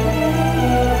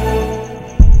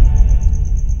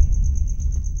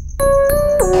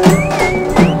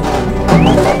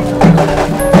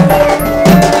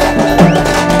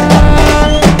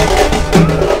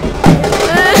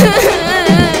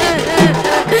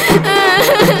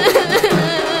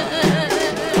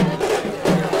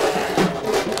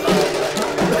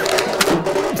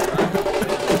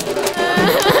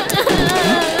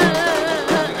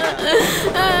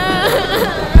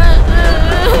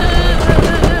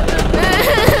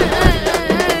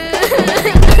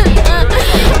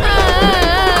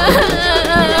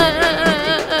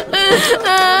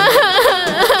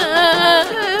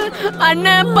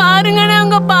 அண்ணன் பாருங்கண்ணே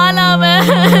உங்க பாலாவ.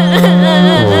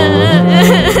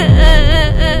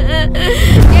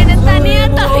 என்ன தனியா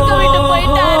தவிக்க விட்டு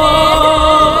போயிட்டாரு.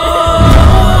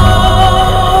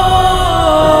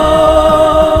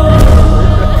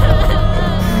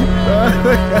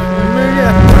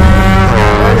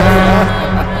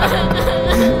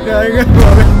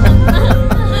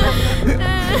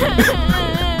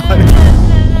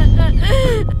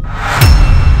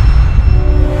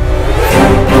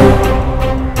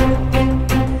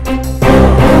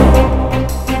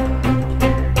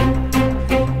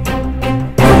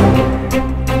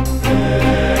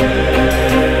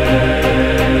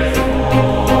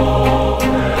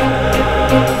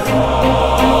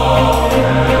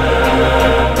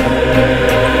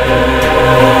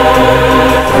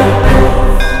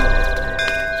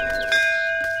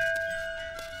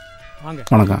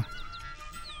 வணக்கம்.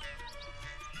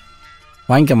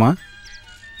 வாங்கிக்கம்மா.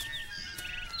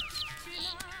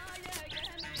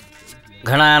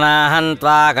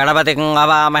 கணநாஹந்த்வா கணபதிங்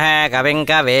அவாமஹே கவிங்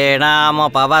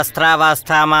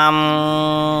கவேணாமுபவஸ்த்ரவஸ்தமம்.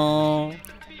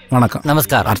 வணக்கம்.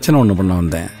 நமஸ்காரம். அர்ச்சனை ஒன்று பண்ண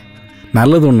வந்தேன்.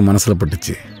 நல்லது ஒன்று மனசில்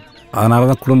பட்டுச்சு. அதனால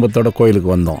தான் குடும்பத்தோட கோயிலுக்கு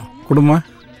வந்தோம். குடும்பம்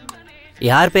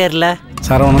யார் பேர்ல?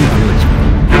 சரவணன்.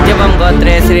 ஜபம்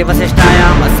கோத்ரே ஸ்ரீ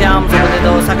வசிஷ்டாயாம் அஸ்யாம்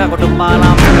சுபதிதோ சக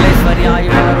குடும்பானாம் சகலேஸ்வர்யாய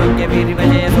ஆரோக்கிய வீரி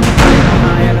விஜய சுகாய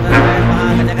நமஹாய கதனாய நமஹ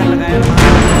கஜகல்லகாய நமஹ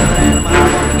கஜகல்லகாய நமஹ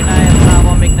ஓம் விக்னாய நமஹ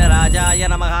ஓம் விக்னராஜாய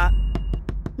நமஹ.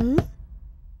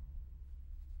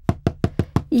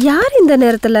 யார் இந்த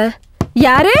நேரத்துல?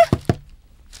 யாரு?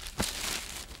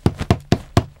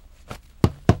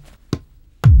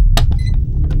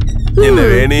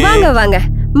 வாங்க வாங்க.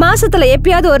 மாசத்துல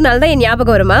எப்பயாவது ஒரு நாள் தான் என்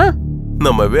ஞாபகம் வருமா?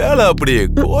 நம்ம வேலை அப்படியே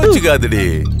கோச்சுக்காதடி.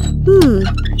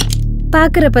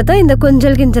 பாக்குறப்பதான் இந்த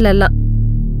கொஞ்சல் கிஞ்சல் எல்லாம்.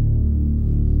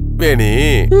 வேணி,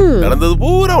 நடந்தது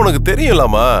பூரா உனக்கு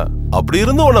தெரியலாமா? அப்படி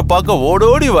இருந்து உன்னை பார்க்க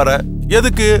ஓடோடி வர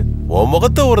எதுக்கு? உன்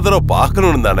முகத்தை ஒரு தடவை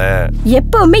பார்க்கணும் தானே.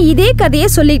 எப்பவுமே இதே கதையே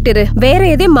சொல்லிட்டு இரு. வேற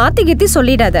எதையும் மாத்தி கித்தி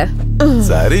சொல்லிடாத.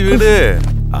 சரி விடு,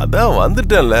 அதான்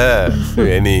வந்துட்டேன்ல.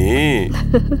 வேணி,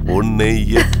 உன்னை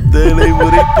எத்தனை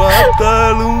முறை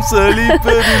பார்த்தாலும்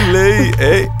சலிப்பதில்லை.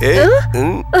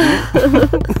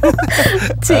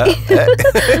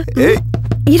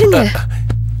 இருங்க.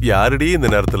 யாருடி இந்த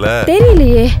நேரத்துல?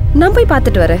 தெரியலையே, நான் போய்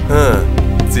பார்த்துட்டு வரேன்.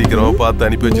 சீக்கிரமா பார்த்து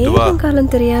அனுப்பி வச்சுட்டு வா.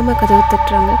 காலம் தெரியாம கதவு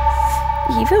தட்டுறாங்க.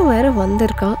 இவன் வேற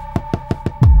வந்திருக்கான்.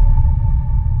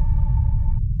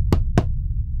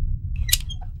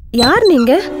 யார்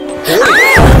நீங்க?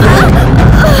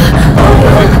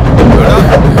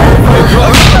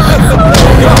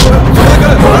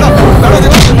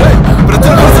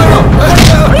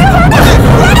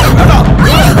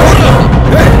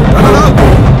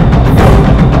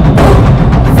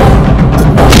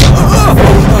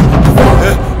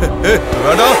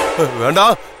 வேண்டாம்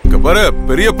வேண்டாம், இங்க பாரு,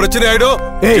 பெரிய பிரச்சனை ஆயிடும்.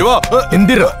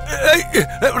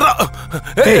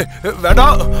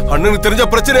 வேண்டாம், அண்ணனுக்கு தெரிஞ்ச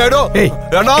பிரச்சனை ஆயிடும்.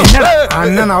 வேண்டாம்.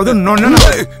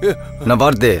 நான்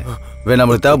பார்த்து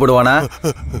நம்மளுக்கு தேவைப்படுவானா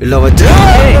இல்ல வச்சு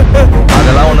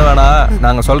அதெல்லாம் ஒண்ணு வேணாம்.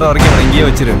 நாங்க சொல்ற வரைக்கும் இங்கேயே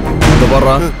வச்சிரு. இந்த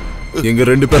பாடுறான், எங்க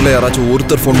 2 பேர்ல யாராச்சும்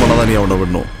ஒருத்தர் போன் பண்ணாதான் நீ அவனை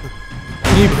விடணும்.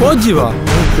 நீ போஜிவா,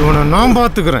 இவனை நான்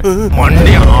பாத்துக்கிறேன்.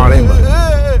 மண்டைய ஆளையும்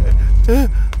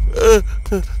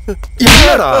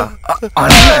என்னடா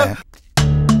அண்ணன்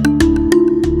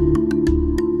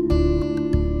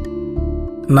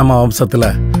நம்ம வம்சத்தில்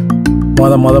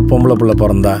மொத பொம்பளை பிள்ளை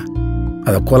பிறந்தா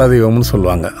அதை குலதெய்வம்னு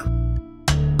சொல்லுவாங்க.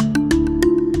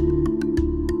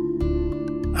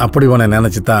 அப்படி உன்னை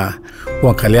நினச்சி தான்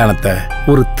உன் கல்யாணத்தை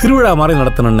ஒரு திருவிழா மாதிரி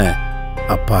நடத்தணும்னு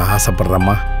அப்பா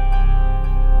ஆசைப்படுறம்மா.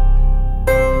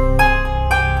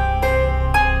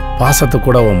 பாசத்தை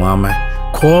கூட உன் மாமன்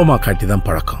கோபமா காட்டி தான்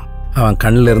பழக்கம். அவன்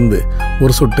கண்ணில் இருந்து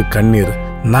ஒரு சொட்டு கண்ணீர்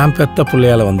நான் பெத்த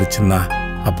பிள்ளையால வந்துச்சுன்னா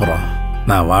அப்புறம்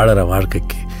நான் வாழற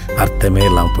வாழ்க்கைக்கு அர்த்தமே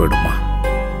இல்லாமல் போயிடுமா.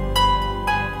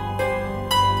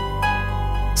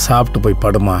 சாப்பிட்டு போய்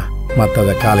படுமா,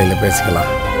 மற்றதை காலையில்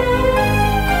பேசிக்கலாம்.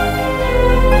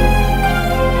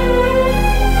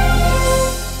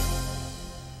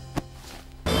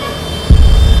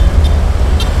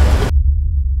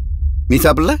 நீ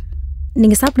சாப்பிடல?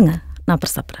 நீங்க சாப்பிடுங்க, நான்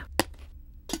அப்புறம் சாப்பிட்றேன்.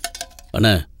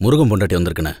 அண்ணா, முருகன் பொண்டாட்டி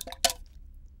வந்திருக்கண்ணே.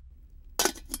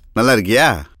 நல்லா இருக்கியா?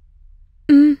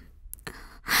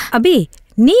 அபி,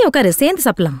 நீ உட்காரு, சேர்ந்து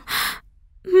சாப்பிடலாம்.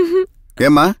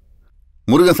 ஏம்மா,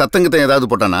 முருகன் சத்தங்கத்தை ஏதாவது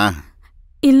போட்டானா?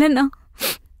 இல்லைண்ணா,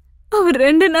 அவர்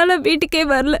 2 நாளா வீட்டுக்கே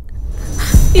வரல.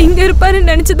 இங்க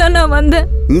இருப்பாருன்னு நினைச்சுதான் நான் வந்தேன்.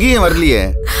 இங்கேயும் வரலையே,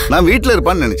 நான் வீட்டுல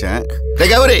இருப்பான்னு நினைச்சேன்.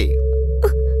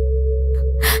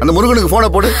 அந்த முருகனுக்கு போனை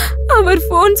போடு. அவர்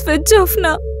போன் ஸ்விட்ச்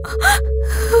ஆஃப்னா.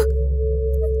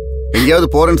 எங்கேயாவது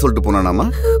போறேன்னு சொல்லிட்டு போனானாமா?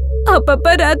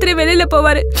 அப்பப்ப ராத்திரி வெளியில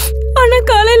போவாரு, ஆனா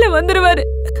காலையில வந்துருவாரு.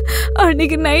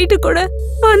 அன்னைக்கு நைட்டு கூட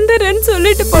வந்துறேன்னு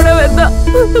சொல்லிட்டு போனவர் தான்.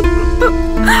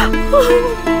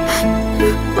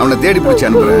 அவனை தேடி பிடிச்சு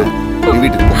அனுப்புறேன், நீ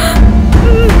வீட்டுக்கு போ.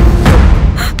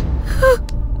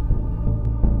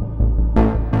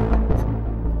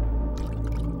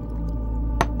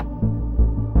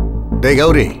 டேய்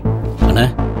கௌரி,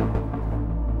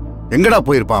 எங்கடா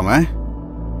போயிருப்பான் அவன்?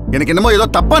 எனக்கு என்னமோ ஏதோ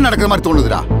தப்பா நடக்கிற மாதிரி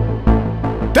தோணுதுடா.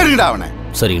 தெரியுடா அவனை.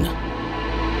 சரிங்கண்ணா.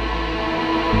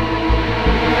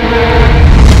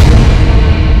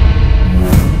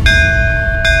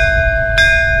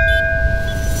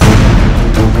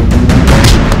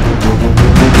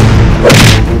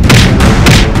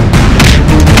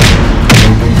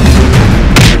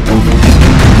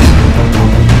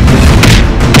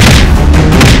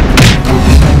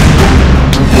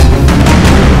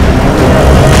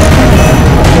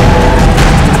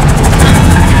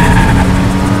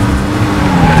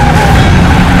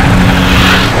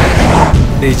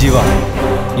 ஜீவா,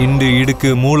 இண்டு இடுக்கு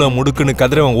மூளை முடுக்குன்னு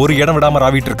கதிரவன் ஒரு இடம் விடாம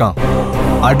ராவிட்டு இருக்கான்.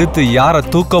 அடுத்து யாரை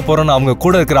தூக்க போறோன்னு அவங்க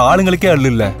கூட இருக்கிற ஆளுங்களுக்கே அள்ளு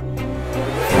இல்ல.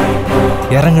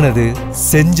 இறங்குனது,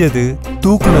 செஞ்சது,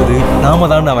 தூக்குனது நாம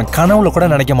தான் அவன் கனவுல கூட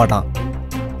நினைக்க மாட்டான்.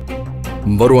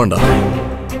 வருவான்டா,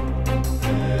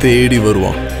 தேடி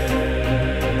வருவான்.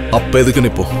 அப்ப எதுக்கு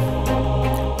நிப்போ?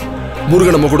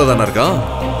 முருகன் நம்ம கூட தானே இருக்கான்,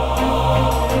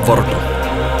 வரட்டும்.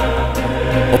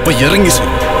 அப்ப இறங்கி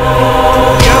செய்.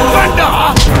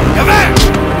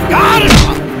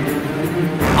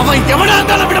 அவன் எவனா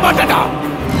இருந்தாலும் விட மாட்டான்டா.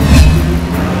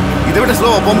 இதை விட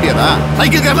ஸ்லோவா போக முடியாதா?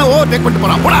 சைக்கிள் காரனா ஓவர் டேக் பண்ணிட்டு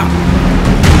போறான். போடா.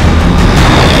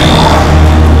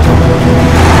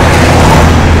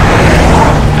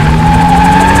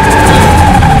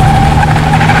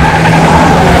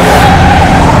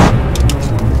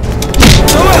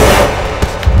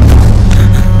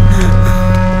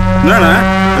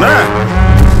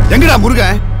 எங்கடா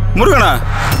முருகன்? முருகனா?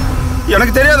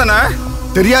 எனக்கு தெரியாதண்ணா.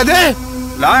 தெரியாது?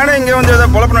 நானே இங்கே வந்து ஏதோ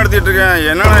பொழப்பு நடத்திட்டு இருக்கேன்.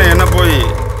 என்னண்ணா என்ன போய்?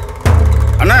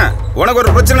 அண்ணா, உனக்கு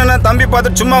ஒரு பிரச்சனைனா தம்பி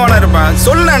பார்த்து சும்மா வேணா இருப்பேன்.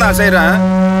 சொல்ல நான் செய்கிறேன்.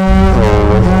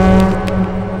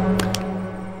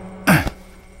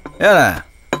 ஏண்ணா,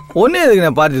 ஒன்னே எதுக்கு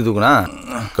நான் பார்த்து தூக்குனா?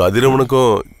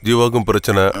 கதிரவனுக்கும் ஜீவாவுக்கும்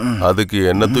பிரச்சனை, அதுக்கு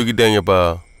என்ன தூக்கிட்டாங்கப்பா.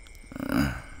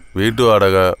 வீட்டு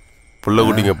வாடகை, புள்ள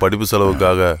குட்டிங்க படிப்பு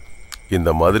செலவுக்காக இந்த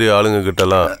மாதிரி ஆளுங்க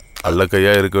கிட்டலாம் அல்ல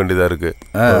கையா இருக்க வேண்டியதா இருக்கு.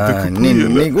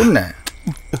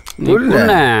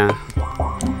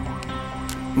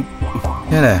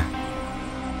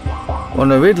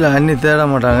 உன்னை வீட்டில் அண்ணி தேட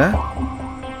மாட்டாங்க?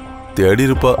 தேடி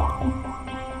இருப்பா,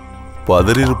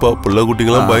 பதறி இருப்பா. புள்ள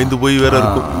குட்டிங்களாம் பயந்து போய் வேற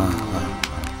இருக்கும்.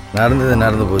 நடந்தது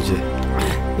நடந்து போச்சு,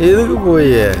 எதுக்கு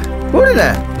போய் கூடுன?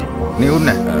 நீ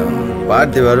உண்ண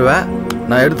பார்த்தி வருவேன்,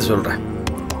 நான் எடுத்து சொல்கிறேன்.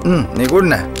 நீ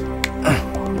கூடுன.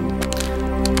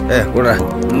 கூட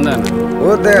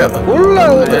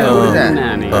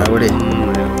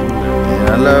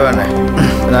நல்லா வேணே.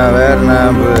 நான் வேற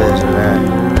நான் பேசுறேன்.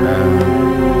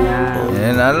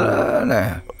 நல்லா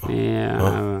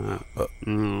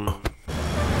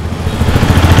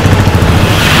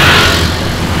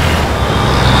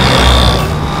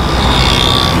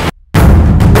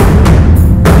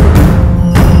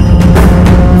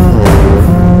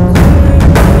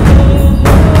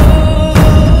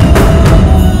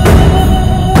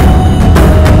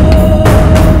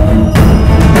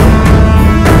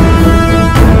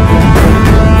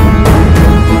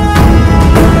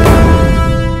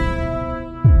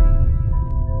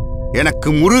எனக்கு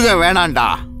முருகன் வேணாண்டா,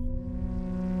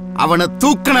 அவனை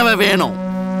தூக்கினவ வேணும்,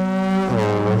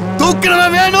 தூக்கினவ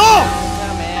வேணும்.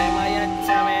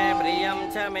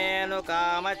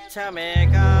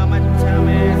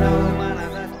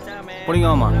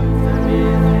 புடிங்கம்மா.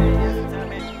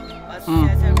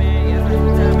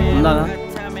 இந்தாங்க.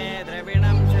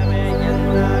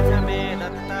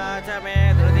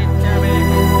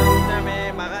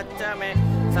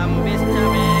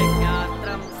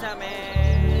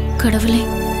 கடவுளே,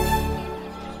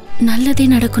 நல்லதே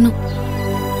நடக்கணும்.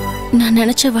 நான்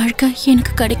நினைச்ச வாழ்க்கை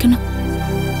எனக்கு கிடைக்கணும்.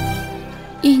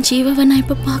 என் ஜீவாவை நான்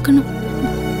இப்ப பார்க்கணும்.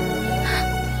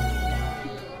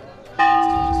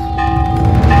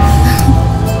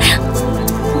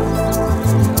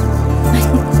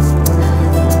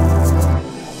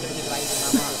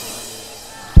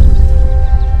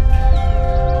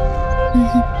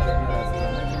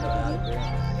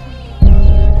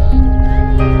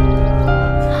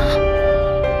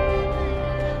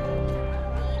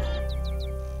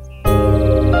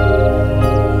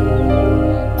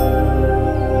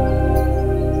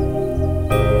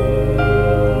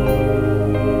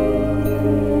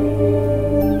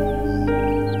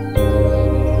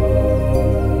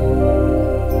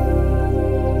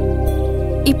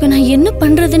 இப்ப நான் என்ன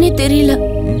பண்றதுன்னே தெரியல.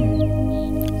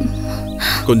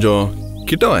 கொஞ்சம்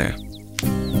கிட்ட வாங்க.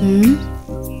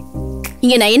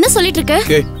 இங்க நான் என்ன சொல்லிட்டு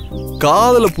இருக்கேன்?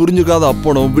 காதல புரிஞ்சுக்காத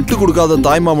அப்பனும் விட்டு கொடுக்காத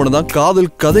தாய்மாமனும் தான் காதல்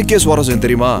கதைக்கே சுவாரஸ்யம்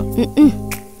தெரியுமா?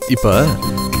 இப்ப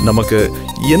நமக்கு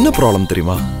என்ன ப்ராப்ளம்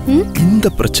தெரியுமா? இந்த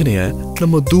பிரச்சனைய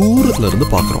நம்ம தூரத்துல இருந்து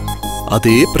பாக்குறோம்.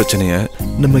 அதே பிரச்சனைய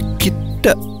நம்ம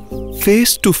கிட்ட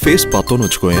ஃபேஸ் டு ஃபேஸ் பார்த்தோம்னு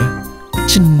வச்சுக்கோங்க,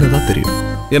 சின்னதா தெரியும்.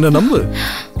 என்ன நம்பு,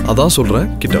 அதான் சொல்றேன்,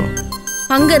 கிட்ட வா.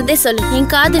 அங்க இருந்தே சொல்லு, என்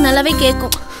காது நல்லாவே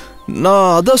கேட்கும். நான்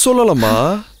அத சொல்லலம்மா.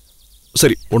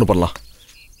 சரி, ஒண்ணு பண்ணலாம்.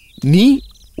 நீ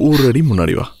ஒரு அடி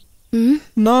முன்னாடி வா,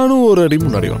 நானும் ஒரு அடி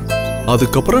முன்னாடி வா.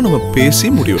 அதுக்கப்புறம் நம்ம பேசி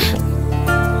முடிவெடுப்போம்.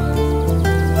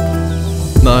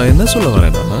 நான் என்ன சொல்ல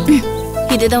வரேன்னா,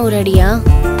 இதுதான் ஒரு அடியா?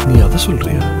 நீ அத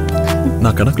சொல்றியா?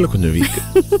 நான் கணக்குல கொஞ்சம் வீக்.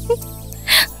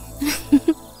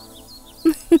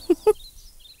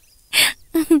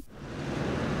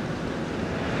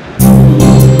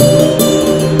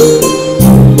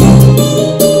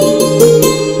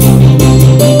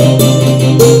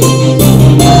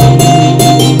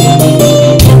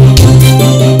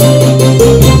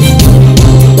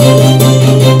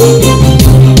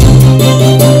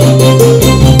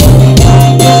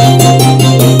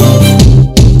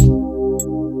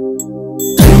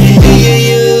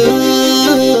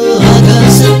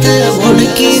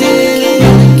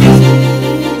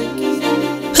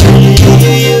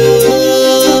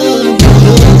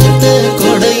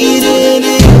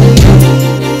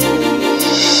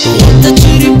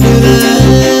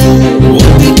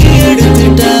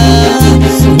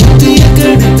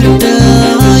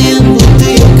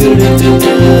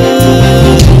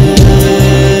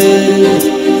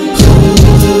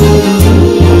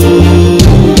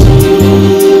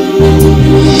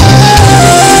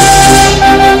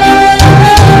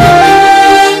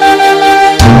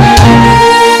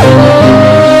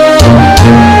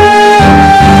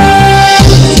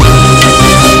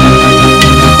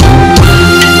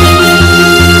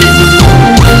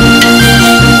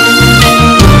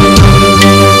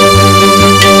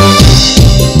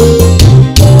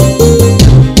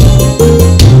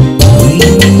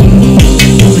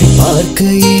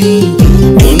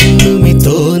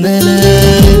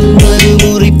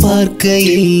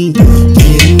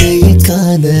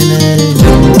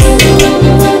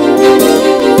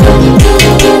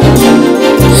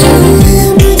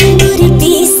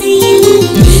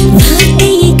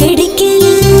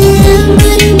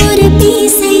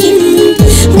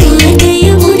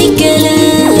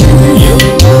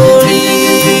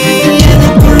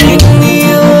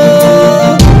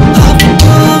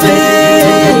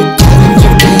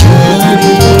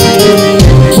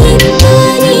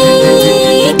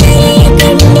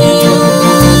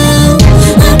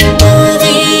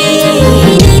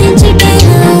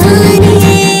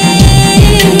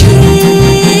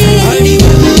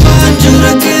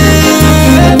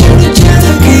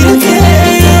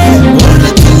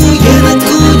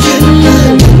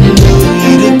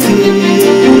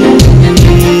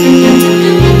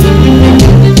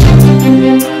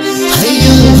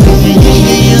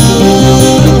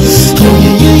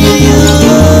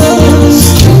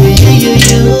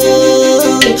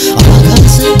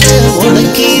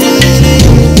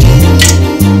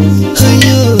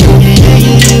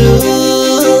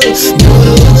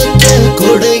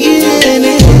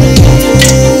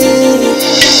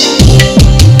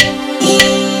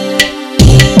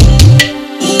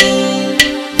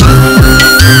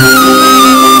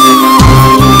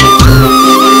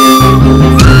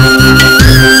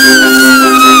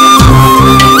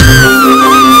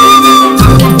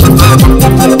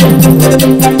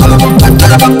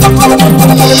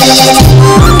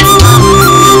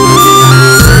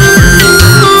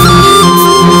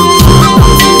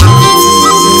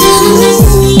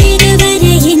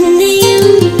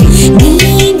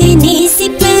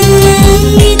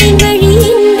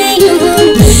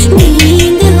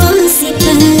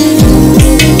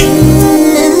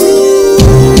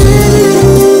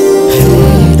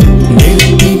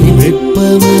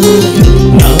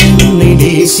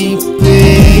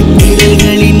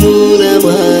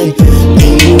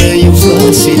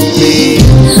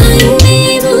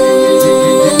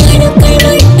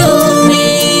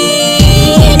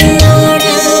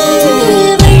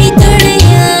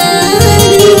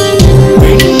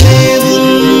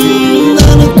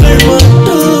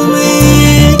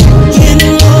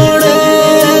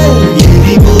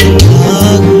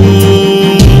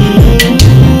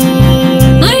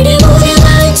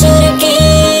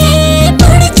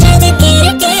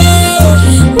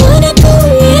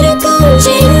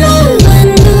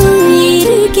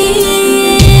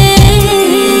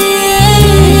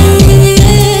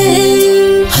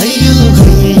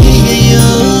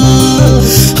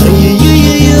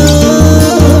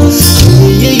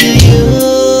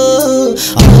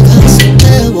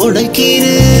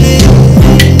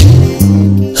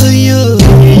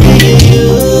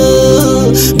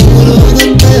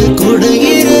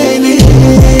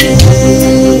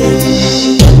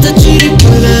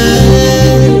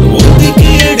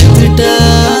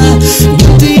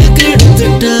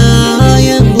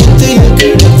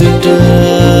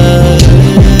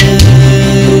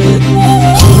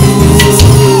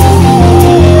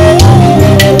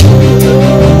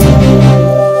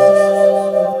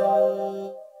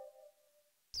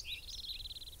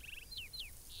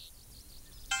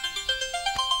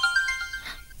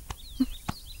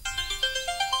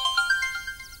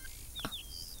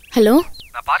 ஹலோ,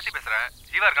 நான் பார்த்தி பேசுறேன்.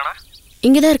 ஜீவா இருக்கானா?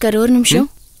 இங்கதான் இருக்காரு. ஒரு நிமிஷம்.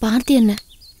 பார்த்தி என்ன?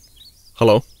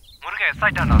 ஹலோ. முருகன் எஸ்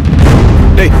ஆயிட்டானா?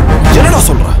 டேய், என்னடா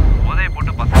சொல்ற? போதைய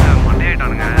போட்டு பசங்க மண்டே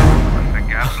ஆயிட்டானுங்க. அந்த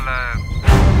கேப்ல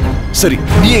சரி,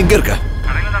 நீ எங்க இருக்க?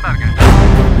 கடையில தான்டா இருக்கேன்.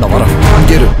 நான் வரேன்.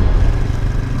 அங்கே இரு.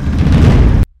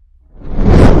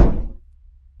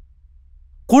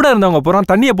 கூட இருந்தவங்க பூரா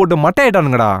தண்ணியை போட்டு மட்டை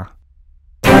ஆயிட்டானுங்கடா.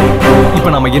 இப்ப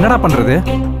நம்ம என்னடா பண்றது?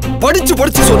 படிச்சு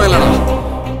படிச்சு சொன்னேன்லடா.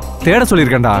 தேட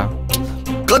சொல்லிருக்கேன்டா.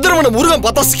 கதிரவனை முருகன்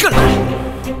பார்த்தா சிக்கல்.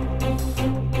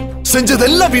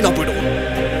 செஞ்சதெல்லாம் வீணா போயிடும்.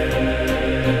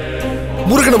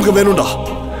 முருகன் நமக்கு வேணும்டா.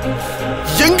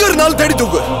 எங்க இருந்தாலும் தேடி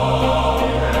தூக்கு.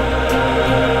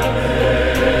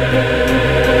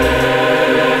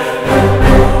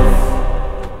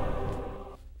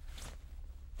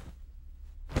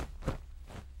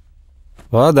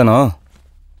 வாதனா,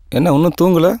 என்ன ஒன்றும்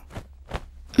தூங்கல?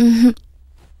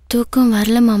 தூக்கம்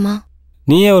வரல மாமா.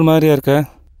 நீ ஏன் ஒரு மாதிரியா இருக்க?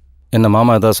 என்ன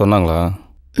மாமா ஏதாவது சொன்னாங்களா?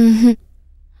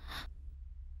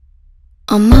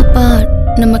 அம்மா அப்பா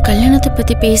நம்ம கல்யாணத்தை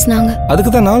பத்தி பேசினாங்க.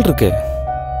 அதுக்கு தான் நாள் இருக்கே.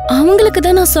 அவங்களுக்கு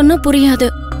தான் நான் சொன்னா புரியாது.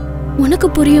 உனக்கு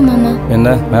புரியும் மாமா.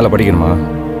 என்ன மேலே படிக்கணுமா?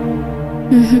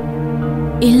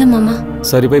 இல்ல மாமா.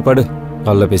 சரி, போய் படு,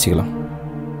 காலைல பேசிக்கலாம்.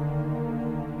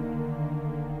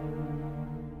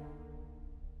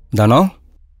 தானோ,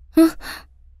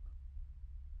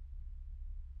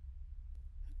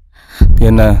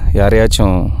 என்ன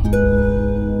யாரையாச்சும்?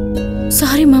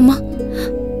 சாரி மாமா,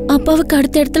 அப்பாவுக்கு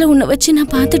அடுத்த இடத்துல உன்னை வச்சு நான்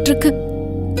பார்த்துட்டு இருக்கேன்.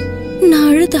 நான்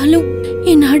அழுதாலும்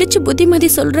என்ன அடிச்சு புத்திமதி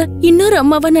சொல்ற இன்னொரு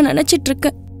அம்மாவை நான் நினைச்சிட்டு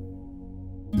இருக்கேன்.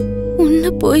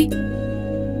 உன்னை போய்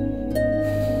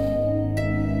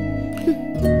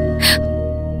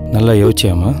நல்லா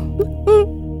யோசிச்சியாமா?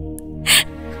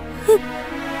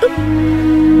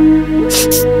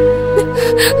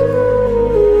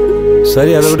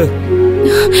 சரி, அதை விடு.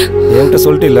 என்கிட்ட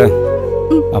சொல்லிட்டு இல்ல,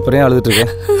 அப்புறம் ஏன் அழுதுட்டு இருக்க?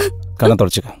 கண்ணை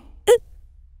தொடச்சுக்க.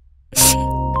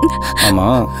 ஆமா,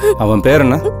 அவன் பேர்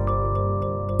என்ன?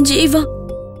 ஜீவா.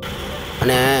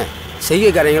 அண்ணே,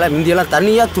 செய்கைக்காரங்களா முந்தியெல்லாம்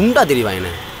தனியாக துண்டா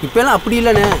தெரிவாங்கண்ணே. இப்போலாம் அப்படி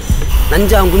இல்லைண்ணே.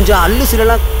 நஞ்சா குஞ்சா அல்லு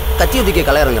சிலெல்லாம் கத்திய தூக்கி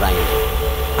கலையிறங்குறாங்க.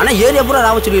 ஆனால் ஏரியா பூரா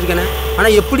ராவ சொல்லியிருக்கேண்ணே.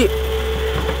 ஆனால் எப்படி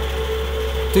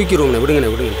தூக்கிடுவோம்ண்ணே.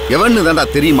 விடுங்கண்ணே, விடுங்க. எவன்னு தான்டா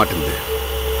தெரிய மாட்டேங்குது.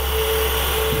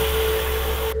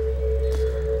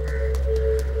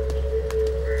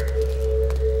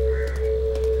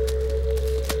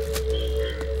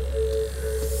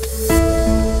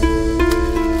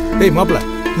 டேய் மாப்பிள,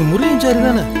 நீ முருகன் சாரி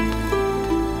தானே?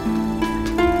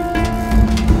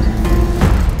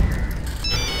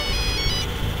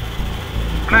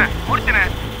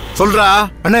 சொல்றா.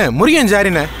 அண்ணே, முருகன்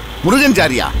சாரிண்ணே. முருகன்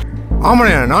சாரியா?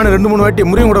 ஆமாண்ணே, நானும் 2-3 வாட்டி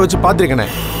முருகன் கூட வச்சு பார்த்துருக்கேனே.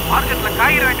 மார்க்கெட்ல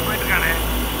காய்கறி வாங்கி போயிட்டு இருக்கானே.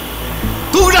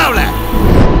 தூக்குடா அவளை.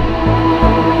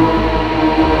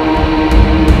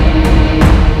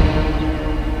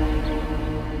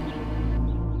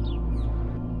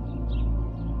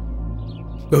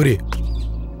 கௌரி,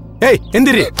 ஏய்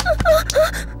எந்திரி.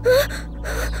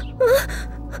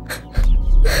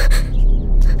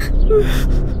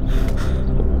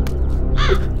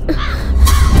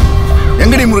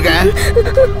 எங்கடி முருகன்?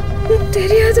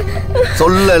 தெரியாது.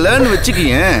 சொல்லலன்னு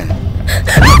வச்சுக்கிய.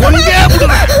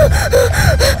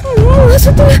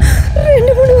 மாசத்துல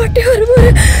 2-3 வாட்டி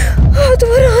வருவாரு. அது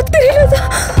ஒரு ராத்திரியில தான்.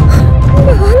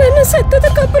 பாலன்னு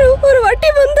செத்ததுக்கு அப்புறம் ஒரு வாட்டி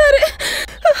வந்தாரு.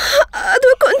 அது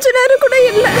கொஞ்ச நேரம் கூட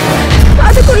இல்ல.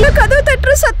 அதுக்குள்ள கதவு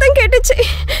தட்டுற சத்தம் கேட்டுச்சு.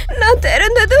 நான்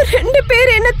திறந்ததும் 2 பேர்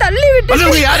என்ன தள்ளி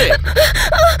விட்டு. யாரு?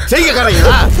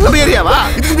 செய்கைக்காரங்களா? நம்ம ஏரியாவா?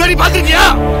 இதுக்கு முன்னாடி பாத்திருக்கியா?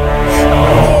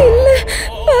 இல்ல,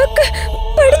 பார்க்க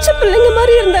படிச்ச பிள்ளைங்க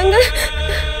மாதிரி இருந்தாங்க.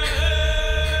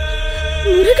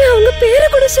 முருகன் அவங்க பேரை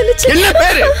கூட சொல்லிச்சு. என்ன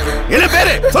பேரு? என்ன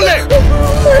பேரு? சொல்லு.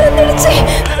 மறந்துடுச்சு.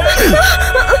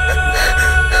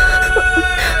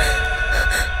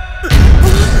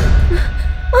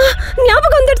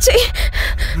 ஞாபகம் வந்துடுச்சு.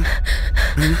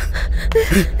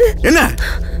 என்ன?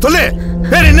 சொல்லு.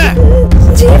 பேர் என்ன?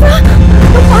 ஜீவா.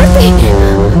 பார்த்தி.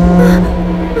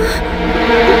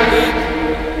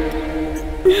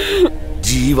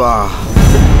 ஜீவா.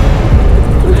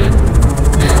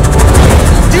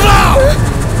 ஜீவா.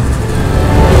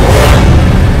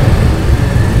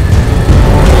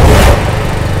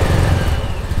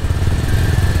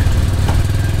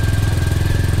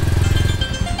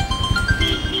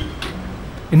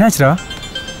 என்னாச்சுடா?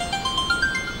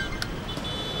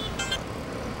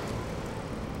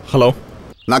 ஹலோ,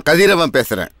 நான் கதிரவன்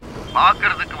பேசுறேன்.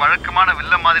 பார்க்கிறதுக்கு வழக்கமான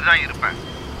வில்ல மாதிரி தான் இருப்பேன்.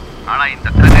 ஆனா இந்த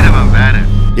கதிரவன் வேற.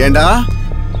 ஏண்டா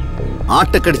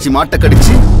ஆட்டை கடிச்சு மாட்டை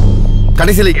கடிச்சு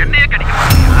கடைசியில என்னைய கடிக்க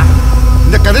மாட்டியா?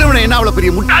 இந்த கதிரவனை என்ன அவ்வளவு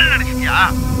பெரிய முட்டாள் நினைச்சியா?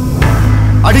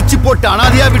 அடிச்சு போட்டு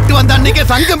அனாதையா விட்டு வந்த அன்னைக்கே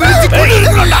சங்கம் விழிச்சு போட்டு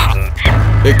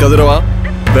ஏய் கதிரவா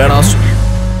வேணாம்.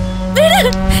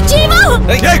 ஜீவா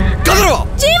ஏய் கதிரவா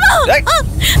ஜீவா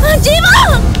ஜீவா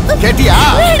கேட்டியா?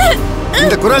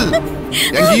 இந்த குரல்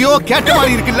எங்கேயோ கேட்ட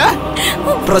மாதிரி இருக்குல்ல?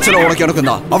 பிரச்சனை உனக்கு எனக்கு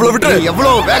தான். அவ்வளவு விட்டு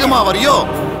எவ்வளவு வேகமா வரையோ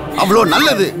அவ்வளோ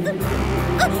நல்லது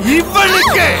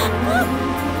இவனுக்கு.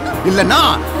 இல்லன்னா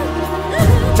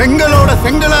செங்கலோட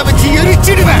செங்கலா வச்சு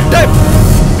எரிச்சிடுவேன்.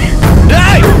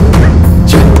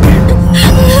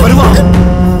 வருவா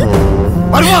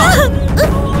வருவா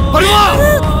வருவா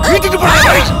வீட்டுக்கு போடா.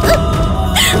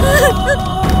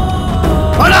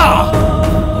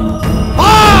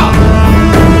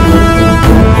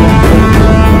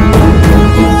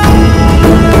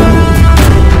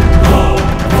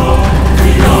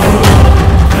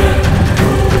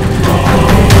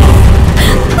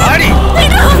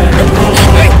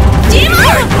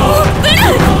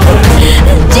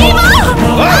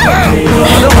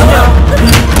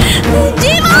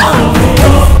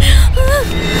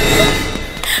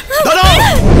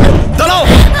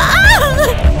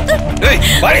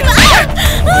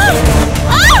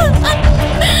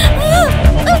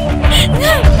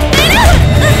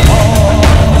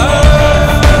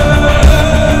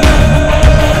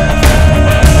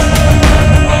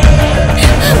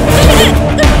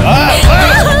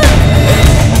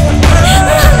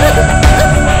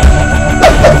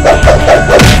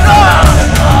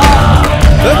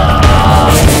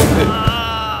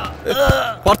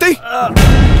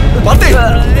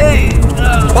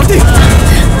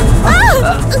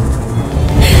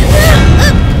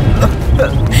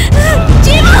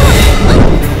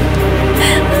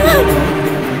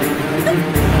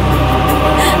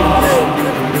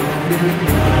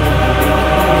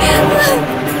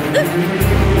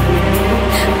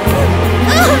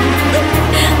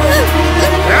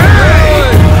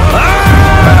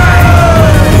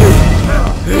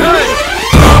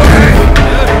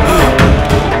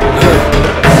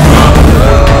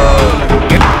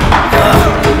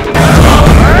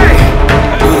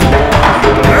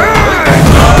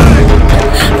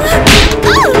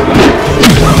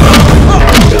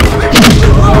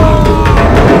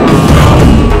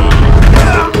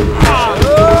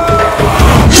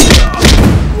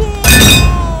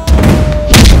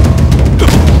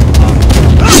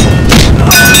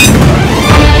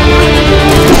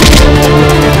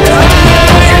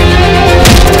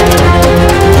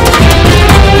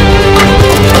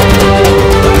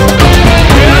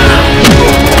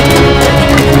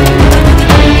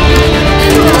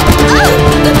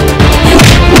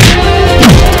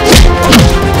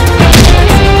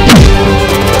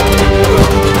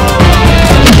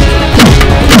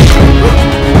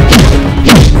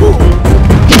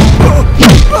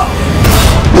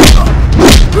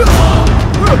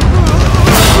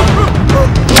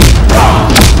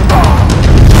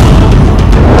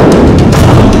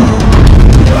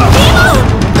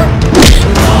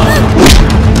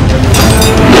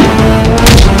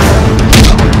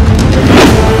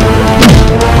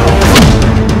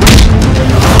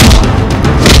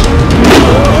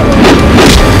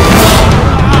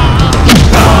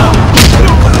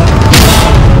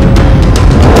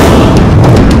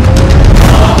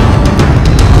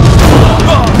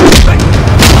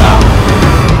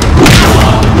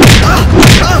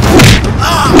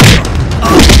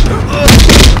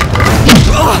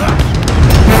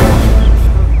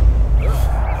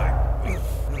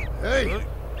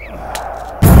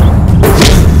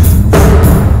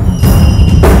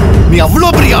 அவ்வளோ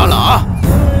பெரிய ஆளா?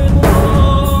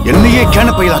 என்னையே கேன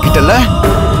பயிலாக்கிட்டல.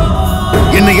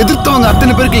 என்னை எதிர்த்தவங்க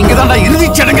அத்தனை பேருக்கு இங்கதான்டா இறுதி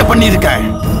சடங்க பண்ணியிருக்கேன்.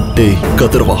 டேய்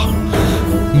கதிரவா,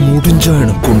 முடிஞ்சா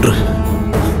எனக்கு கொன்று.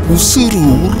 உசுறு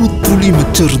ஒரு துளி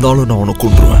மிச்சம் இருந்தாலும் நான் உனக்கு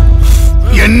கொன்றுவேன்.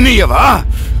 என்னையவா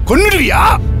கொன்னுடுவியா?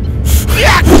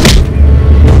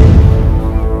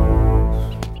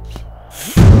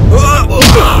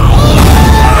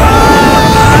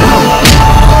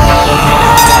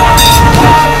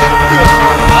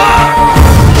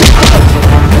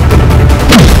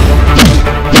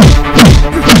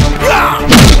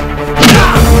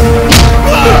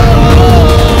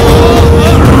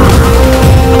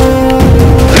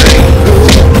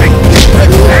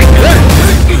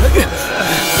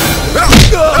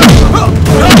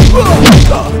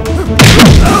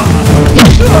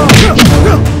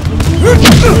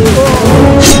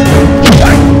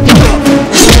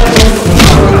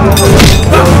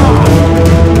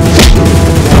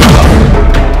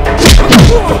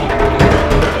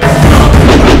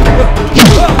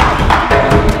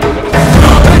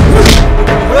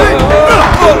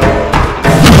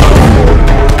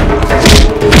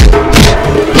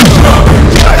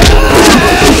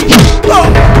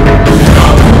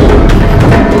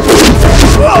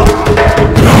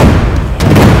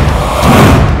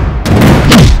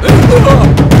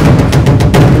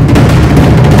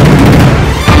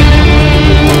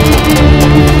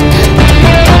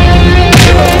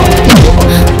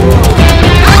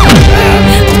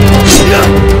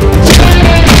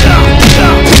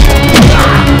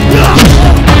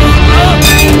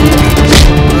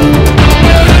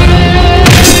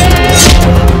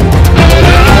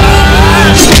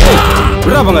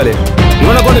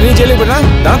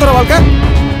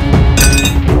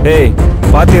 ஏய்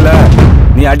பாத்தியில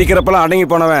நீ அடிக்கிறப்பெல்லாம் அடங்கி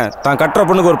போனவன் தான் கட்டுற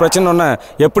பொண்ணுக்கு ஒரு பிரச்சனை ஒன்று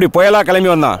எப்படி புயலா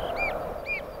கிளம்பி வந்தான்.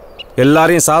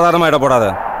 எல்லாரையும் சாதாரணமா இட போடாத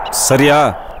சரியா?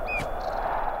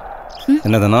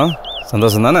 என்னதுன்னா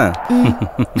சந்தோஷம் தானே?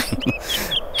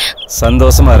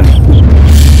 சந்தோஷமா இருங்க.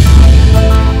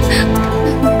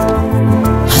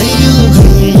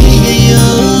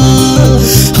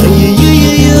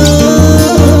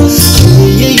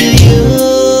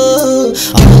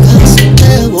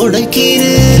 ஆகாசத்தை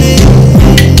உடைக்கிறேன்